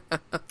Altman.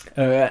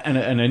 And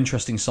an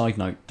interesting side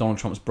note, Donald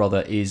Trump's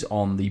brother is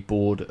on the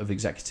board of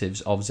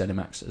executives of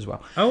ZeniMax as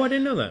well. Oh, I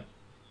didn't know that.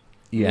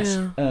 Yes.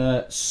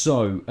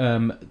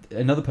 Yeah.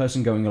 Another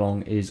person going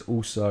along is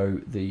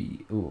also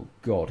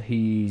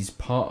he's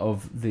part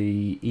of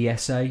the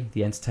ESA,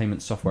 the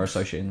Entertainment Software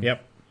Association.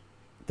 Yep.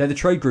 They're the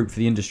trade group for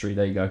the industry,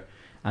 there you go.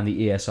 And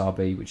the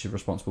ESRB, which is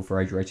responsible for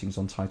age ratings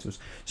on titles.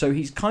 So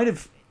he's kind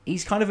of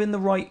in the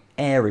right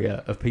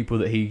area of people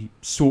that he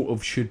sort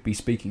of should be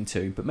speaking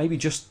to, but maybe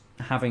just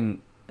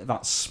having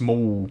that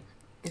small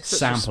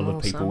sample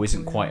of people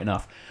isn't quite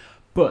enough.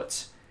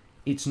 But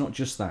it's not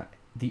just that.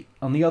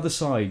 On the other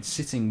side,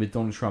 sitting with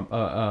Donald Trump,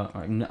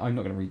 I'm not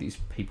going to read these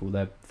people;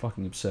 they're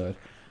fucking absurd.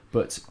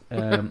 But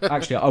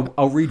actually,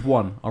 I'll read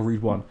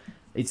one.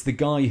 It's the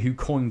guy who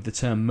coined the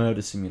term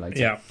murder simulator.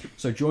 Yeah.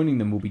 So joining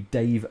them will be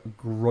Dave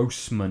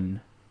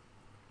Grossman.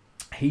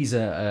 He's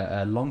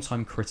a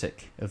long-time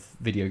critic of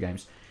video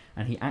games,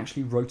 and he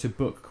actually wrote a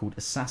book called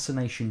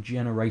Assassination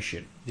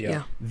Generation.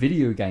 Yeah.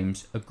 Video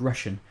games,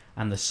 aggression,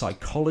 and the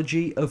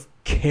psychology of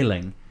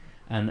killing.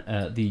 And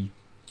the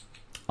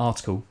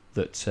article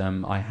that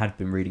I had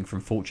been reading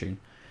from Fortune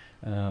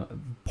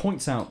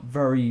points out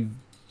very,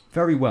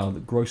 very well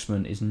that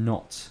Grossman is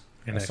not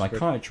a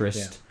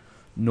psychiatrist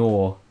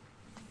nor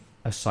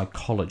a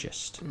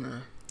psychologist.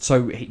 No.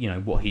 So,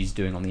 what he's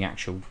doing on the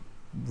actual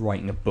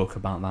writing a book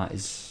about that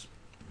is...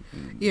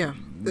 Yeah.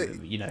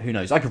 Who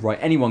knows?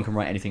 Anyone can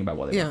write anything about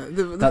what they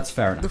want. That's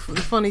fair enough. The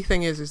funny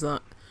thing is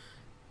that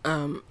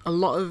a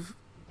lot of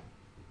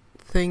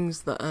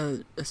things that are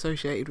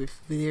associated with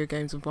video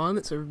games and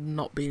violence have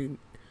not been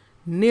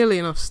nearly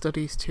enough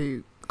studies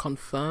to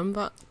confirm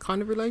that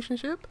kind of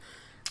relationship.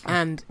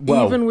 And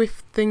even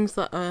with things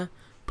that are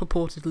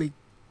purportedly,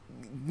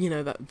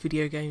 that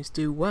video games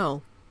do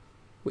well,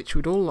 which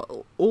we'd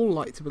all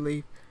like to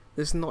believe,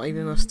 there's not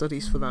even enough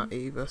studies for that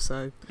either.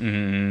 So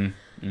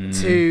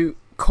to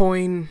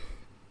coin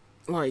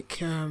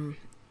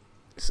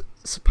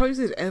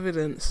supposed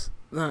evidence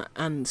that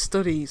and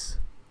studies,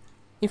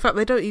 in fact,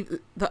 they don't even.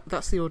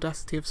 That's the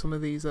audacity of some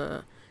of these,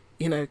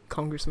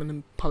 congressmen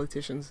and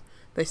politicians.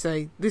 They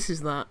say this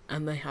is that,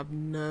 and they have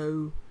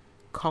no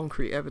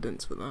concrete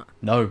evidence for that.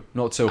 No,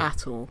 not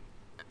at all.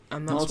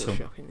 And that's what's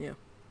shocking. Yeah,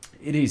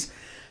 it is.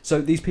 So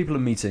these people are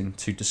meeting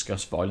to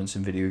discuss violence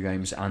in video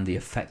games and the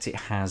effect it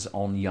has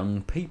on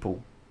young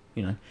people.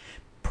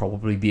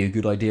 Probably be a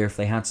good idea if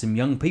they had some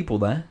young people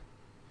there.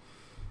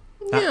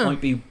 That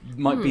might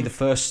be the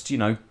first,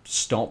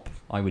 stop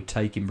I would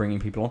take in bringing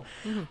people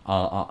on.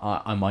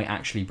 I might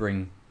actually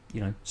bring,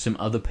 some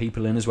other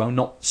people in as well,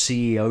 not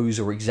CEOs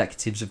or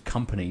executives of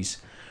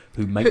companies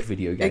who make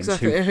video games,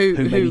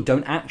 who maybe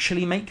don't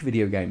actually make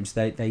video games.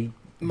 They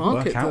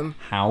market work out them.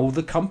 How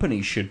the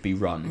company should be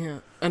run. Yeah,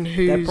 and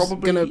who's they're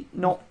probably gonna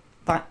not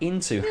that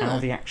into how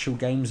the actual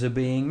games are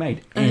being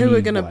made, and who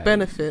are going to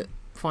benefit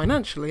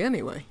financially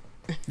anyway.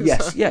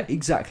 Yes,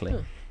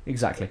 exactly.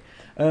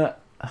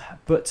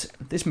 But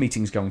this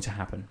meeting's going to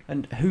happen,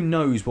 and who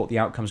knows what the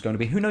outcome's going to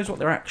be? Who knows what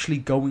they're actually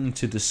going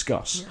to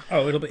discuss? Yeah.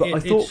 Oh, it'll be.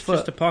 It's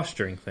just a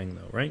posturing thing,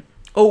 though, right?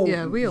 Oh,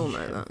 yeah, we all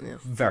know that. Yeah,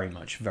 very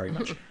much.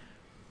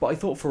 But I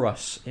thought for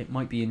us, it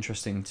might be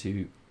interesting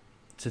to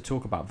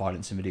talk about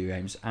violence in video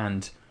games,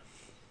 and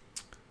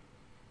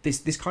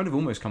this kind of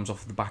almost comes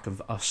off the back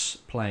of us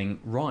playing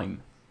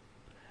Rime,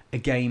 a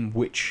game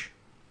which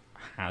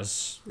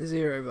has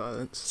zero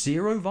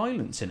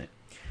violence in it.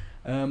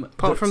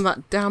 Apart from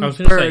that damn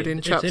bird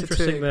in chapter 2. It's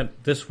interesting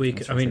that this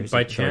week,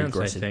 by chance,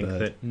 I think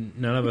that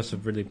none of us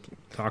have really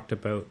talked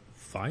about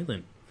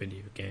violent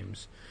video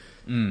games.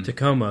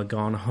 Tacoma,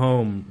 Gone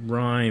Home,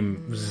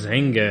 Rime,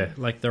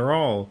 Zenge, they're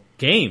all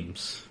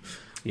games,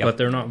 but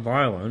they're not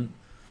violent.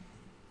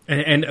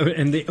 And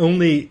the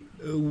only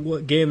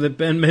game that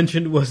Ben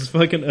mentioned was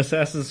fucking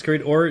Assassin's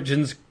Creed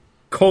Origins :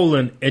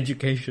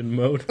 Education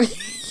Mode.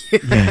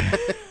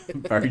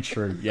 Very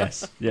true.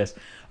 Yes.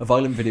 A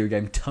violent video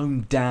game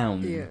toned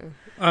down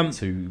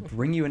to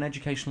bring you an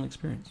educational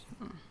experience.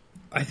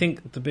 I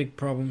think the big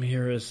problem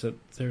here is that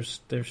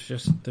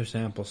there's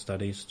ample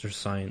studies, there's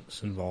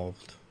science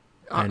involved.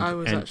 I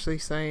was actually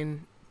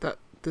saying that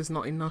there's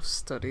not enough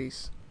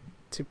studies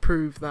to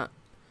prove that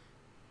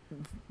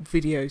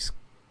videos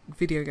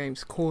video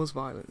games cause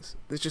violence.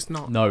 There's just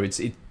not. No,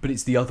 but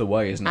it's the other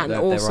way, isn't it? And There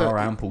also, are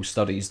ample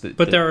studies that.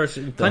 But there are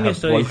that plenty of have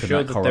studies broken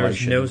show that that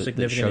there's no correlation,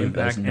 significant show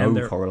impact, there's and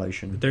no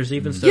correlation. There's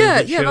even studies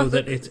that show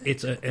that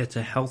it's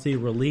a healthy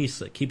release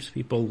that keeps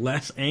people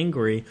less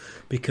angry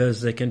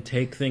because they can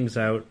take things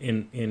out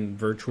in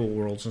virtual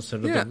worlds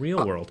instead of the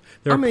real world.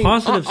 There are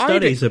positive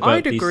studies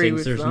about these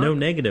things. There's no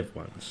negative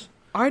ones.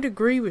 I'd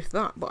agree with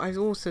that, but I was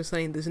also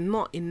saying there's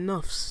not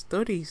enough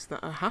studies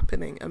that are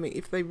happening. I mean,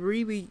 if they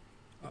really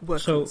were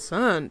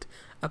concerned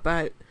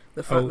about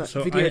the fact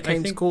that video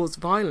games cause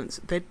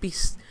violence, there'd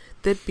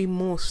be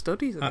more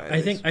studies about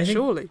it.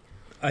 Surely.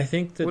 I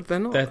think Would there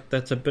not?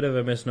 that's a bit of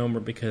a misnomer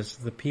because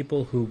the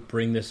people who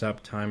bring this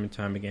up time and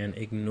time again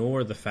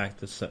ignore the fact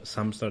that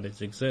some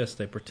studies exist.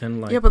 They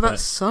pretend like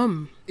that's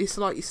some. It's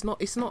like it's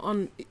not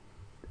on.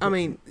 I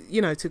mean,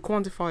 to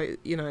quantify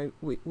it,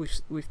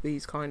 with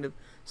these kind of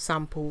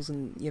samples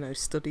and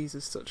studies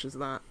as such as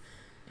that,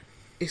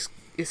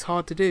 it's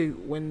hard to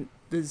do when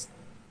there's.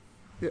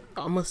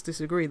 I must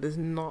disagree. There's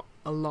not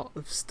a lot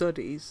of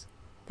studies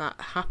that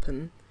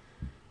happen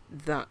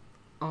that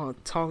are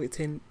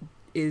targeting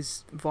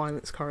is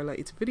violence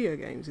correlated to video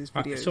games.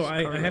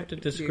 I have to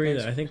disagree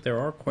that I think there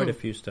are quite a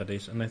few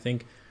studies, and I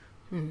think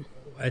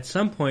at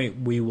some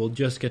point we will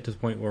just get to the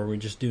point where we're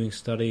just doing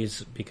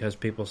studies because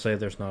people say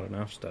there's not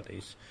enough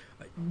studies.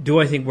 Do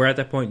I think we're at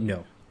that point?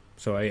 No.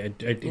 So I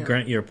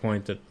grant your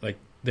point that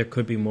there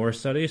could be more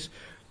studies.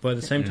 But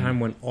at the same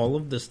time, when all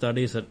of the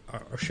studies that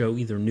show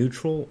either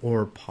neutral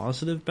or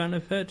positive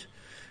benefit,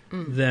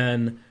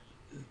 then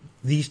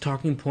these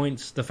talking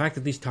points, the fact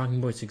that these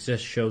talking points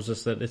exist shows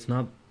us that it's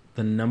not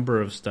the number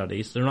of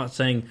studies. They're not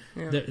saying,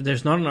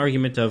 there's not an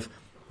argument of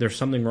there's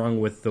something wrong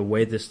with the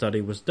way this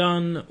study was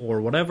done or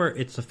whatever.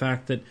 It's the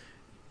fact that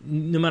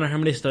no matter how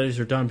many studies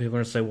are done, people are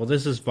going to say, well,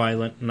 this is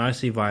violent, and I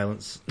see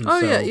violence. And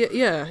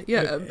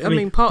I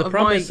mean, part of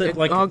my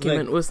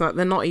argument was that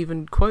they're not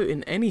even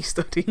quoting any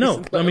studies.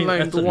 No, I mean,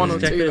 that's the one or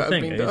two that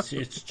thing. have been done.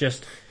 It's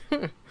just,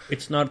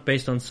 it's not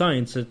based on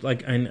science.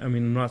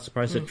 I'm not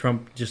surprised that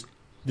Trump just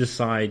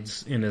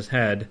decides in his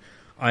head,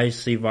 I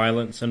see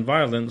violence and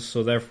violence,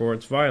 so therefore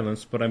it's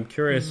violence. But I'm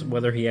curious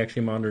whether he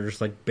actually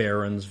monitors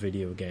Barron's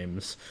video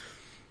games.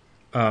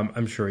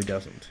 I'm sure he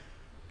doesn't.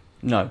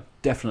 No,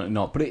 definitely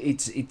not. But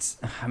it's.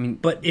 I mean,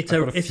 but it's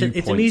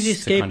an easy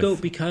scapegoat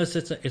because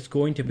it's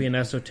going to be an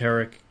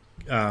esoteric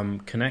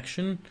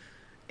connection.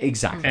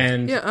 Exactly.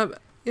 And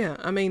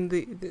I mean,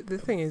 the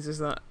thing is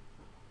that,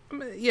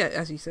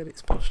 as you said,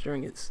 it's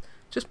posturing. It's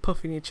just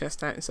puffing your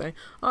chest out and saying,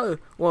 "Oh,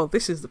 well,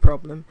 this is the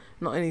problem.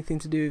 Not anything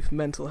to do with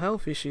mental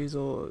health issues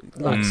or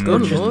gun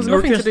laws.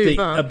 Nothing to do with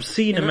that."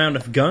 Obscene amount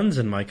of guns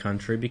in my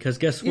country. Because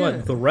guess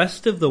what? The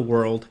rest of the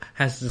world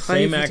has the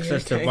same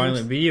access to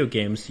violent video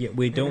games. Yet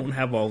we don't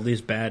have all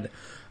these bad,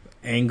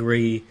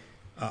 angry,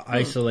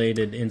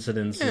 isolated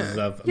incidences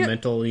of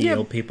mentally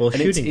ill people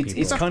shooting people.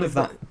 It's kind of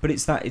that, but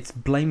it's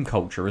blame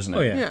culture, isn't it?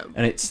 Oh yeah.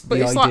 And it's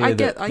the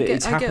idea that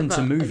it's happened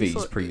to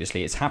movies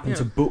previously. It's happened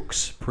to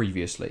books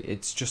previously.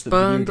 It's just that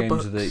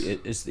video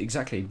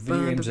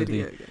games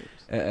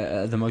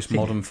are the most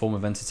modern form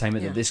of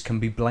entertainment that this can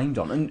be blamed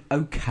on. And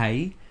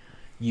okay,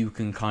 you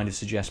can kind of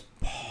suggest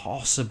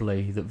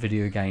possibly that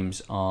video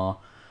games are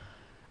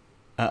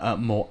a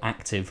more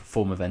active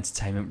form of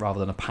entertainment rather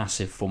than a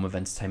passive form of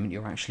entertainment.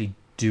 You're actually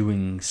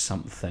doing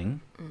something,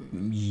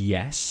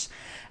 yes,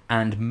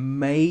 and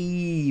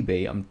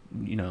maybe I'm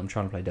trying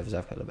to play devil's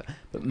advocate a little bit,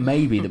 but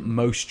maybe that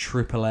most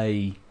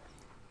AAA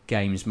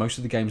games, most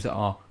of the games that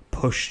are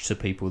pushed to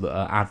people, that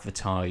are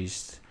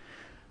advertised,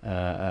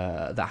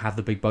 that have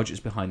the big budgets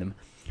behind them,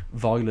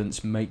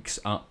 violence makes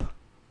up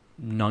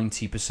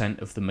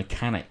 90% of the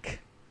mechanic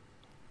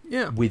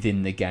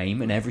within the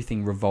game, and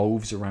everything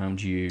revolves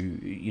around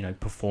you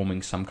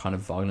performing some kind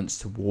of violence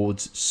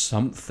towards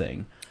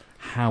something.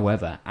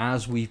 However,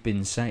 as we've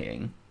been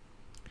saying,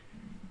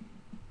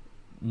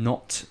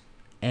 not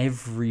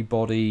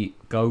everybody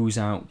goes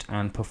out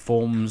and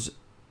performs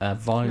a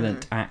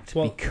violent act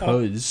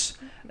because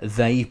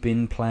they've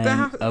been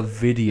playing a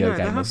video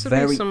game.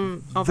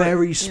 A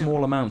very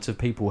small amount of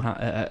people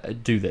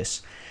do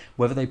this.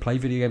 Whether they play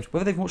video games,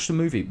 whether they've watched a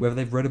movie, whether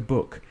they've read a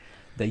book,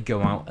 they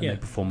go out and they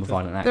perform a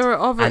violent act. There are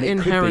other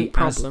inherent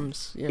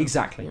problems.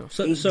 Exactly.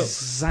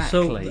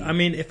 So, I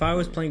mean, if I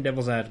was playing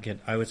devil's advocate,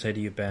 I would say to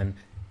you, Ben,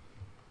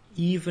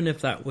 even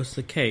if that was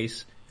the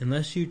case,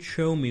 unless you'd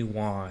show me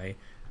why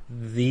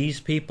these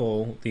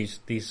people, these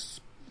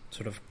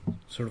sort of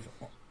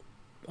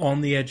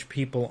on the edge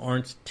people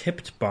aren't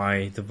tipped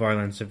by the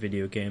violence of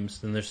video games,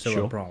 then there's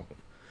still a problem.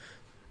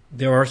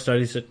 There are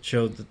studies that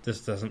show that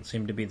this doesn't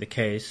seem to be the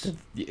case.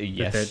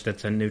 Yes.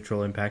 That's a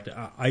neutral impact.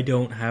 I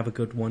don't have a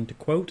good one to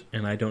quote,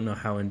 and I don't know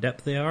how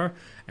in-depth they are,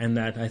 and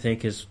that, I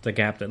think, is the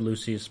gap that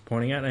Lucy is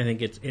pointing at. I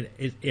think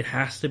it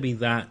has to be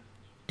that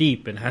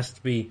deep. It has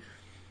to be...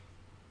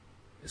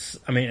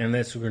 I mean, and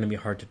that's going to be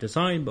hard to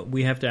design, but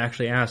we have to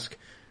actually ask,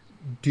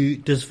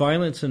 does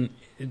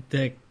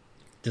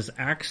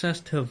access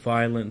to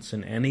violence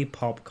in any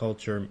pop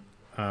culture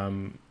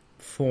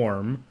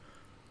form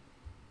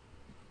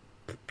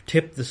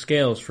tip the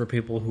scales for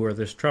people who are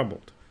this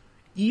troubled.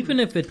 Even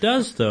if it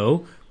does,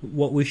 though,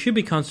 what we should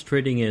be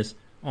concentrating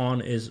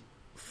on is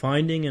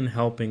finding and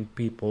helping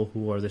people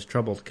who are this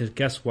troubled. Because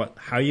guess what?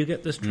 How you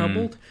get this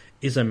troubled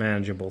is a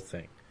manageable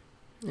thing.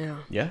 Yeah.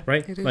 Yeah.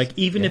 Right? Like,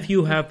 even if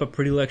you have a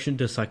predilection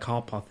to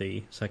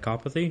psychopathy?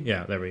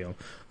 Yeah, there we go.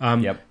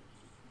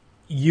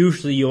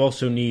 Usually you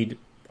also need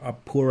a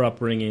poor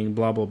upbringing,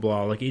 blah, blah,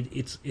 blah. Like,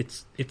 it's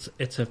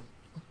a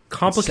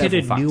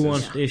complicated,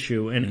 nuanced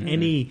issue, and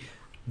any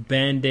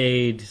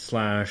Band-Aid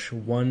 /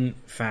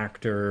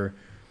 one-factor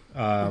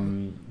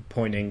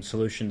pointing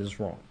solution is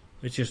wrong.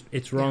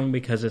 It's wrong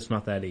because it's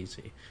not that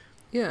easy.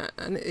 Yeah,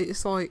 and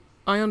it's like,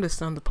 I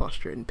understand the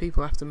posture, and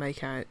people have to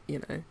make out,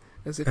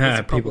 as if there's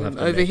a problem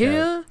over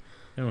here.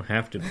 They don't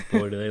have to, but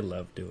boy, do they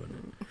love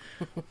doing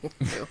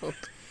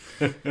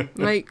it.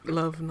 Make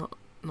love, not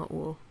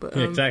war. But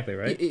exactly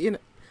right. It's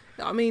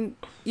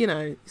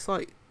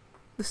like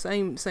the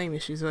same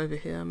issues over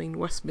here. I mean,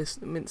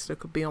 Westminster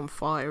could be on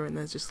fire, and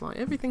they're just like,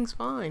 everything's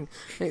fine.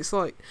 And it's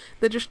like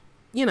they're just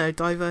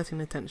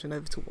diverting attention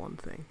over to one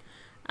thing.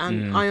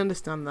 And I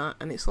understand that,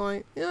 and it's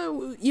like,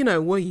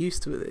 we're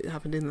used to it. It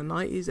happened in the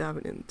 90s, it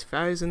happened in the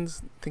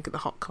 2000s. Think of the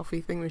hot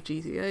coffee thing with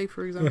GTA,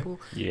 for example.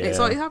 It's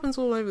like, it happens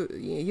all over,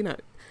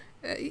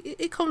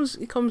 it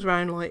comes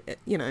around like,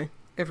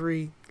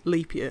 every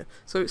leap year.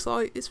 So it's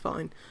like, it's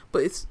fine.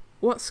 But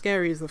what's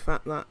scary is the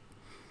fact that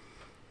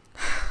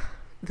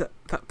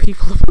that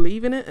people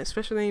believe in it,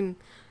 especially in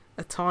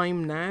a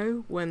time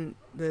now when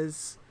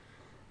there's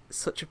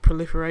such a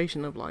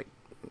proliferation of, like,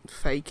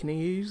 fake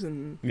news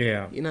and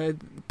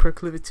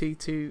proclivity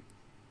to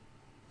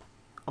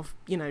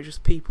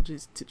just people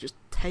to just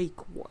take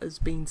what has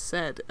been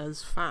said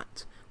as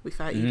fact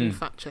without even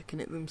fact checking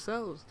it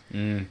themselves.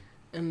 And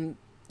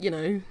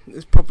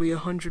there's probably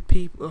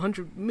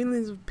 100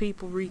 millions of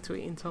people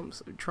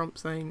retweeting Trump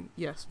saying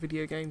yes,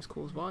 video games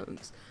cause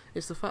violence.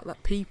 It's the fact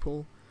that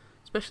people,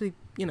 especially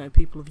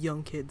people of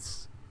young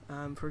kids,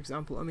 for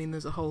example, I mean,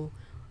 there's a whole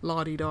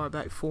la-di-da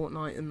about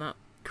Fortnite and that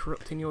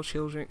corrupting your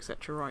children,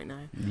 etc. right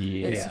now.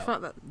 It's the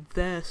fact that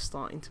they're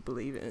starting to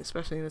believe it,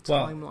 especially in a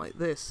time like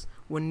this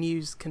when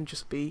news can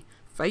just be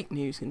fake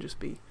news, can just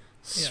be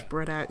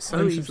spread out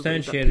so easily.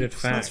 Unsubstantiated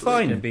facts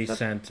can be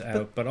sent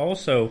out, but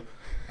also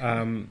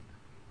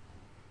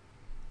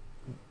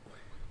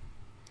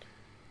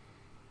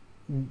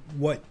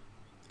what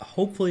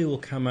hopefully will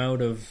come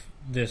out of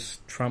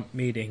this Trump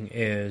meeting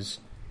is,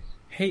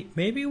 hey,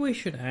 maybe we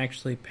should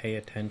actually pay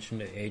attention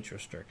to age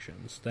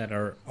restrictions that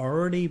are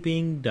already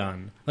being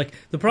done. Like,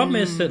 the problem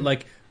is that,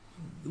 like,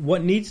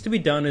 what needs to be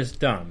done is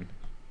done.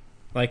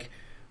 Like,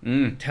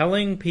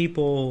 telling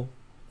people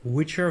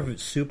which are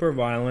super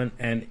violent,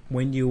 and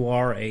when you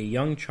are a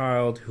young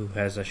child who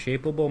has a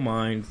shapeable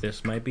mind,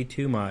 this might be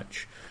too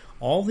much.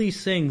 All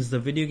these things the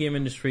video game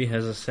industry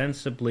has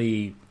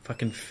ostensibly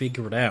fucking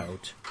figured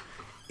out.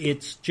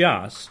 It's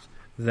just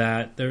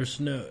that there's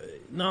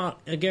not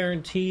a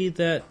guarantee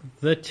that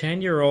the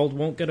 10-year-old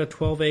won't get a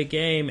 12A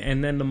game,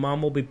 and then the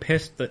mom will be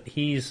pissed that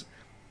he's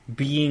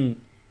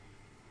being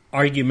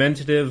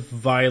argumentative,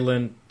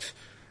 violent.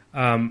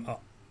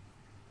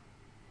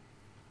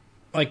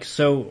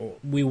 So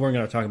we weren't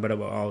going to talk about it,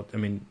 but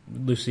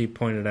Lucy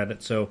pointed at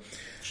it. So,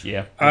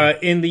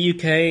 in the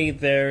UK,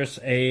 there's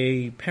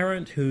a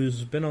parent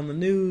who's been on the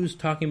news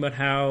talking about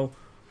how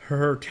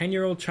her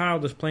 10-year-old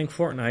child is playing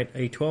Fortnite,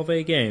 a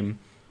 12A game,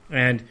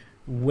 and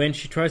when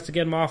she tries to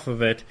get him off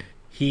of it,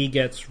 he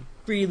gets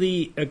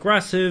really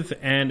aggressive,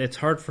 and it's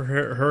hard for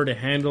her to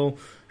handle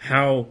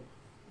how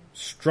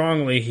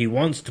strongly he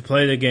wants to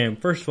play the game.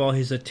 First of all,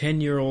 he's a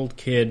 10-year-old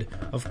kid.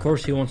 Of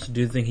course he wants to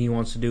do the thing he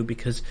wants to do,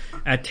 because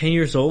at 10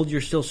 years old,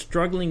 you're still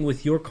struggling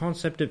with your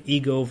concept of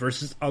ego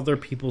versus other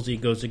people's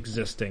egos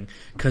existing,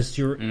 because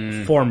you're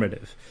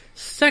formative.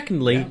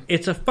 Secondly,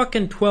 it's a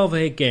fucking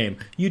 12A game.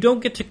 You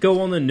don't get to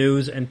go on the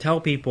news and tell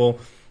people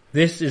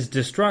this is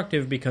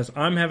destructive because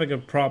I'm having a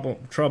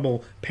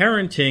trouble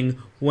parenting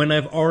when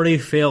I've already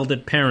failed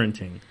at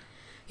parenting.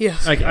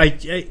 Yes. Like,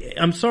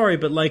 I'm sorry,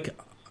 but, like,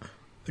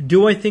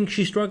 do I think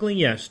she's struggling?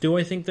 Yes. Do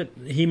I think that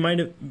he might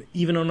have,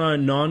 even on a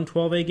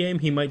non-12A game,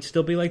 he might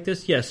still be like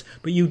this? Yes.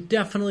 But you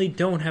definitely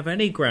don't have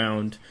any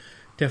ground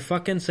to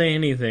fucking say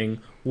anything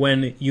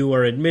when you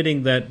are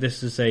admitting that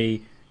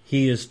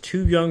he is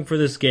too young for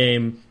this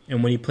game,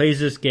 and when he plays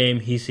this game,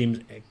 he seems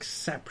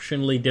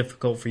exceptionally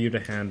difficult for you to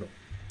handle.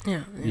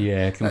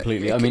 Yeah,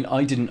 completely. I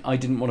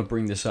didn't want to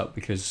bring this up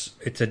because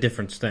it's a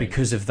different thing.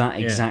 Because of that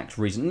exact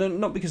reason. No,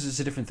 not because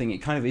it's a different thing. It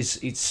kind of is.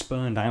 It's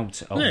spurned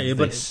out of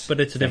this. But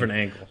it's a different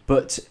angle.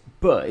 But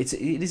it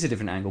is a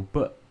different angle.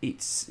 But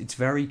it's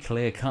very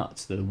clear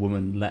cut that a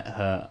woman let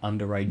her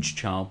underage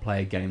child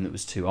play a game that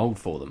was too old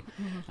for them,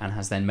 and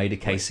has then made a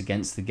case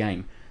against the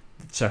game,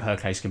 so her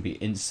case can be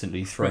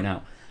instantly thrown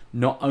out.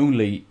 Not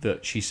only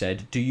that, she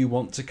said, "Do you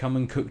want to come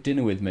and cook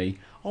dinner with me?"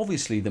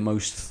 Obviously the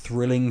most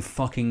thrilling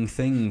fucking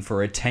thing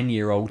for a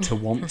 10-year-old to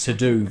want to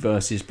do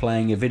versus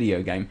playing a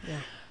video game.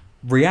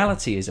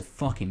 Reality is a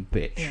fucking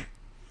bitch.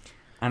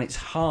 And it's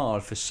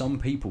hard for some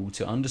people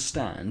to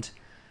understand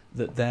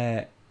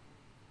that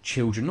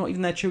children, not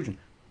even their children,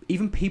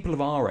 even people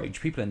of our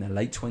age, people in their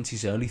late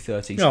 20s, early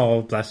 30s.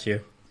 Oh, bless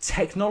you.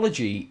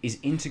 Technology is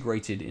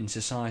integrated in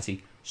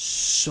society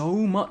so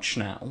much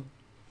now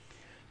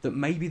that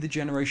maybe the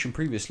generation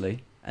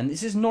previously, and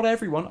this is not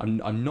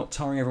everyone, I'm not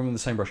tarring everyone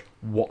with the same brush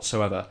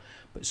whatsoever,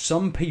 but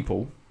some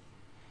people,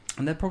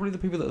 and they're probably the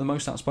people that are the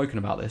most outspoken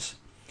about this,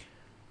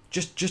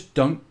 just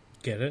don't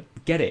get it.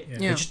 Yeah. Yeah.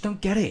 They just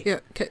don't get it. Yeah,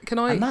 can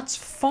I... And that's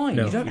fine.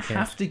 No, you don't you can't.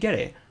 have to get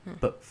it,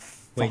 but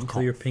Wait fuck until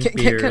off. your pink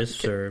beer is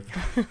served.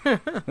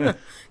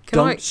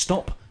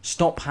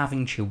 Stop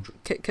having children.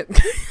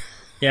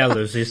 Yeah,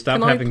 Lucy, stop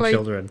Can I having play-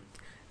 children.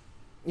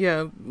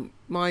 Yeah,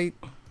 my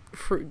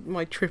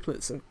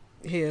triplets are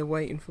here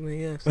waiting for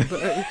me, yes.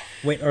 But,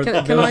 Wait, can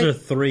those I- are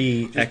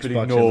 3 Just been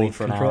Xbox ignored Elite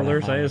for an hour and a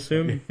controllers, I half.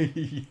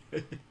 assume?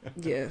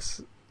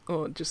 yes,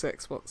 or just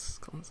Xbox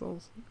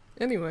consoles.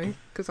 Anyway,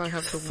 because I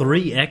have the 3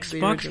 one, the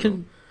Xbox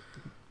original.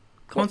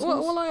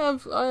 consoles? Well,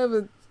 I have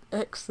an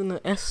X and an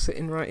S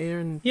sitting right here,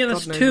 and Yeah, God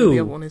that's knows 2. what the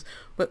other one is.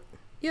 But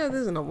yeah,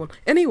 there's another one.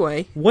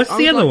 Anyway, What's I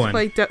the would other like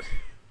one? to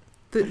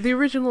play the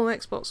original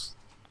Xbox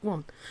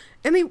One.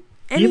 Anyway,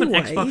 You have an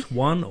Xbox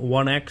One,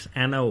 1X,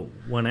 and a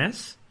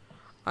 1S?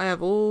 I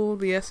have all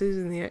the S's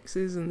and the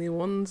X's and the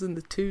 1s and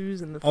the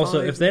 2s and the 5s.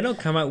 Also, if they don't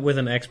come out with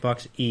an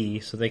Xbox E,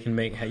 so they can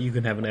you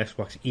can have an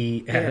Xbox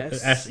E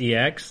Yes.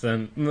 SEX,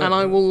 then... and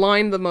I will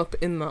line them up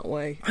in that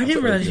way. I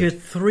didn't realize you good.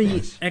 had 3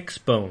 Nice. I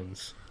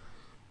X-Bones.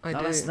 No, do.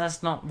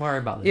 let's not worry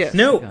about this. Yeah.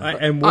 No, Okay.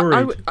 I'm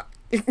worried.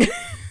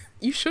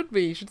 You should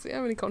be. You should see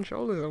how many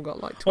controllers I've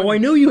got. Like 20. Oh, I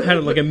know you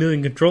had like a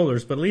million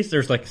controllers, but at least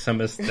there's like some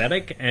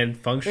aesthetic and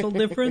functional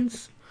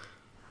difference.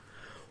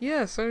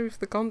 Yeah, so if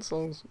the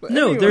consoles. But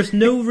No, anyway. there's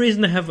no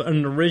reason to have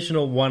an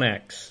original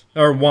 1X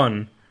or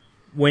 1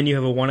 when you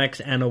have a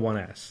 1X and a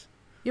 1S.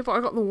 Yeah, but I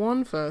got the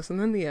 1 first, and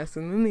then the S,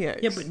 and then the X.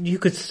 Yeah, but you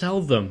could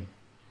sell them.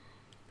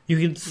 You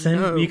could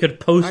send. No, you could I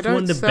post don't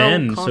one to sell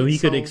Ben so he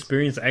could consoles.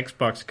 experience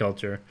Xbox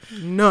culture.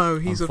 No,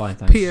 he's I'm a fine,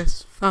 thanks.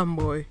 PS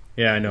fanboy.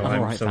 Yeah, I know. I'm I'm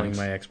alright, selling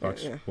thanks. my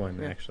Xbox Yeah, One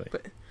yeah. actually.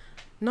 But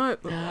no,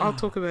 I'll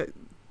talk about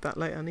that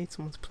later. I need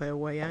someone to play a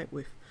way out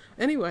with.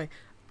 Anyway,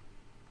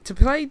 to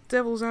play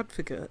Devil's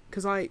Advocate,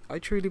 because I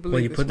truly believe.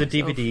 Well, you this put the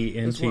myself DVD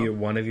as into well.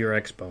 one of your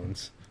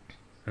Xbones,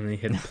 and then you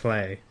hit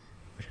play,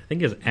 which I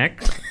think is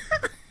X.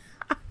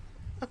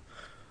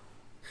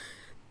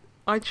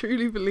 I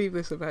truly believe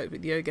this about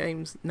video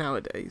games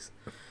nowadays.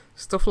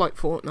 Stuff like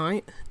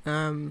Fortnite,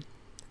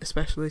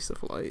 especially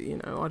stuff like,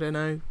 I don't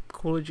know,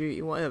 Call of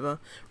Duty, whatever.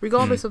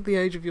 Regardless of the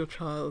age of your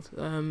child,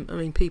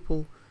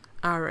 people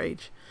our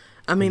age.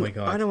 Oh my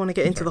God. I don't want to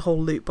get into the whole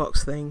loot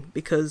box thing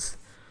because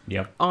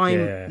Yep.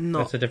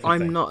 That's a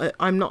different thing.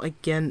 I'm not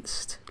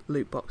against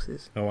loot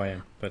boxes. Oh, I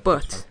am. But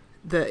But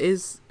there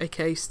is a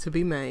case to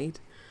be made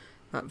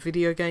that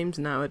video games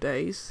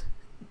nowadays,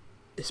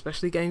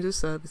 especially games as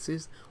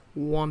services,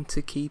 want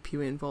to keep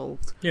you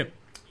involved.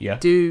 yeah.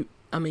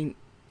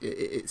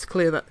 It's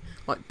clear that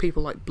like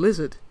people like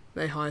Blizzard,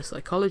 they hire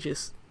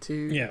psychologists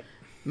to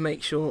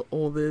make sure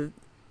all the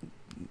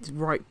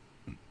right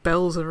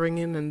bells are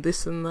ringing and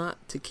this and that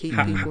to keep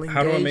people engaged.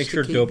 How do I make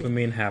sure to keep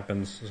dopamine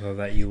happens so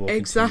that you will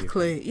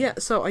Exactly. continue? Yeah,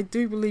 so I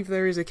do believe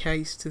there is a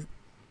case to...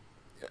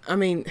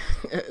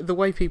 the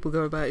way people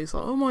go about it is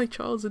like, oh, my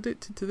child's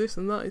addicted to this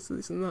and that, it's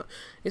this and that.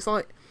 It's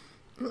like,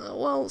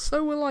 well,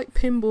 so were like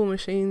pinball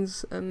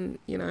machines and,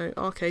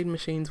 arcade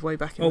machines way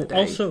back in the day.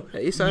 Also,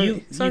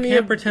 you only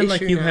can't an pretend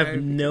like issue you now have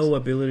because- no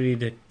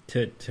ability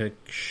to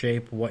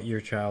shape what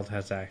your child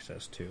has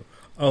access to.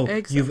 Oh, you've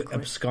Exactly.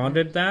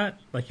 absconded that?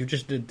 Like, you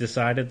just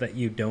decided that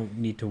you don't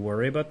need to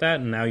worry about that,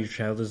 and now your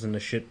child is in a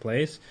shit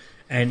place?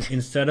 And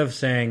instead of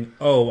saying,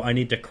 oh, I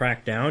need to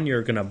crack down,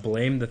 you're going to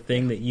blame the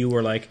thing that you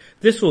were like,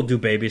 this will do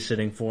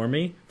babysitting for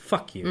me.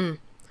 Fuck you.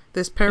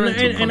 There's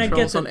parental And I get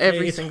controls that on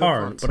every it's single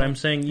hard, console. but I'm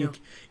saying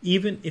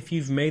even if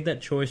you've made that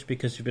choice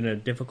because you've been in a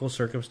difficult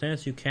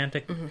circumstance, you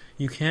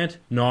can't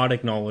not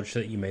acknowledge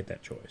that you made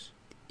that choice.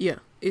 Yeah,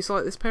 it's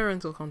like there's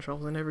parental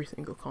controls on every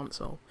single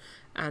console,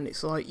 and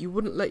it's like you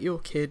wouldn't let your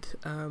kid,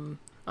 go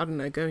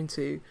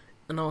into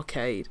an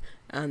arcade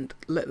and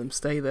let them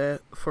stay there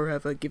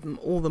forever, give them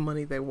all the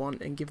money they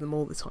want and give them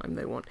all the time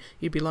they want.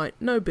 You'd be like,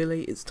 no,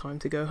 Billy, it's time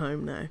to go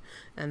home now.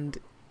 And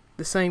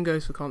the same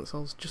goes for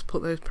consoles. Just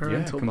put those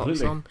parental blocks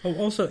completely. on. Oh,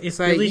 also, if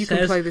Say, Billy you says,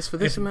 can play this for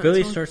this if amount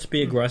Billy of time. starts to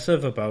be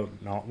aggressive about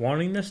not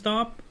wanting to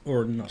stop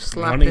or not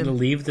Slap wanting him. to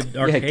leave the give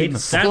arcade, him a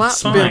that's Slap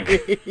fine.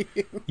 Billy.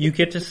 You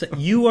get to say,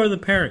 you are the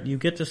parent. You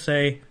get to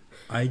say,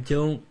 I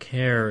don't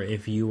care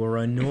if you are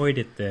annoyed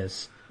at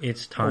this.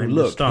 It's time to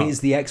look, stop. here's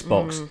the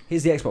Xbox.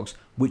 Here's the Xbox,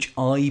 which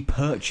I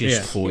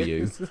purchased for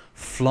you,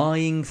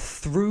 flying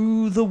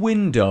through the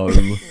window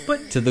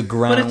to the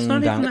ground But it's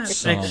not even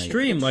outside. that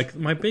extreme. Like,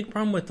 my big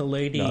problem with the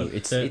lady No,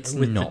 it's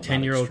with not the that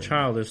 10-year-old extreme.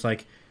 child is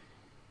like,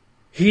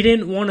 he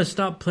didn't want to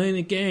stop playing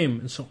the game,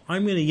 and so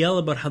I'm going to yell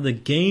about how the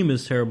game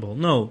is terrible.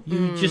 No,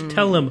 you just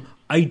tell him,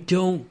 I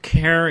don't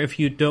care if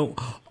you don't.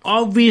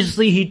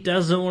 Obviously, he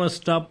doesn't want to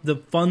stop the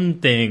fun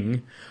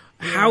thing.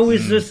 How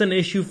is this an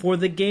issue for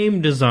the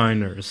game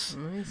designers?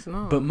 No, it's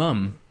not. But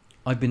Mum,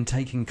 I've been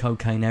taking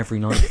cocaine every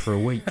night for a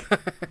week.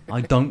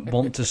 I don't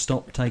want to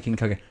stop taking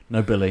cocaine.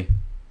 No, Billy.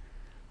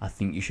 I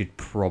think you should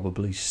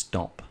probably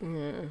stop.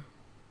 Yeah.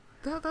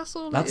 That's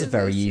all. That's a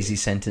very easy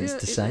sentence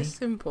to say. It's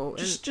simple.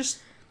 Just.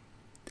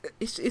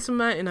 It's a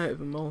mountain out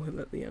of a molehill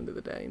at the end of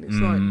the day, and it's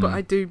like. But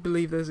I do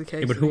believe there's a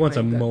case. Yeah, but who wants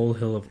a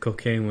molehill of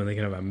cocaine when they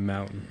can have a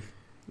mountain?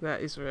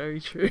 That is very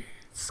true.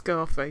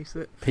 Scarface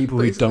it. People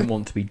who don't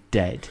want to be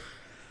dead.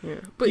 Yeah,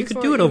 but you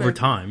could do it over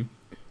time.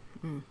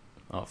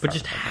 Oh, but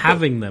just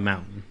having the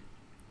mountain.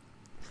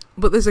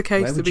 But there's a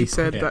case to be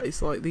said that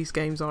it's like these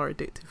games are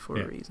addictive for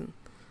a reason.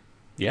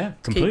 Yeah,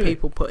 to keep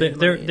people putting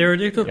they're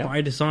addictive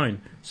by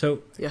design.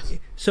 So yes.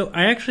 So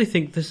I actually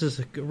think this is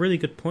a really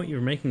good point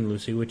you're making,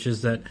 Lucy, which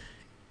is that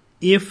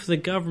if the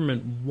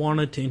government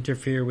wanted to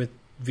interfere with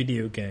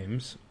video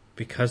games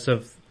because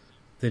of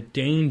the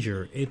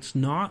danger, it's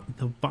not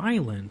the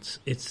violence,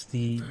 it's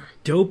the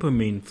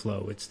dopamine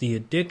flow, it's the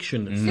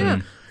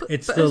addiction,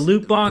 it's the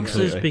loot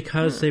boxes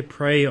because they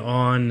prey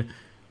on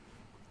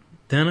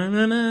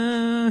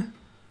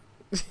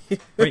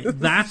right,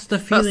 that's the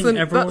feeling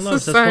everyone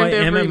loves. That's why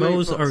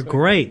MMOs are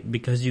great,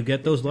 because you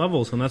get those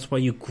levels, and that's why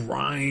you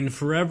grind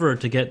forever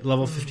to get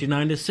level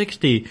 59 to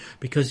 60,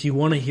 because you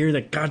want to hear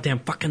that goddamn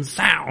fucking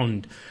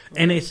sound.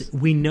 And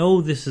we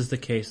know this is the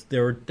case.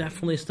 There are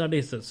definitely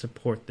studies that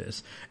support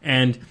this.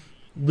 And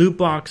loot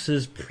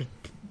boxes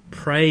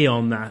prey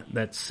on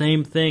that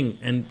same thing,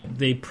 and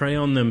they prey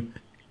on them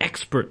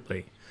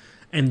expertly.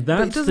 And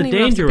that's the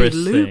dangerous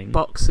thing. Loot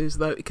boxes,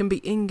 though. It can be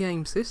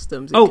in-game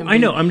systems. I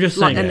know. I'm just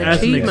saying, an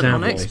as an achievement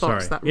example. on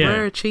Xbox, that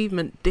rare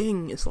achievement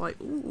ding. It's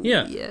like, ooh,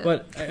 yeah.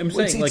 But I'm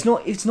saying,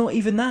 it's not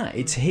even that.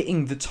 It's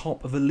hitting the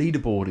top of a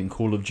leaderboard in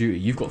Call of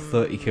Duty. You've got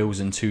 30 kills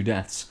and 2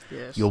 deaths.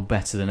 Yes. You're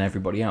better than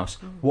everybody else.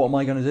 What am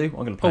I going to do?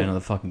 I'm going to play another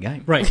fucking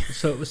game. Right.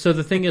 So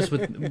the thing is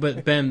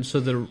but Ben.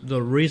 So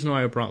the reason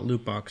why I brought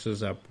loot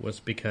boxes up was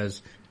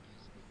because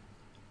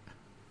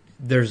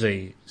there's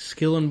a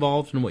skill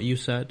involved in what you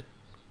said.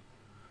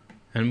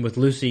 And with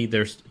Lucy,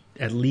 there's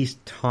at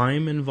least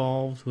time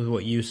involved with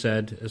what you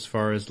said as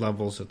far as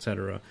levels,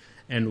 etc.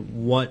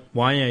 And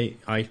why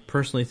I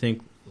personally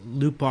think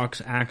loot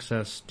box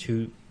access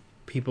to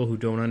people who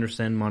don't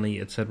understand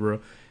money, etc.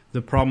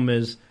 The problem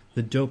is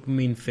the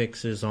dopamine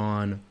fix is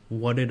on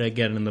what did I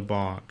get in the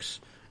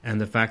box,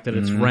 and the fact that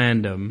it's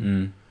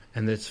random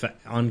and it's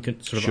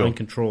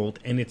uncontrolled,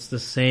 and it's the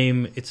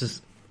same.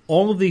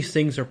 All of these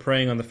things are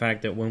preying on the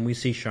fact that when we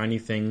see shiny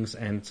things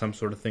and some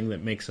sort of thing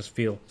that makes us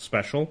feel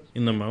special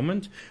in the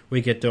moment,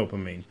 we get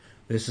dopamine.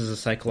 This is a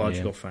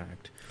psychological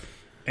fact.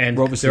 And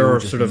there are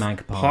sort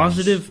of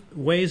positive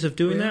ways of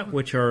doing that,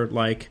 which are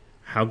like,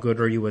 how good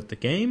are you at the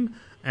game?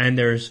 And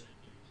there's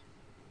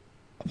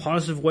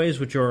positive ways,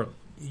 which are,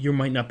 you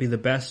might not be the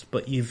best,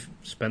 but you've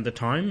spent the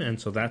time, and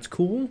so that's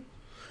cool.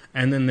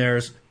 And then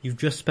there's, you've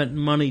just spent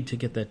money to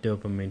get that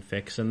dopamine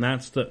fix, and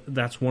that's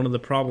one of the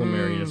problem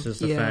areas, is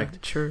the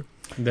fact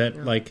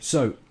that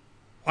so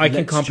I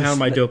can compound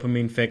my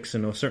dopamine fix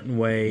in a certain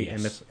way,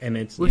 and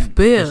it's with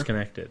beer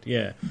disconnected.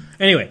 Yeah.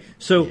 Anyway,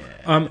 so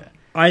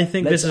I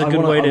think this is a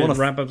good way to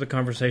wrap up the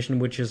conversation,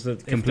 which is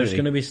that if there's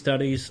going to be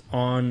studies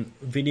on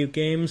video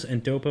games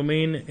and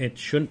dopamine, it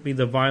shouldn't be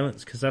the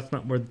violence, because that's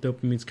not where the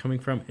dopamine's coming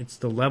from. It's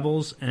the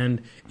levels,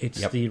 and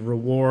it's the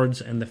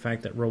rewards, and the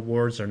fact that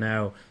rewards are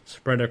now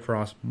spread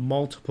across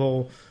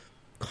multiple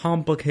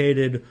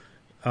complicated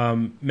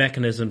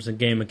mechanisms and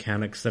game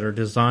mechanics that are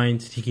designed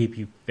to keep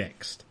you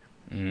fixed.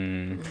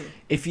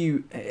 If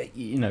you,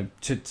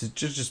 to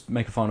just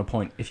make a final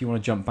point, if you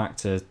want to jump back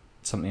to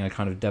something I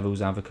kind of devil's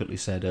advocately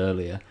said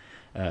earlier,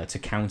 to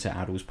counter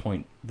Aadil's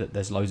point that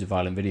there's loads of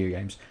violent video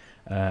games.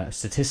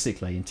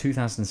 Statistically, in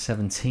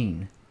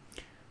 2017,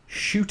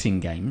 shooting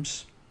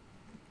games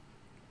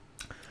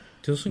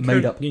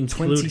made up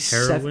include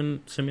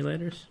heroin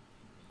simulators?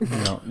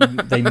 No,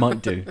 they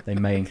might do. They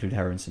may include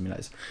heroin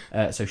simulators.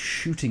 So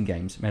shooting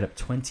games made up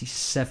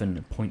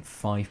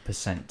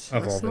 27.5%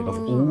 of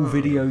all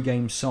video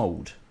games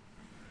sold,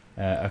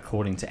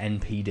 according to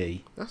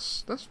NPD.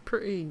 That's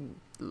pretty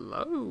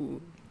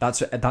low.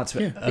 That's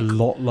a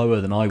lot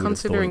lower than I would have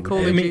thought.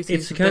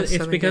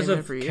 It's because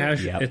of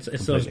casual.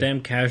 It's those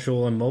damn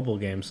casual and mobile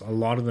games. A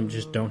lot of them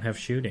just don't have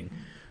shooting.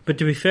 But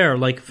to be fair,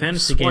 like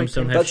fantasy games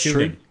don't have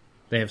shooting. True.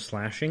 They have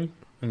slashing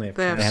and they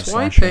have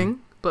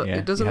swiping. But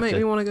it doesn't make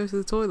me want to go to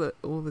the toilet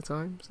all the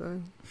time.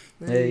 So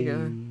there you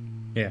go.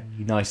 Yeah,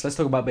 nice. Let's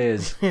talk about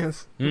beers.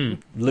 Yes,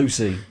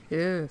 Lucy.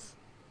 Yes.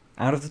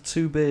 Out of the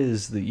 2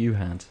 beers that you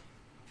had,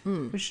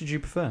 which did you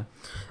prefer?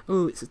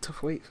 Oh, it's a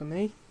tough week for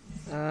me.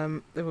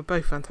 They were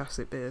both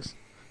fantastic beers,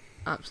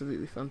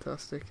 absolutely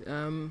fantastic.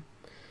 Digeridank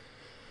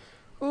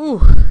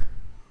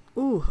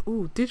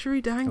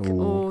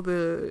or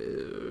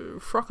the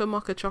Frocka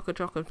Mocha Chocolate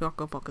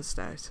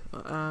Stout.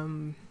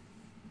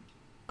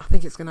 I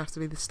think it's going to have to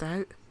be the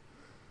stout.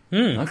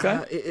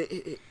 Okay.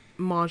 It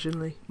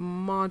marginally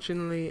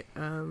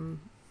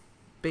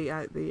beat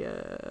out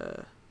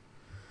the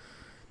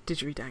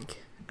Digeridank.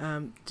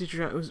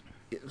 Digeridank was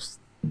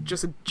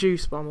just a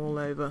juice bomb all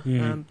over.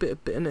 Mm. Bit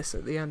of bitterness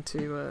at the end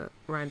to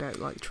round out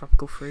like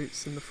tropical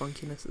fruits and the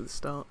funkiness at the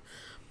start.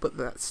 But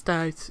that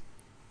stout,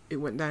 it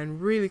went down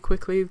really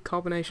quickly. The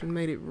carbonation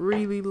made it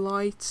really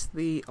light.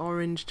 The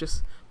orange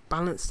just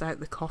balanced out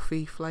the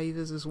coffee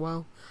flavours as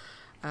well.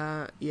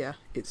 Yeah,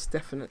 it's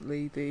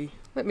definitely the...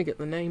 Let me get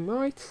the name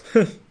right.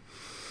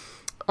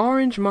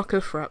 Orange Mocha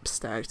Frapp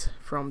Stout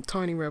from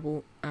Tiny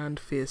Rebel and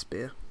Fierce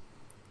Beer.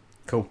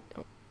 Cool.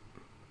 Oh.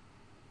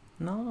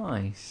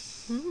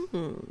 Nice.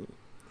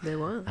 There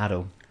were.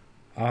 Aadil.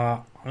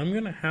 I'm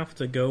going to have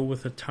to go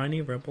with a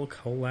Tiny Rebel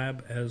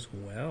collab as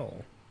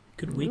well.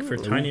 Good week for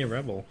Tiny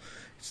Rebel.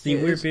 It's the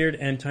Weirdbeard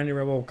and Tiny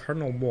Rebel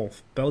Cardinal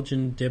Wolf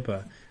Belgian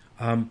DIPA.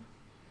 And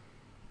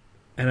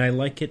I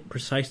like it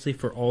precisely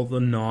for all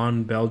the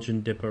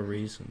non-Belgian DIPA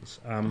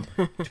reasons.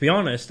 To be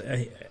honest,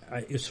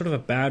 it's sort of a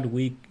bad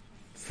week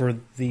for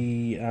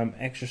the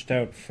extra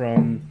stout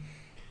from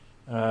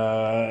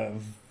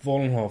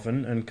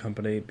Vollenhoven and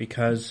Company,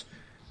 because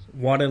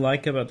what I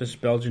like about this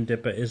Belgian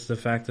DIPA is the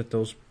fact that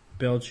those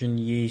Belgian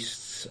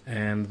yeasts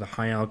and the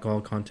high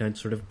alcohol content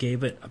sort of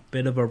gave it a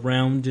bit of a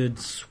rounded,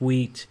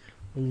 sweet,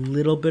 a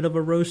little bit of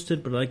a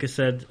roasted, but like I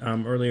said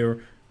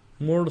earlier,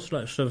 more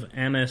sort of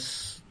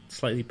anise,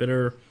 slightly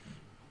bitter,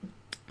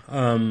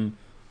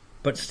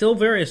 but still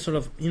very sort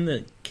of in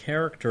the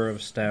character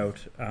of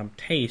stout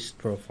taste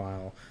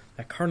profile.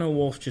 That Cardinal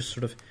Wolf just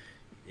sort of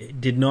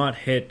did not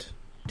hit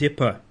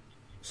DIPA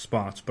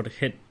spots, but it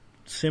hit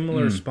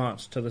similar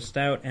spots to the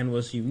stout and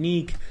was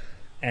unique.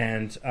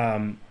 And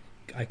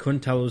I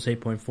couldn't tell it was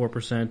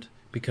 8.4%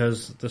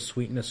 because the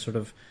sweetness sort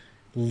of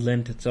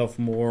lent itself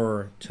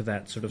more to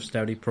that sort of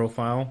stouty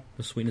profile,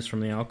 the sweetness from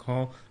the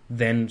alcohol,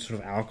 than sort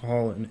of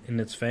alcohol in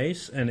its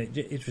face. And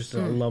it's just a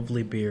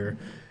lovely beer.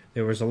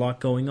 There was a lot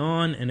going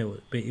on, and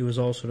it was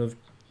all sort of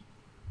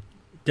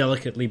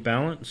delicately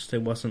balanced.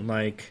 It wasn't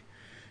like...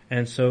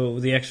 And so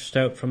the extra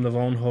stout from the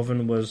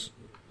Vollenhoven was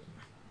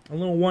a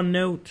little one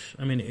note.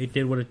 I mean, it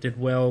did what it did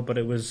well, but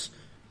it was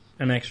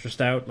an extra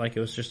stout. Like, it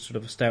was just sort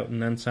of a stout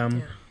and then some.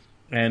 Yeah.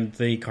 And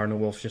the Cardinal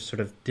Wolf just sort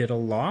of did a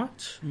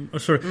lot. Or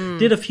sort of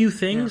did a few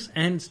things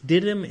and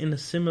did them in a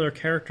similar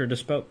character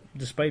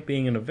despite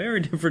being in a very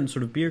different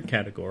sort of beer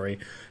category.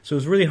 So it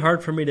was really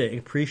hard for me to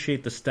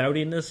appreciate the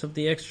stoutiness of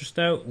the extra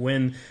stout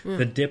when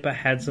the DIPA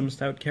had some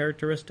stout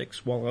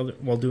characteristics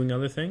while doing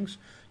other things.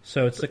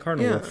 So it's the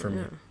Cardinal Wolf for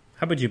me.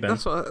 How about you, Ben?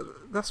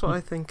 That's what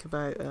I think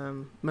about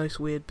most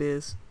weird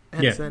beers,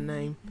 hence their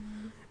name.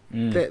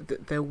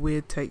 They're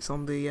weird takes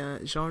on the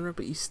genre,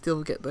 but you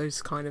still get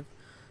those kind of...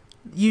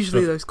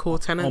 Usually those core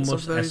tenets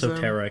almost of those...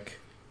 esoteric.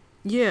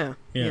 Yeah.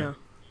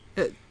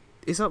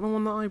 Is that the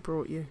one that I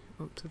brought you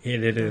up to?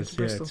 It is,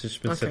 yeah. It's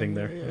just been sitting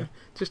there. Yeah.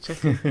 Just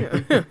checking.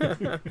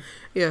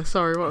 Yeah,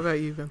 sorry, what about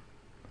you,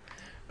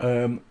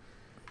 Ben?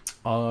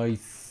 I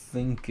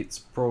think it's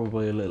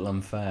probably a little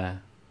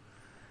unfair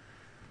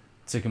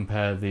to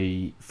compare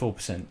the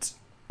 4%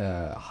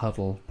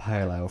 Huddle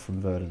Pale Ale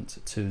from Verdent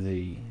to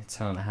the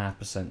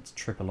 10.5%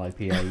 triple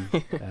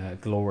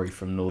IPA Glory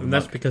from Northern. And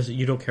that's because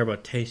you don't care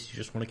about taste, you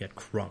just want to get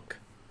crunk.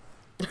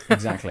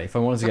 Exactly. If I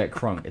wanted to get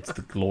crunk, it's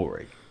the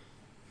Glory.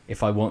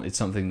 If I wanted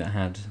something that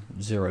had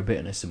zero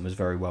bitterness and was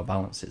very well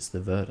balanced, it's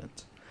the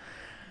Verdent.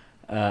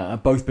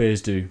 Both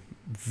beers do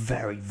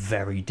very,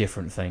 very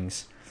different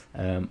things.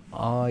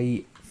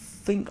 I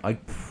think I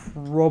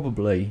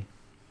probably...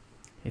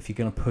 If you're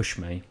going to push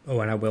me... Oh,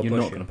 and I will push you.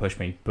 You're not going to push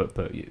me,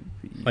 but you...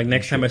 Like,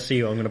 next time I see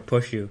you, I'm going to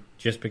push you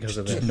just because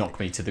of this. Just knock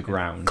me to the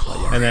ground.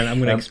 And then I'm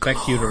going to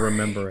expect you to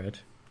remember it.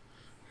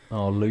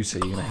 Oh, Lucy,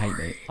 you're going to hate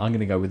me. I'm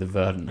going to go with the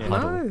Verdent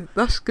Huddle. No,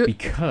 that's good.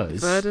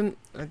 Because... Verdent,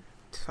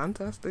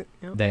 fantastic.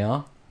 Yep. They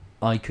are.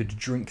 I could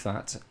drink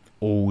that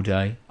all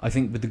day. I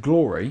think with the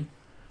Glory,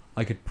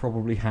 I could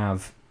probably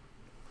have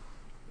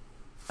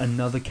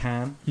another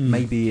can,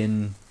 maybe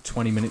in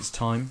 20 minutes'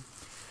 time.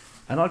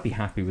 And I'd be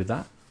happy with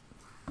that.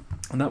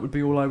 And that would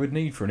be all I would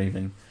need for an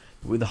evening.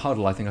 But with the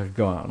Huddle, I think I could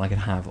go out and I could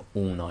have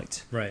all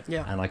night. Right.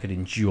 Yeah. And I could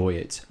enjoy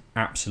it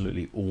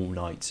absolutely all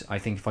night. I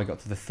think if I got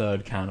to the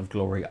third can of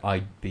Glory,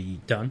 I'd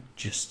be done.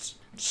 Just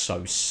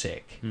so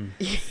sick.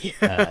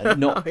 Yeah,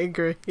 I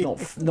agree.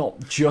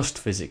 Not just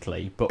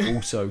physically, but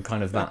also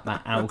kind of that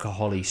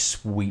alcohol-y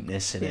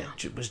sweetness in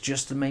it. It was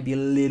just maybe a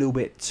little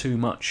bit too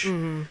much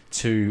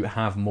to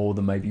have more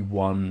than maybe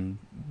one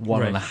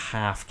and a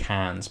half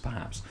cans,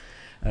 perhaps.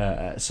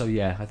 So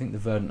yeah, I think the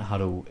Verdent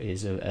Huddle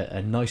is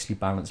a nicely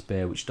balanced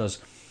beer, which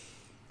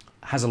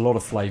has a lot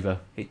of flavour.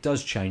 It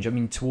does change. I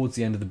mean, towards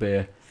the end of the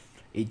beer,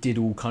 it did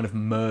all kind of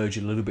merge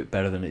a little bit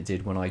better than it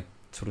did when I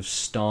sort of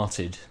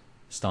started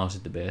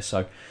the beer.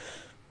 So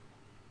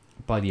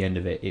by the end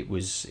of it, it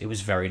was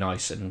very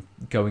nice, and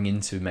going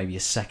into maybe a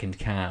second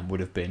can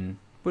would have been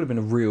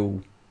a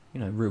real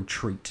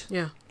treat.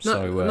 Yeah.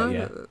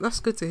 That's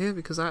good to hear,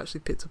 because I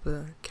actually picked up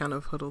a can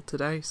of Huddle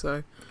today,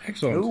 so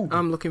excellent. Ooh.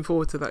 I'm looking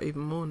forward to that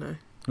even more now.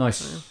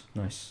 Nice.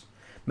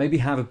 Maybe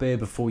have a beer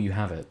before you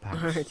have it,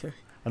 perhaps. Okay.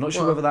 I'm not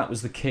sure whether that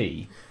was the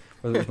key,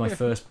 whether it was my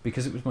first,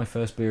 because it was my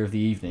first beer of the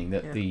evening,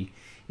 that Yeah.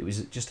 it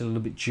was just a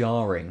little bit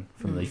jarring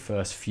from the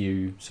first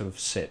few sort of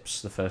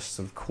sips, the first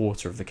sort of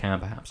quarter of the can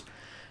perhaps.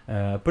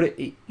 But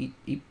it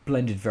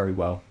blended very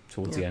well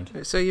towards the end.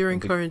 So you're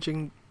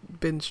encouraging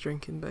binge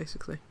drinking,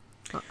 basically.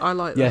 I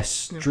like that.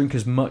 Yes, Yeah. drink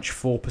as much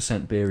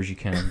 4% beer as you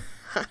can.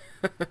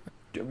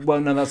 Well,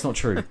 no, that's not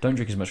true. Don't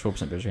drink as much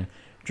 4% beer as you can.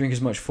 Drink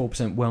as much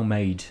 4%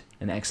 well-made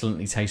and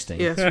excellently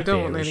tasting. Yes, we don't beer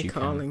want as any you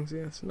can. carlings.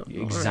 Yes, not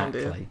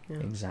Exactly, around here. Yeah.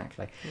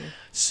 exactly. Yeah.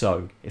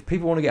 So, if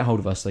people want to get hold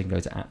of us, they can go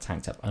to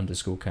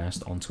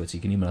 @tankedup_cast on Twitter.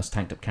 You can email us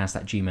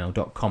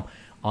tankedupcast@gmail.com.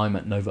 I'm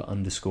at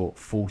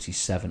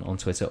Nova_47 on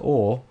Twitter,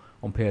 or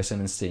on PSN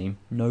and Steam,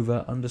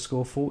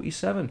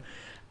 Nova_47.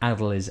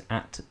 Aadil is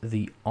at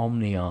the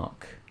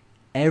Omniarch.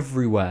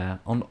 Everywhere,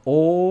 on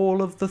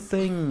all of the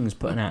things,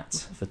 put an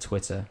 @ for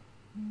Twitter,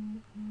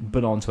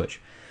 but on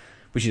Twitch,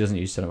 which she doesn't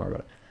use, so don't worry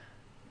about it.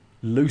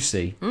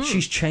 Lucy,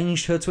 she's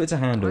changed her Twitter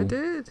handle. I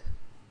did.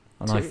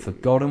 And I've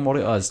forgotten what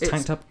it was.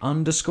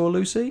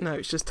 Tanked_up_Lucy? No,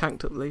 it's just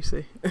Tanked Up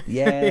Lucy.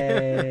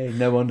 Yay!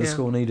 No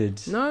underscore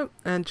needed. No,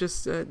 and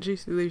just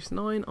Juicy Loose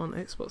 9 on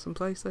Xbox and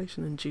PlayStation,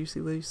 and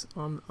Juicy Loose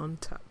on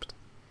Untapped.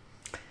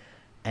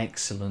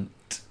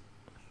 Excellent.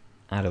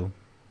 Aadil,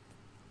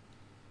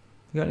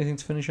 you got anything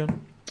to finish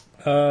on?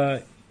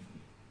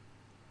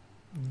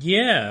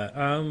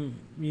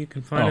 You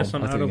can find us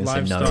on I thought you were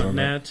gonna say no on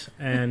outoflives.net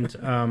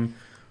and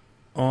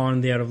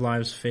on the Out of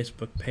Lives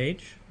Facebook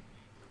page.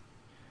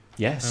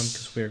 Yes.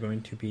 Because we're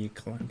going to be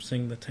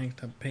collapsing the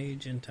Tanked Up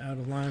page into Out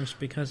of Lives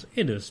because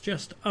it is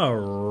just a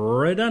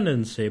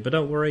redundancy. But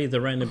don't worry,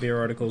 the random beer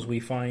articles we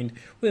find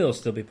will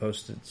still be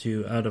posted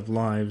to Out of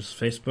Lives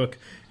Facebook,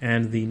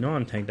 and the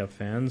non-Tanked Up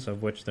fans,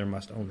 of which there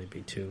must only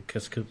be 2,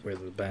 because we're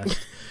the best,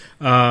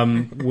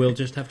 will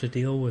just have to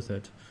deal with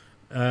it.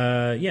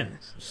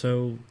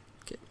 So,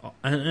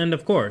 and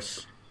of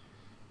course,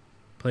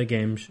 play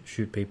games,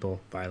 shoot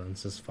people,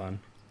 violence is fun.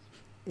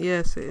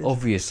 Yes, it is.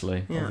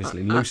 Obviously.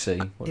 Lucy,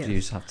 what yes. do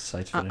you have to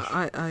say to finish?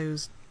 I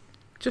was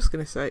just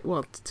going to say,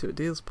 well, to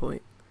Aadil's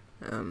point,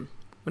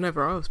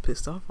 whenever I was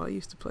pissed off, I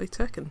used to play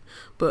Tekken.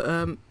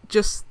 But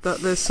just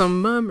that there's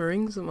some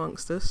murmurings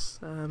amongst us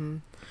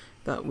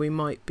that we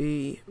might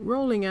be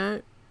rolling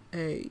out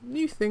a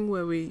new thing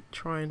where we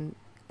try and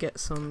get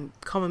some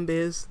common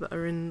beers that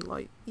are in,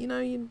 like,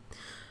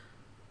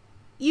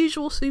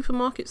 usual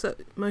supermarkets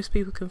that most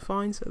people can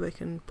find, so they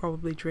can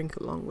probably drink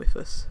along with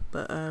us.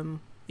 But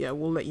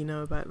we'll let you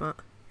know about that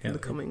in the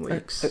coming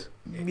weeks.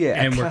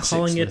 And we're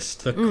calling it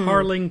the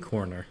Carling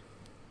Corner.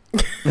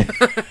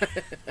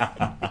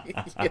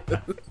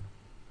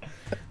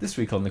 This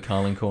week on the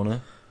Carling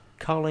Corner,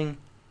 Carling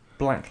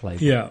Black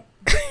Label. Yeah.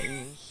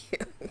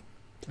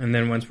 And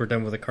then once we're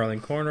done with the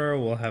Carling Corner,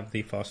 we'll have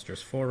the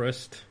Foster's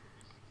Forest.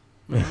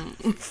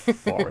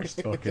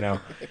 Forest, fucking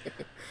hell.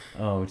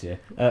 Oh dear.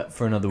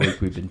 For another week,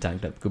 we've been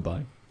tanked up.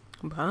 Goodbye.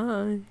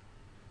 Bye.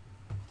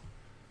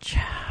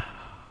 Ciao.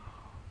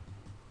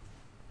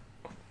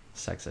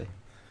 Sexy.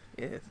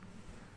 Yes.